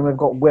Carson and we've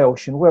got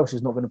Welsh, and Welsh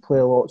is not going to play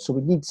a lot, so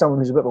we need someone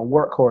who's a bit of a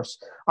workhorse.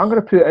 I'm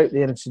going to put it out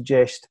there and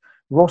suggest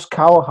Ross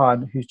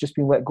Callaghan, who's just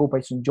been let go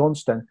by St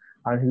Johnstone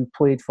and who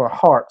played for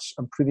Hearts,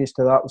 and previous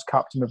to that was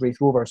captain of Wraith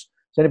Rovers.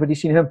 Has anybody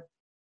seen him?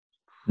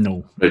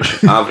 No.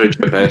 Average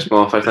at best,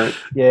 Moff, I think.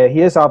 Yeah,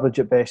 he is average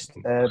at best,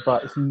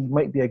 but he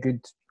might be a good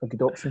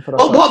option for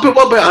us. Well, what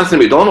about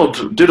Anthony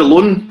McDonald? Do the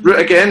loan route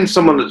again?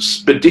 Someone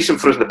that's been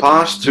decent for us in the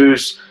past,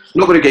 who's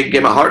not going to get a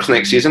game at Hearts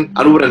next season.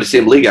 I know we're in the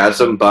same league as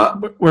him,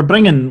 but we're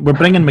bringing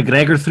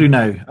McGregor through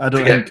now. I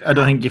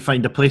don't think you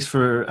find a place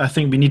for. I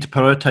think we need to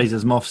prioritise,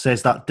 as Moff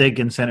says, that dig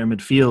in centre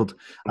midfield.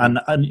 And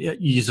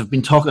you have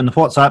been talking in the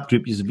WhatsApp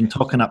group. You have been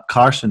talking up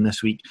Carson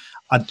this week.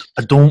 I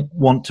don't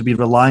want to be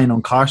relying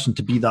on Carson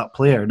to be that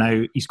player.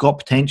 Now he's got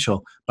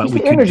potential, but He's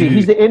the energy.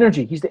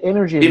 He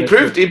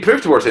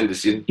improved towards the end of the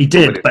season. He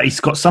did, but he's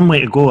got some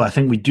way to go. I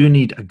think we do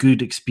need a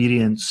good,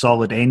 experienced,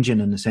 solid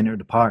engine in the centre of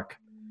the park.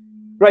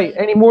 Right,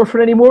 any more?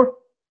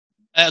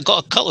 I've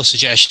got a couple of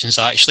suggestions,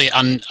 actually,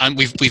 and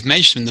we've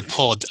mentioned in the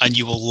pod, and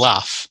you will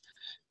laugh.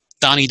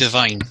 Danny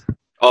Devine.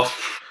 Oh,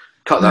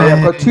 cut that.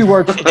 I've got 2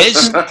 words.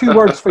 Two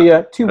words for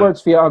you. 2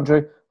 words for you,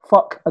 Andrew.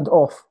 Fuck and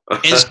off.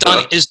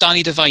 Is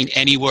Danny Devine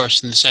any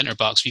worse than the centre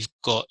backs we've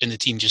got in the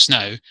team just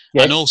now?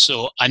 Yes. And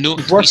also, I know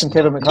he's worse than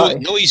Kevin McCarthy.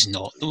 No, he's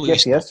not.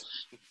 Yes, he is.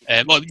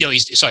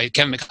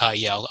 Kevin McCarthy.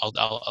 Yeah,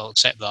 I'll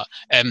accept that.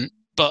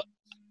 But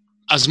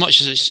as much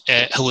as it's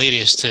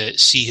hilarious to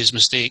see his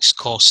mistakes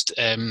cost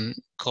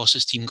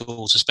his team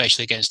goals,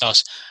 especially against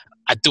us,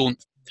 I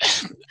don't.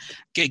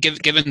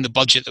 Given the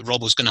budget that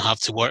Rob was going to have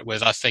to work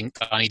with, I think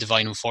Danny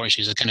Devine,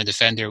 unfortunately, is the kind of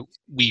defender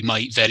we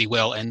might very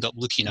well end up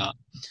looking at.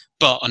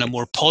 But on a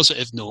more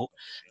positive note,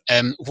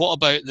 what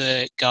about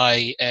the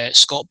guy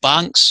Scott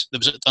Banks that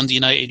was at Dundee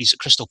United? He's at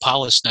Crystal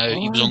Palace now.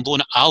 He was on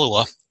loan at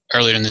Alloa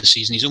earlier in the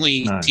season. He's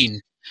only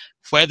 18.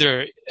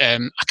 Whether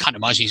I can't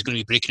imagine he's going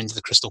to be breaking into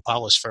the Crystal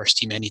Palace first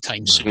team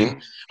anytime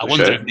soon. I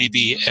wonder if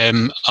maybe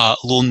a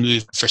loan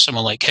move for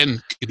someone like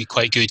him could be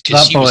quite good.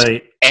 That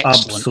boy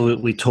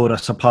absolutely tore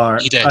us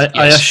apart. He did,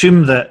 I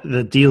assume that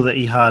the deal that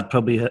he had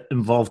probably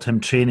involved him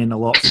training a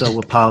lot still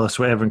with Palace,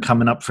 whatever, and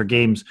coming up for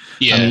games.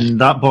 Yeah. I mean,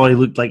 that boy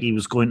looked like he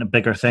was going to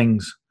bigger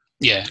things.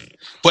 Yeah,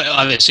 but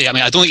I would say, I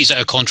don't think he's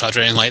out of contract or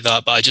anything like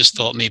that, but I just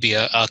thought maybe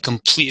a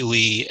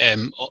completely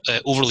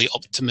overly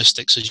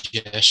optimistic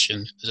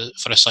suggestion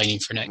for a signing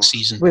for next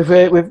season. We've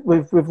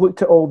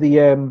looked at all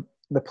the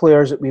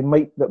players that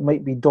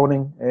might be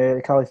donning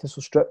the Cali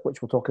Thistle strip,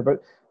 which we'll talk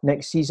about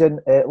next season.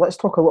 Let's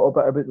talk a little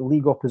bit about the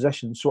league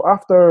opposition. So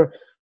after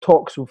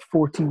talks of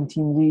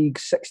 14-team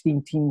leagues,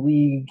 16-team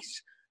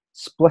leagues,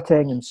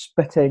 splitting and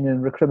spitting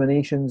and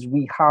recriminations,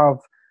 we have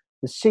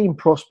the same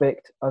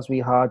prospect as we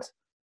had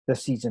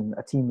this season.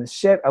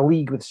 A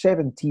league with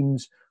 7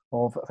 teams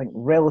of, I think,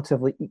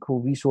 relatively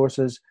equal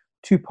resources,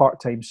 2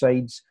 part-time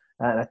sides,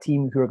 and a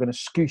team who are going to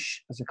scoosh,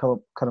 as the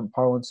current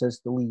parlance is,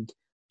 the league.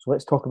 So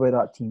let's talk about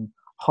that team.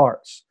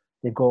 Hearts.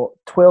 They've got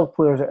 12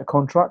 players out of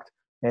contract.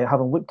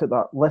 Having looked at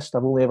that list,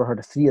 I've only ever heard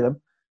of 3 of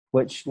them,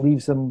 which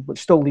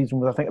still leaves them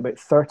with, I think, about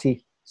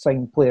 30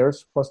 signed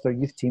players plus their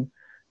youth team.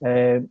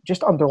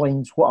 Just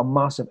underlines what a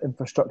massive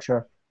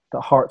infrastructure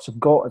that Hearts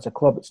have got as a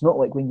club. It's not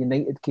like when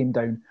United came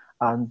down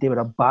and they were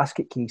a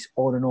basket case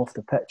on and off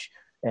the pitch.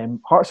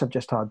 Hearts have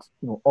just had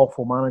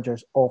awful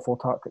managers, awful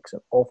tactics,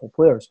 and awful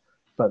players.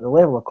 But the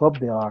level of club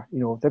they are,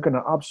 they're going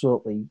to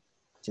absolutely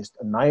just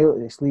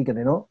annihilate this league, are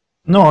they not?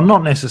 No,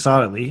 not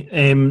necessarily.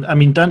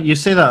 You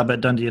say that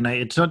about Dundee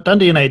United. So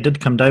Dundee United did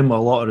come down with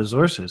a lot of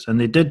resources,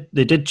 and they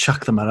did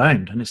chuck them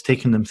around, and it's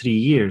taken them 3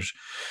 years.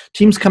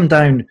 Teams come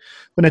down.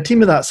 When a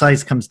team of that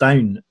size comes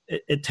down,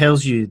 it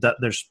tells you that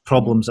there's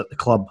problems at the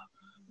club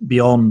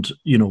beyond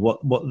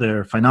what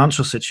their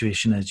financial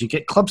situation is. You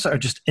get clubs that are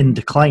just in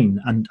decline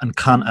and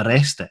can't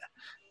arrest it.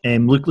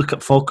 Look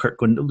at Falkirk.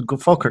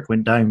 Falkirk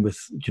went down with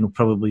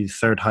probably the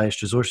 3rd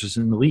highest resources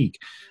in the league.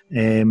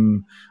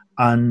 And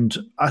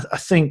I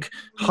think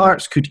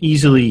Hearts could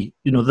easily,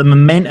 the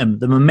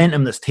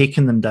momentum that's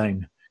taken them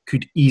down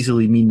could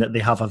easily mean that they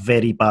have a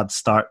very bad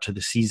start to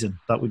the season.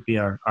 That would be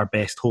our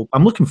best hope.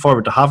 I'm looking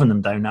forward to having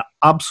them down. I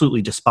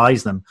absolutely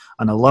despise them,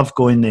 and I love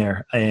going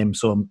there.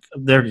 So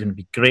they're going to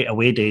be great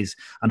away days,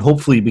 and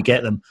hopefully we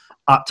get them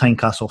at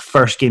Tynecastle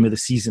first game of the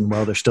season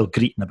while they're still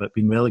greeting about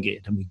being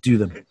relegated, and we do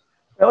them.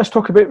 Let's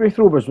talk about Raith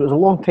Rovers. It was a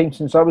long time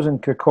since I was in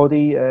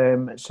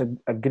Kirkcaldy. It's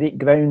a great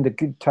ground, a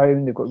good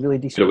town. They've got really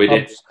decent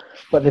pubs.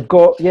 But they've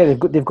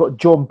got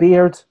John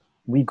Baird.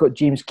 We've got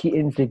James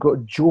Keaton. They've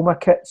got Joe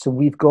McKitts, and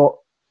we've got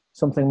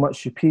something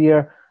much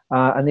superior.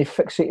 And they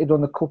fixated on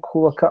the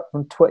Coca-Cola Cup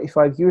from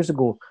 25 years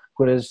ago,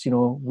 whereas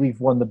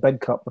we've won the big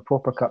cup, the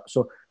proper cup.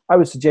 So I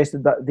would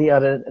suggest that they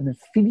are an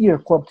inferior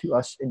club to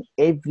us in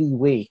every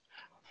way.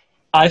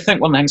 I think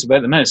one of the things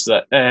about them is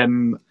that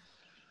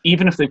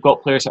even if they've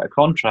got players out of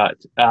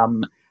contract, a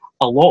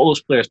lot of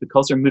those players,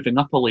 because they're moving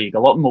up a league, a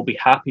lot of them will be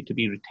happy to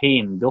be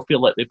retained. They'll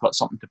feel like they've got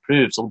something to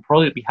prove, so they'll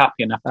probably be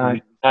happy enough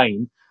to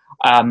resign.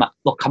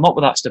 They'll come up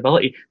with that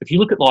stability. If you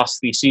look at the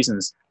last 3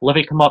 seasons,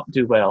 Livy come up,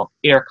 do well,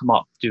 Ayr come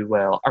up, do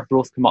well,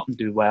 Arbroath come up and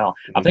do well.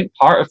 Mm-hmm. I think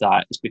part of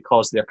that is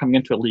because they're coming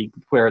into a league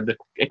where the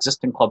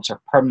existing clubs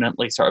are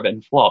permanently sort of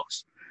in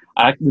flux.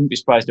 I wouldn't be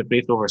surprised if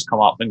Raith Rovers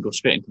come up and go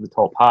straight into the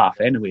top half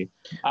anyway.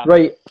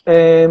 Right.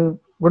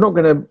 We're not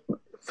going to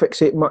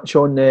fixate much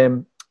on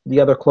the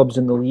other clubs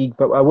in the league,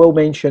 but I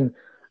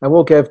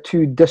will give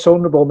 2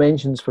 dishonourable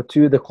mentions for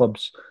 2 of the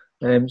clubs.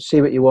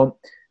 Say what you want.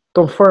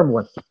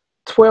 Dunfermline,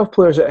 12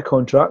 players out of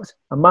contract,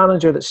 a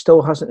manager that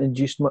still hasn't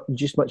induced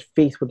much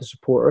faith with the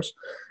supporters.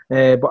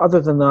 But other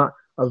than that,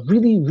 a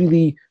really,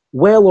 really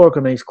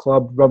well-organised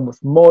club run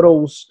with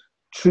morals,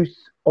 truth,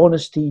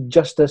 honesty,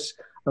 justice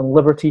and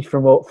liberty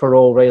for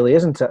all, Riley,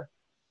 isn't it?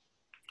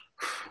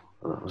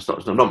 It's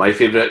not my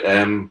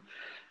favourite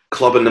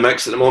club in the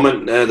mix at the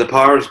moment, the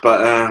Powers,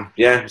 but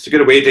it's a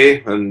good away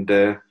day, and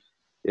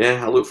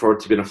I look forward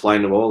to being a fly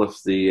in the wall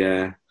if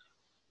the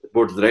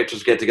board of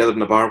directors get together in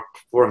the bar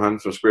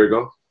beforehand for a square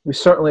go. We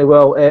certainly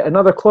will.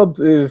 Another club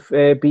who've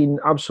been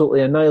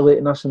absolutely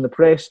annihilating us in the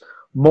press,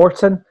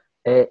 Morton,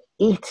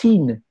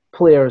 18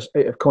 players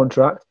out of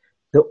contract.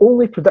 The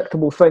only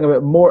predictable thing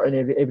about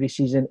Morton every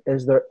season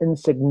is their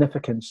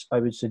insignificance, I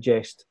would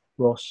suggest,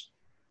 Ross.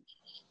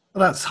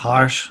 Well, that's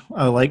harsh.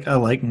 I like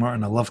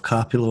Morton. I love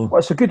Capullo. Well,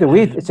 it's a good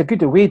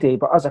away day,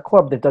 but as a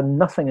club, they've done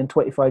nothing in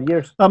 25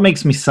 years. That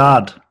makes me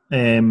sad.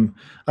 I mean,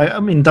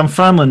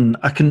 Dunfermline.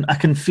 I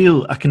can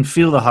feel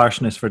the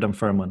harshness for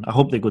Dunfermline. I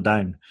hope they go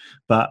down,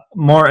 but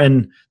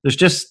Morton. There's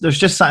just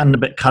something a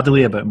bit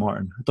cuddly about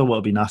Morton. I don't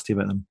want to be nasty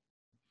about them.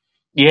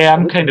 Yeah,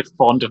 I'm kind of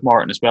fond of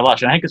Morton as well.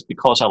 Actually, I think it's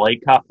because I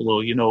like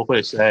Capullo.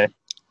 Whereas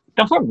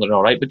Dunfermline are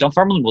all right, but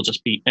Dunfermline will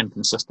just be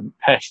inconsistent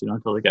pish,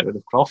 until they get rid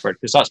of Crawford,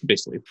 because that's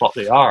basically what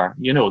they are.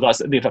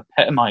 They've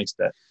epitomised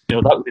it.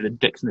 That would be the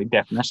dictionary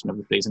definition of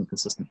the phrase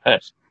inconsistent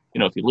pish.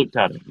 If you looked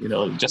at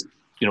it, just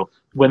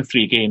win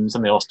 3 games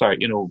and they all start,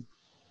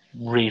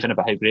 raving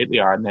about how great they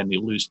are, and then they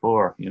lose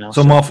 4.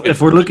 So Moff,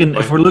 if we're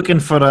looking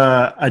for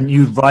a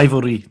new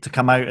rivalry to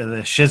come out of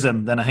the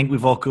schism, then I think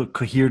we've all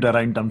cohered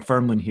around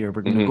Dunfermline here.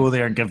 We're going to go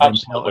there and give them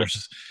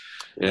pelters.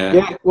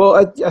 Yeah. Well,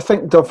 I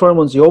think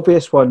Dunfermline's the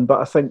obvious one, but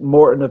I think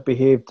Morton have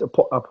behaved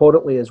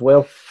abhorrently as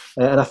well,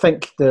 and I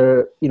think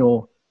the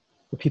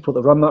people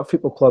that run that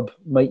football club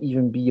might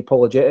even be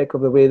apologetic of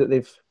the way that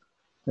they've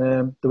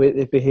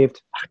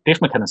behaved. Dave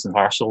McInnes in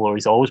Harsel,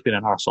 he's always been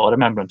in Harsel. I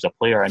remember him as a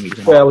player, and he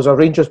was a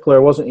Rangers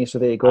player, wasn't he? So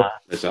there you go.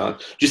 Do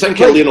you think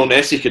Lionel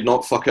Messi could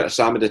not fuck out of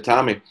Sammy the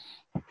Tammy?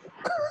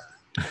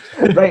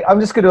 Right, I'm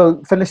just going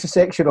to finish the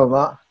section on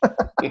that.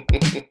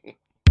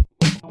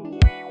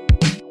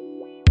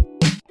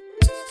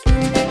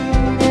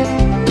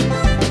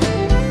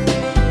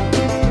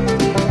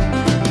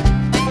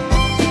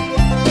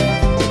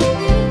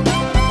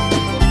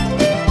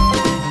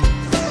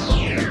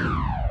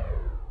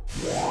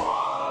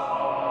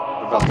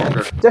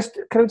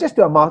 Can I just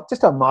do a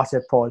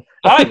massive pod?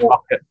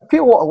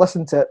 People want to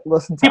listen to it.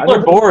 People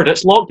are bored.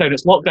 It's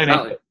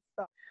lockdown.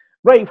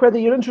 Right, whether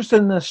you're interested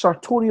in the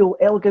sartorial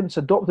elegance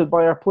adopted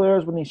by our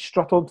players when they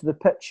strut onto the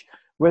pitch,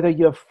 whether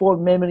you have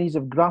fond memories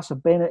of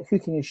Grassa Bennett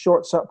hooking his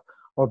shorts up,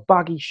 or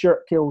baggy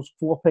shirt tails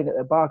flopping at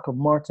the back of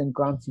Martin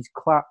Glancy's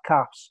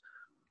calves.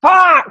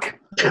 Fuck!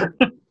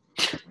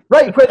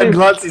 Right, whether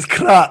Glancy's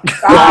crack.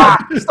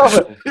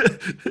 Stop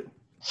it.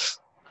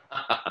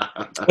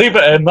 Leave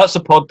it in. That's the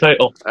pod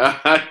title.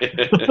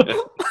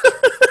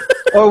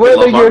 Or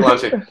whether you're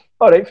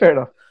all right, fair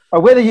enough.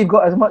 Or whether you've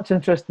got as much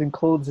interest in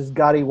clothes as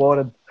Gary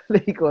Warren.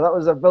 There you go. That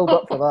was a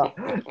build-up for that.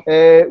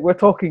 We're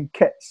talking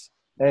kits,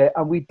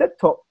 and we did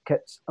talk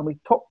kits, and we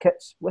talked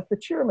kits with the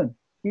chairman.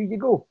 Here you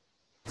go.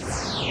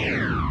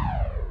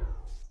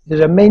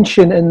 There's a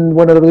mention in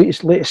one of the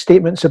latest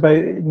statements about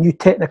a new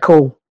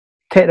technical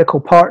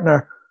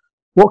partner.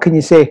 What can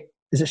you say?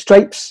 Is it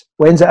Stripes?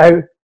 When's it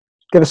out?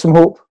 Give us some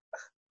hope.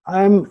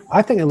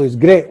 I think it looks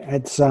great.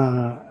 It's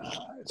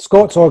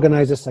Scott's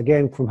organised this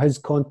again from his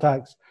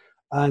contacts,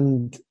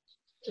 and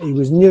he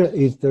was near.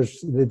 They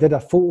did a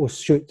photo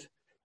shoot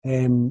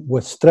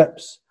with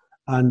strips,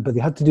 but they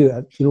had to do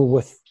it,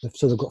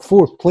 so they've got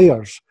 4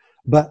 players,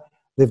 but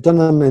they've done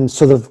them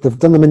they've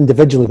done them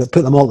individually, but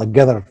put them all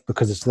together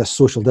because it's this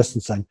social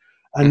distancing.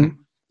 And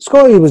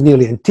Scotty was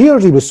nearly in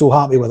tears. He was so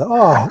happy with it.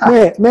 Oh,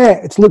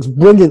 mate, it looks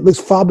brilliant, looks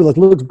fabulous,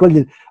 looks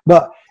brilliant,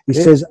 but. He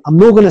says, I'm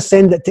not going to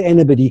send it to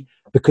anybody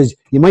because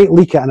you might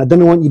leak it, and I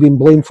didn't want you being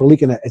blamed for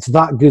leaking it. It's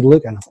that good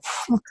looking.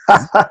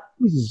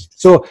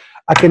 So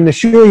I can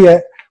assure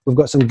you, we've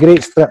got some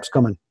great strips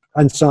coming,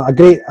 and so a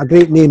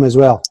great name as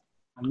well.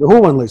 And the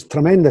whole one looks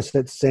tremendous.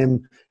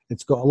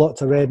 It's got a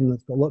lot of red and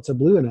it's got lots of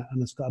blue in it,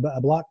 and it's got a bit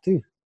of black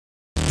too.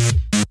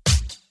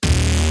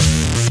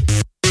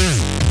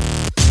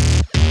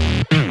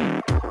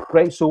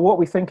 Right, so what are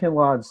we thinking,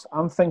 lads?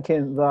 I'm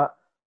thinking that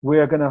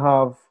we're going to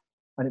have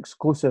an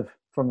exclusive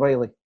from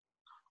Riley.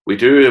 We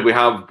do. We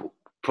have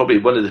probably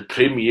one of the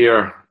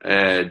premier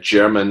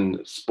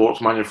German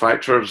sports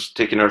manufacturers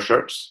taking our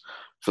shirts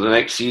for the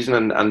next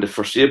season and the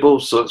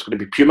foreseeable. So it's going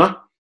to be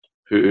Puma,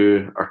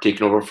 who are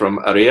taking over from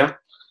Area.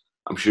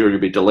 I'm sure you'll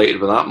be delighted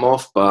with that,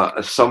 Moff. But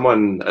as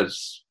someone,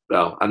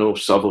 I know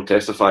Sav will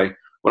testify,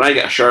 when I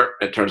get a shirt,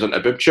 it turns into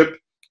a boob tube,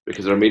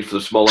 because they're made for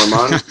the smaller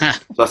man.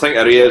 So I think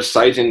Area's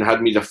sizing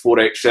had me the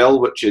 4XL,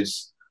 which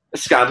is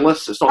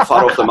scandalous. It's not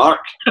far off the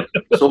mark.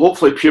 So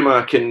hopefully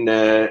Puma can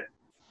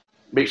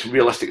make some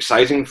realistic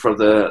sizing for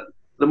the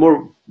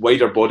more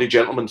wider body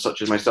gentlemen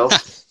such as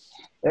myself.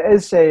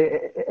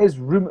 It is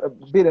rumour.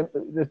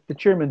 The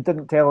chairman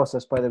didn't tell us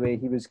this, by the way.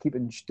 He was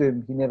keeping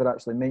stum. He never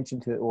actually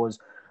mentioned who it was.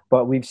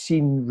 But we've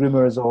seen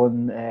rumours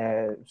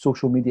on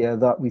social media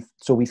that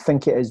we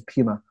think it is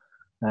Puma.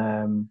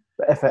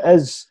 But if it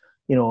is,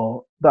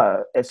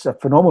 that it's a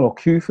phenomenal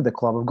coup for the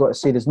club. I've got to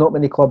say, there's not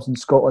many clubs in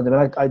Scotland.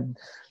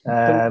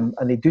 And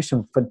they do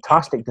some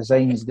fantastic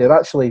designs. They're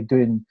actually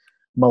doing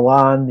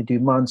Milan, they do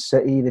Man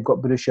City, they've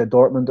got Borussia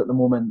Dortmund at the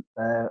moment,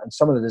 and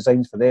some of the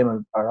designs for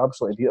them are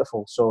absolutely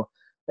beautiful. So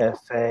if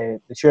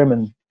the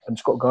chairman and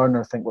Scott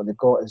Garner think what they've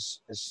got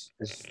is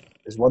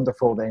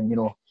wonderful, then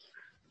really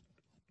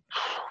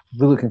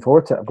looking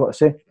forward to it, I've got to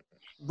say.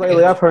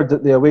 Riley, I've heard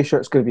that the away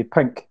shirt's going to be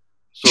pink.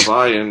 So have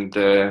I, and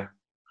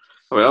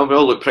well, we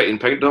all look pretty in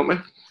pink, don't we?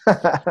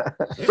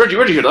 Where'd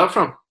you hear that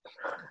from?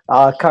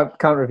 I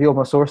can't reveal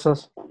my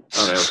sources.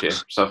 All right, okay.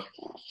 So.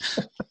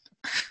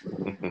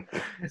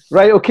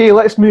 Right, okay,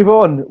 let's move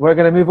on. We're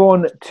going to move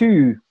on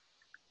to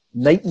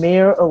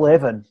Nightmare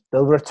 11,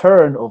 the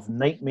return of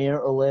Nightmare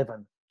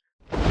 11.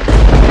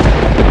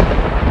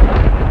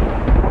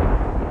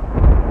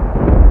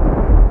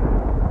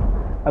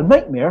 A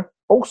nightmare,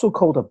 also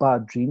called a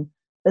bad dream,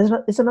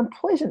 is an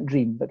unpleasant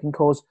dream that can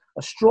cause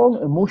a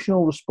strong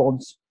emotional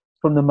response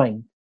from the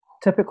mind,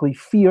 typically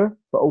fear,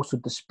 but also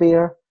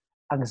despair,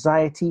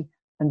 anxiety,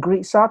 and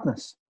great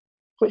sadness.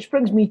 Which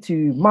brings me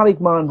to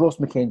married man Ross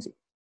Mackenzie.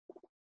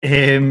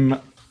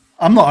 I'm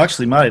not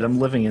actually married. I'm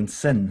living in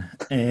sin.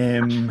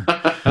 I'm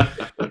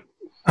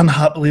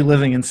happily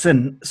living in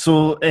sin.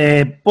 So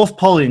both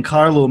Polly and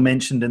Carlo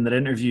mentioned in their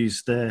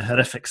interviews the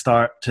horrific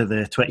start to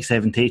the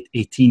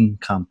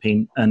 2017-18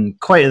 campaign, and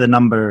quite the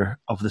number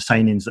of the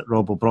signings that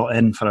Robbo brought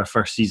in for our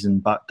first season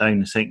back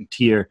down the second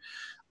tier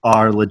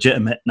are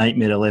legitimate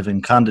Nightmare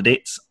 11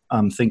 candidates.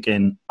 I'm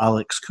thinking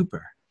Alex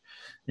Cooper.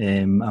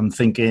 I'm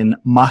thinking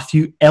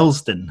Matthew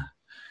Elsdon,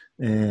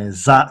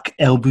 Zach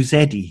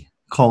Elbouzedi,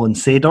 Colin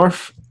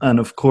Seedorf, and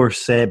of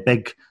course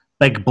Big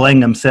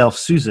Bling himself,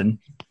 Susan.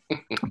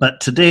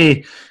 But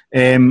today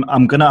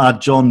I'm going to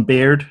add John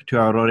Baird to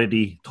our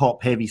already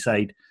top heavy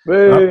side.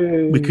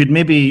 We could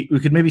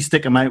maybe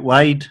stick him out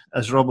wide,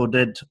 as Robbo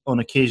did on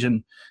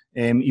occasion.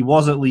 He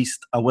was at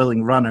least a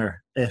willing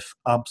runner, if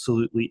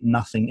absolutely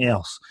nothing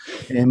else.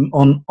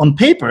 On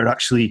paper,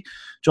 actually,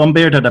 John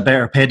Baird had a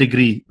better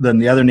pedigree than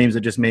the other names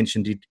I just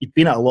mentioned. He'd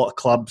been at a lot of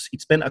clubs.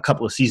 He'd spent a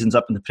couple of seasons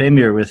up in the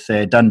Premier with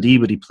Dundee,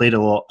 where he played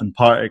a lot, and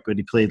Partick, where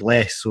he played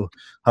less. So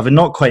having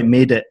not quite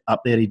made it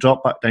up there, he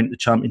dropped back down to the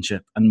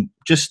Championship. And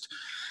just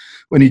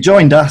when he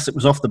joined us, it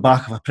was off the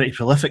back of a pretty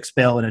prolific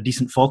spell in a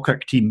decent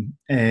Falkirk team.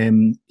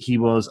 He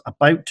was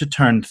about to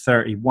turn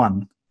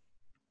 31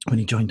 when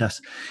he joined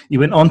us. He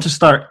went on to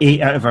start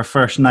 8 out of our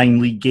first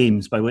 9 league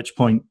games, by which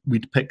point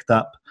we'd picked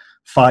up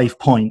 5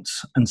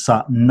 points and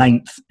sat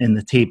 9th in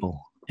the table.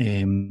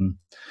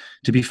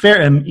 To be fair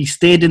to him, he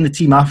stayed in the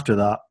team after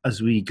that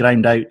as we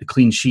ground out the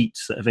clean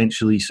sheets that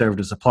eventually served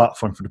as a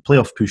platform for the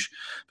playoff push.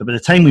 But by the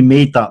time we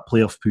made that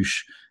playoff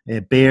push,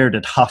 Baird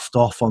had huffed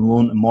off on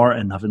loan to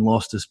Morton, having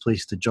lost his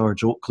place to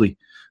George Oakley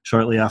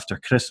shortly after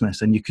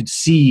Christmas. And you could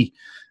see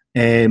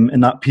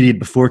in that period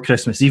before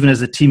Christmas, even as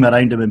the team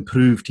around him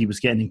improved, he was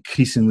getting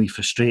increasingly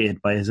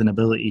frustrated by his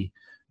inability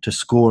to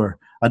score.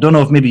 I don't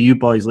know if maybe you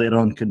boys later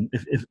on can,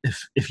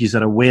 if you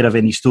are aware of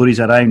any stories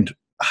around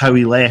how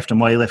he left and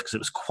why he left, because it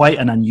was quite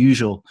an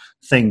unusual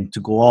thing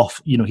to go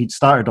off. He'd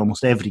started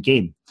almost every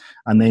game,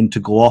 and then to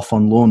go off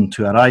on loan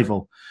to a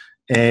rival.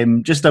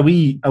 Just a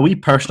wee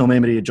personal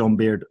memory of John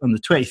Baird. On the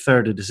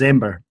 23rd of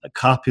December at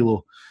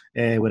Capullo,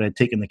 where I'd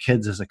taken the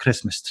kids as a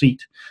Christmas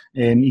treat,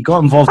 he got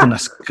involved in a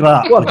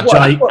scrap with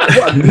Jai.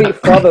 What a great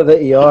father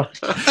that you are.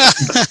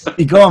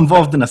 He got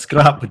involved in a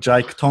scrap with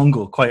Jai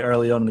Katongo quite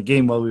early on in the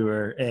game while we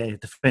were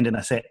defending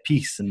a set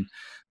piece, and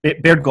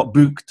Baird got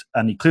booked,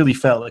 and he clearly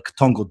felt that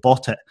Katongo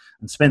bought it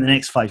and spent the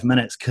next 5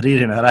 minutes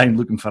careering around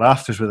looking for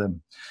afters with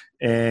him.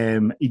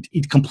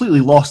 He'd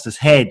completely lost his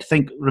head.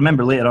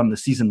 Remember later on in the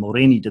season,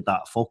 Mulroney did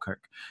that at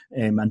Falkirk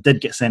and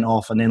did get sent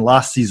off. And then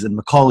last season,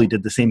 Macaulay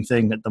did the same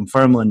thing at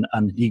Dunfermline,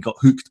 and he got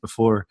hooked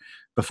before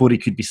he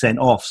could be sent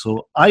off.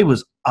 So I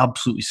was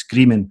absolutely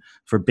screaming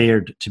for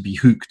Baird to be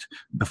hooked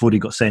before he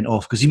got sent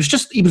off, because he was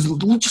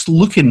just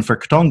looking for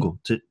Katongo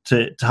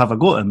to have a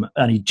go at him,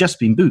 and he'd just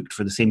been booked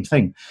for the same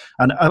thing.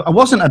 And I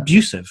wasn't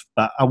abusive,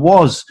 but I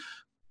was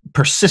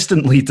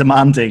persistently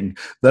demanding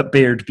that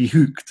Baird be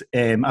hooked.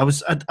 I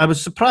was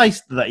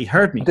surprised that he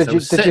heard me. Did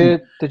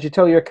you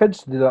tell your kids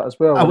to do that as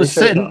well? I was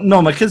sitting.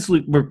 No, my kids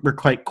were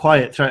quite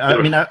quiet throughout.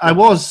 I mean, I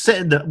was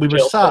sitting. We were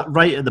sat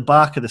right at the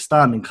back of the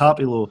stand in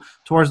Capello,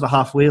 towards the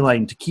halfway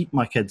line, to keep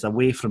my kids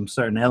away from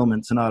certain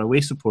elements in our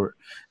away support.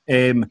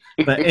 But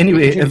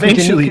anyway,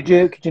 eventually,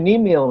 could you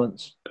name the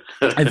elements?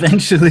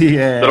 Eventually,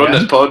 they're on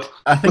this pod.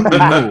 I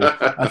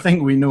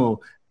think we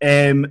know.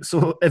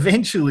 So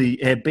eventually,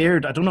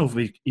 Baird, I don't know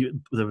if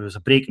there was a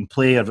break in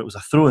play or if it was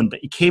a throw-in, but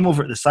he came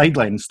over to the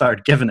sideline and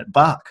started giving it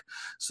back.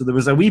 So there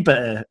was a wee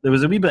bit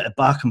of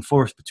back and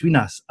forth between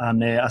us,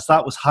 and as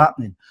that was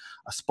happening,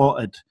 I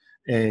spotted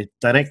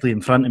directly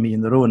in front of me,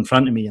 in the row in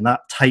front of me, in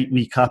that tight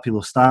wee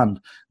Capello stand,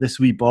 this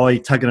wee boy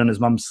tugging on his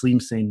mum's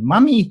sleeve saying,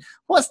 "Mummy,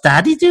 what's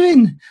Daddy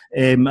doing?"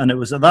 And it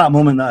was at that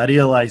moment that I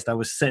realised I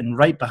was sitting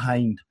right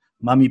behind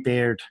Mummy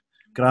Baird,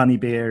 Granny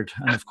Baird,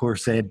 and of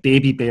course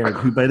Baby Baird,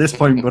 who by this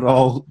point were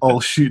all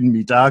shooting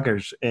me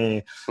daggers.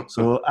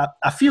 So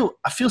I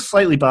feel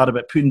slightly bad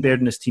about putting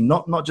Baird in his team,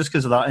 not just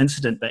because of that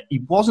incident, but he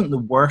wasn't the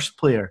worst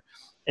player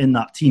in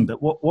that team.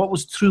 But what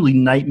was truly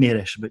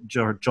nightmarish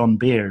about John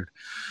Baird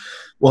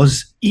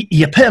was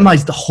he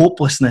epitomised the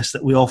hopelessness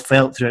that we all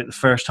felt throughout the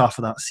first half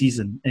of that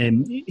season.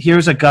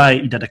 Here's a guy,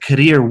 he did a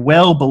career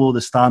well below the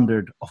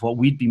standard of what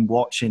we'd been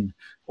watching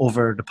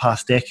over the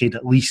past decade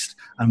at least,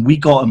 and we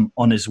got him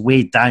on his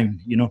way down.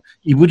 You know,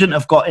 he wouldn't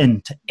have got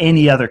into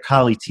any other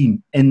Cali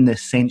team in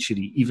this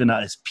century, even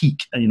at his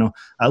peak. And, you know,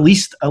 at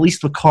least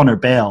with Connor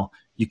Bell,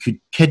 you could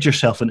kid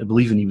yourself into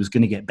believing he was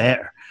going to get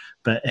better.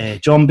 But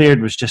John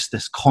Baird was just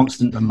this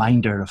constant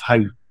reminder of how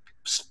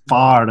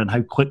far and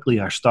how quickly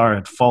our star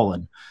had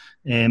fallen.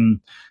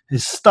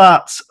 His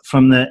stats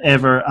from the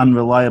ever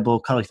unreliable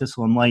Cali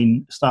Thistle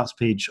Online stats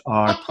page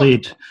are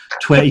played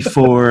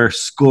 24,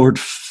 scored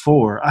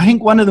 4. I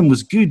think one of them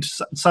was good.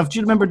 Sav, do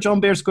you remember John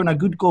Baird scoring a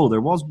good goal?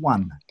 There was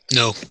one.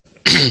 No.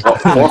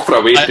 For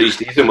away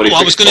pre-season.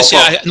 I was going to say,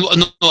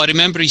 I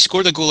remember he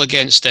scored a goal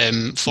against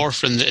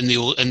Forfar in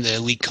the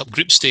League Cup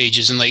group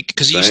stages, and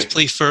because he used to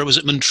play for, was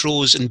it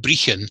Montrose and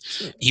Brechin?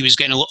 He was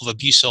getting a lot of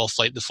abuse off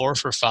the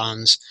Forfar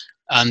fans.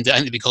 And I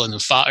think they'd be calling him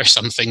fat or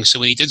something. So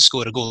when he did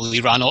score a goal, he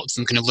ran up to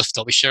them, kind of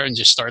lifted up his shirt and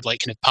just started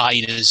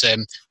patting his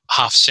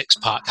half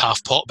six-pack,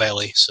 half pot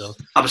belly. So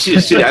I was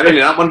seeing I mean,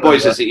 that one,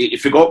 boys, is he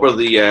forgot where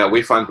the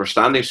away fans were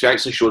standing, so he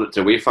actually showed it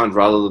to away fans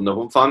rather than the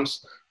home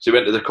fans. So he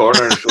went to the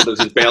corner and showed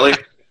us his belly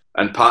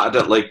and patted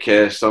it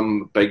like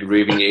some big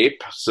raving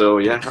ape. So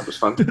yeah, that was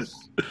fun. But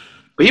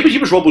he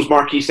was Robbo's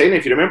marquee signing,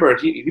 if you remember.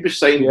 He was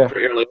signed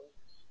pretty early.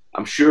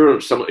 I'm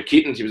sure similar to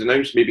Keaton's, he was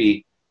announced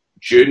maybe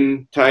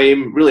June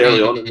time, really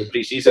early on in the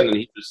pre-season, and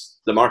he was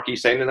the marquee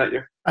signing that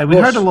year. We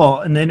heard a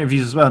lot in the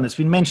interviews as well, and it's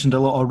been mentioned a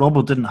lot.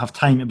 Robbo didn't have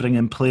time to bring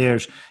in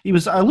players.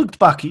 I looked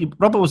back.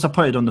 Robbo was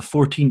appointed on the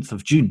 14th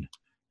of June.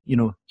 You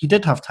know, he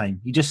did have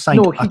time. He just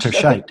signed utter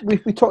shite. We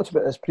talked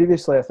about this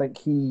previously. I think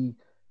he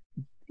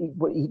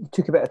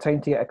took a bit of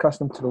time to get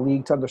accustomed to the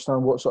league, to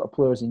understand what sort of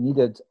players he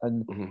needed,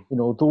 and you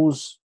know,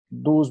 those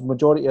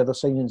majority of the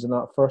signings in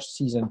that first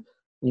season,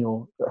 you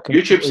know,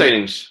 YouTube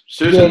signings,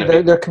 Susan.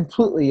 Yeah, they're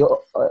completely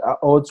at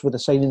odds with the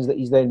signings that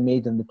he's then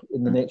made in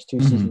the next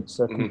two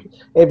seasons.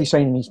 Every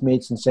signing he's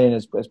made since then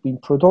has been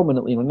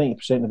predominantly,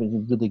 90% of it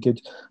is really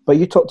good. But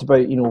you talked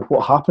about, you know,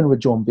 what happened with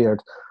John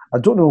Baird. I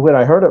don't know where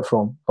I heard it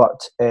from,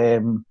 but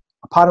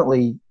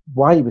apparently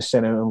why he was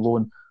sent out on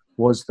loan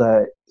was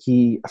that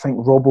I think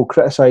Robbo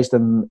criticised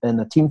him in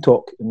a team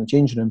talk in the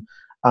changing room,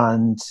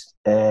 and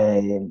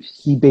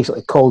he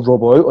basically called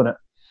Robbo out on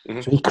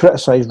it. So he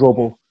criticised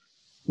Robbo.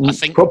 I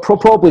think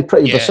probably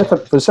pretty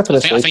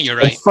vociferously. I think you're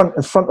right.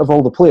 In front of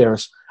all the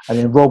players, and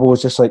then Robbo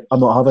was just like, "I'm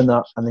not having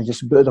that," and they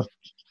just booted him.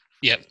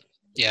 Yep.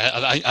 Yeah,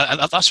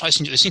 that's why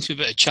there seems to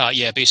be a bit of chat.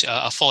 Yeah, basically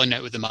a falling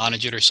out with the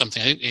manager or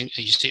something. I think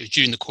you say it was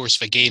during the course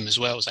of a game as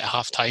well. It was like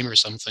half time or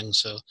something.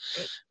 So,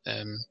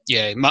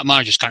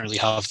 managers can't really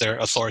have their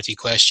authority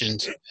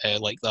questioned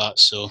like that.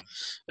 So,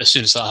 as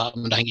soon as that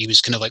happened, I think he was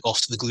kind of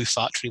off to the glue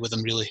factory with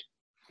him, really.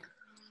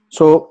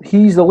 So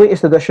he's the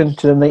latest addition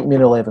to the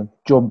Nightmare 11,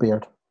 John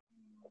Baird.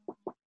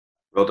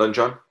 Well done,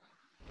 John.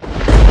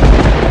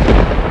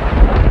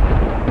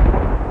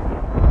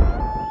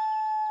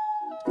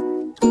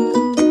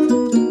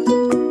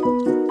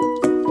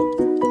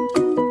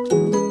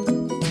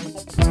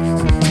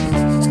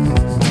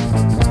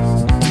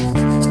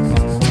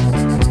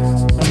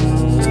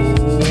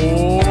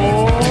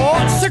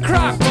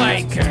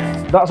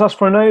 That's us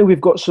for now. We've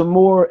got some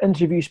more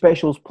interview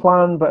specials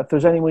planned, but if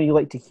there's anyone you'd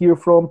like to hear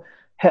from,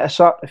 hit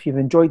us up. If you've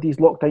enjoyed these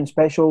lockdown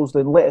specials,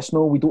 then let us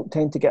know. We don't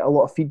tend to get a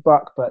lot of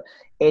feedback, but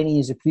any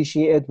is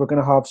appreciated. We're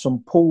going to have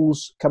some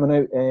polls coming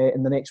out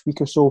in the next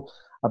week or so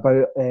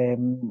about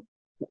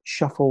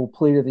Shuffle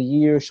Player of the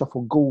Year,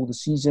 Shuffle Goal of the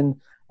Season.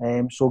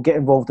 So get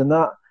involved in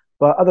that.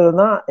 But other than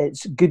that,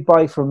 it's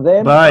goodbye from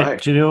them. Bye.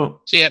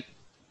 Cheerio. See ya.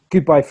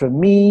 Goodbye from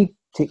me.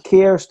 Take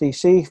care. Stay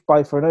safe.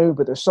 Bye for now.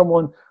 But there's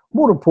someone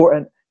more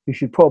important who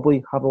should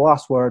probably have the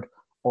last word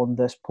on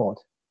this pod.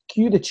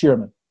 Cue the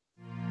chairman.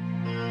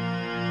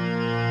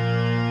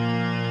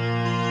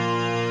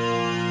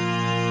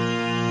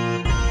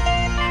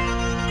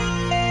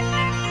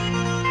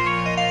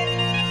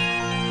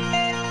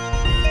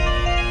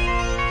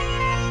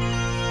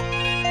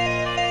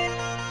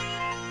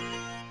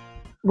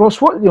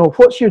 Ross,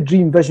 what's your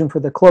dream vision for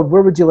the club?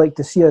 Where would you like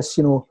to see us,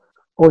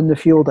 on the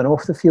field and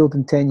off the field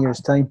in 10 years'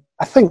 time?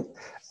 I think,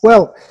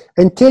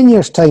 in 10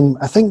 years' time,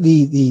 I think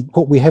the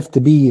what we have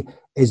to be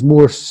is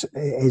more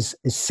is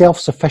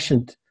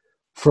self-sufficient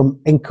from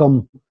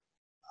income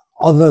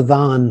other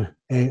than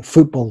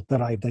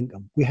football-derived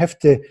income. We have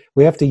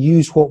to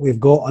use what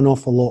we've got an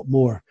awful lot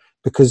more,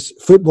 because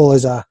football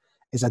is a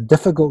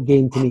difficult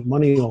game to make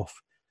money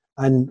off,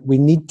 and we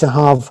need to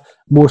have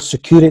more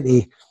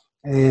security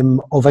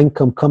of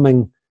income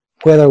coming,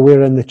 whether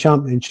we're in the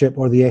Championship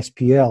or the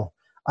SPL.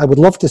 I would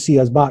love to see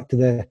us back to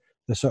the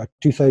sort of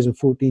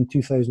 2014,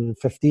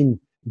 2015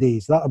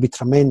 days. That would be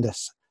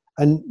tremendous.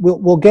 And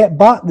we'll get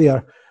back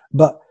there,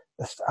 but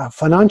a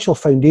financial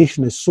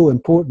foundation is so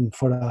important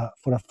for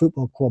a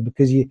football club,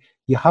 because you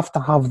have to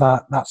have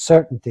that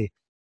certainty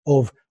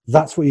of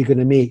that's what you're going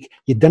to make.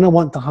 You don't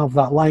want to have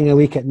that lying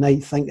awake at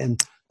night thinking,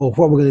 what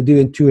we're going to do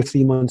in 2 or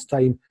 3 months'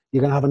 time. You're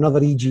going to have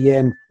another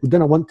EGM. We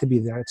don't want to be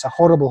there. It's a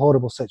horrible,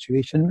 horrible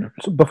situation.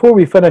 So before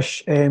we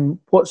finish,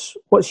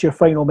 what's your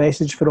final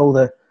message for all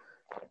the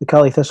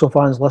Cali Thistle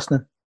fans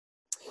listening?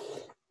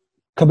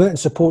 Come out and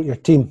support your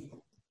team.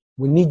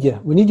 We need you.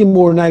 We need you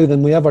more now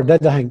than we ever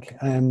did, I think,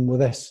 with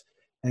this.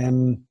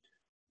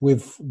 We're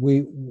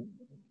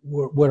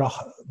the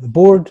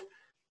board,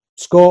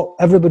 Scott,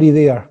 everybody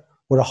there,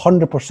 we're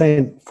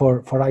 100%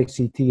 for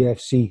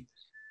ICTFC.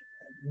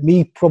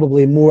 Me,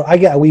 probably more. I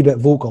get a wee bit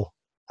vocal.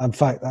 In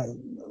fact,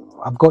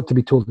 I've got to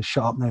be told to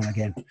shut up now and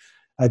again.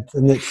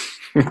 And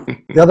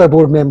the other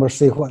board members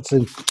say, "What's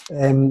in?"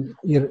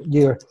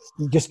 You're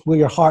just wear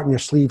your heart on your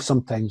sleeve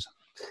sometimes.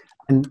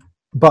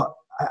 But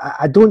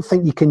I don't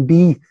think you can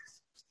be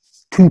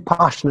too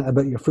passionate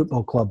about your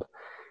football club.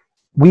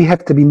 We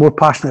have to be more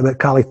passionate about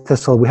Cali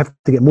Thistle. We have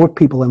to get more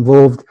people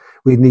involved.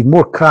 We need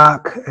more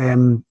crack.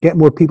 Get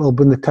more people up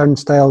in the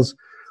turnstiles.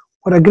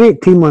 We're a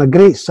great team on a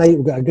great site.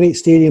 We've got a great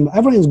stadium.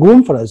 Everything's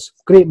going for us.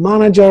 Great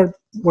manager.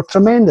 We're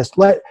tremendous.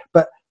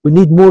 But we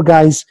need more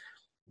guys,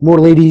 more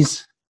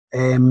ladies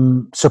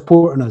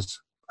supporting us.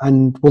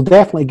 And we'll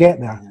definitely get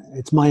there.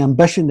 It's my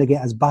ambition to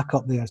get us back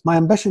up there. It's my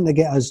ambition to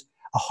get us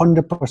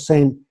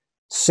 100%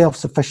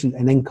 self-sufficient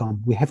in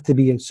income. We have to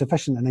be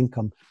sufficient in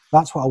income.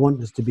 That's what I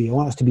want us to be. I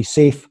want us to be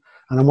safe,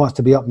 and I want us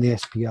to be up in the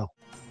SPL.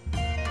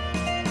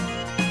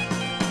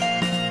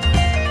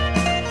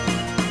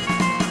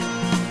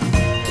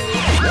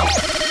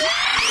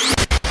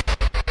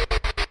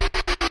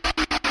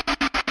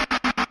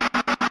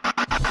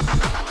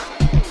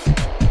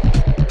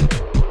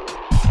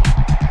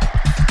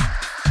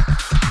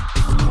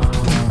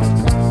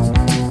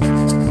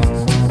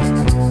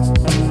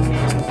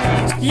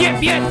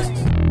 Yep, yep.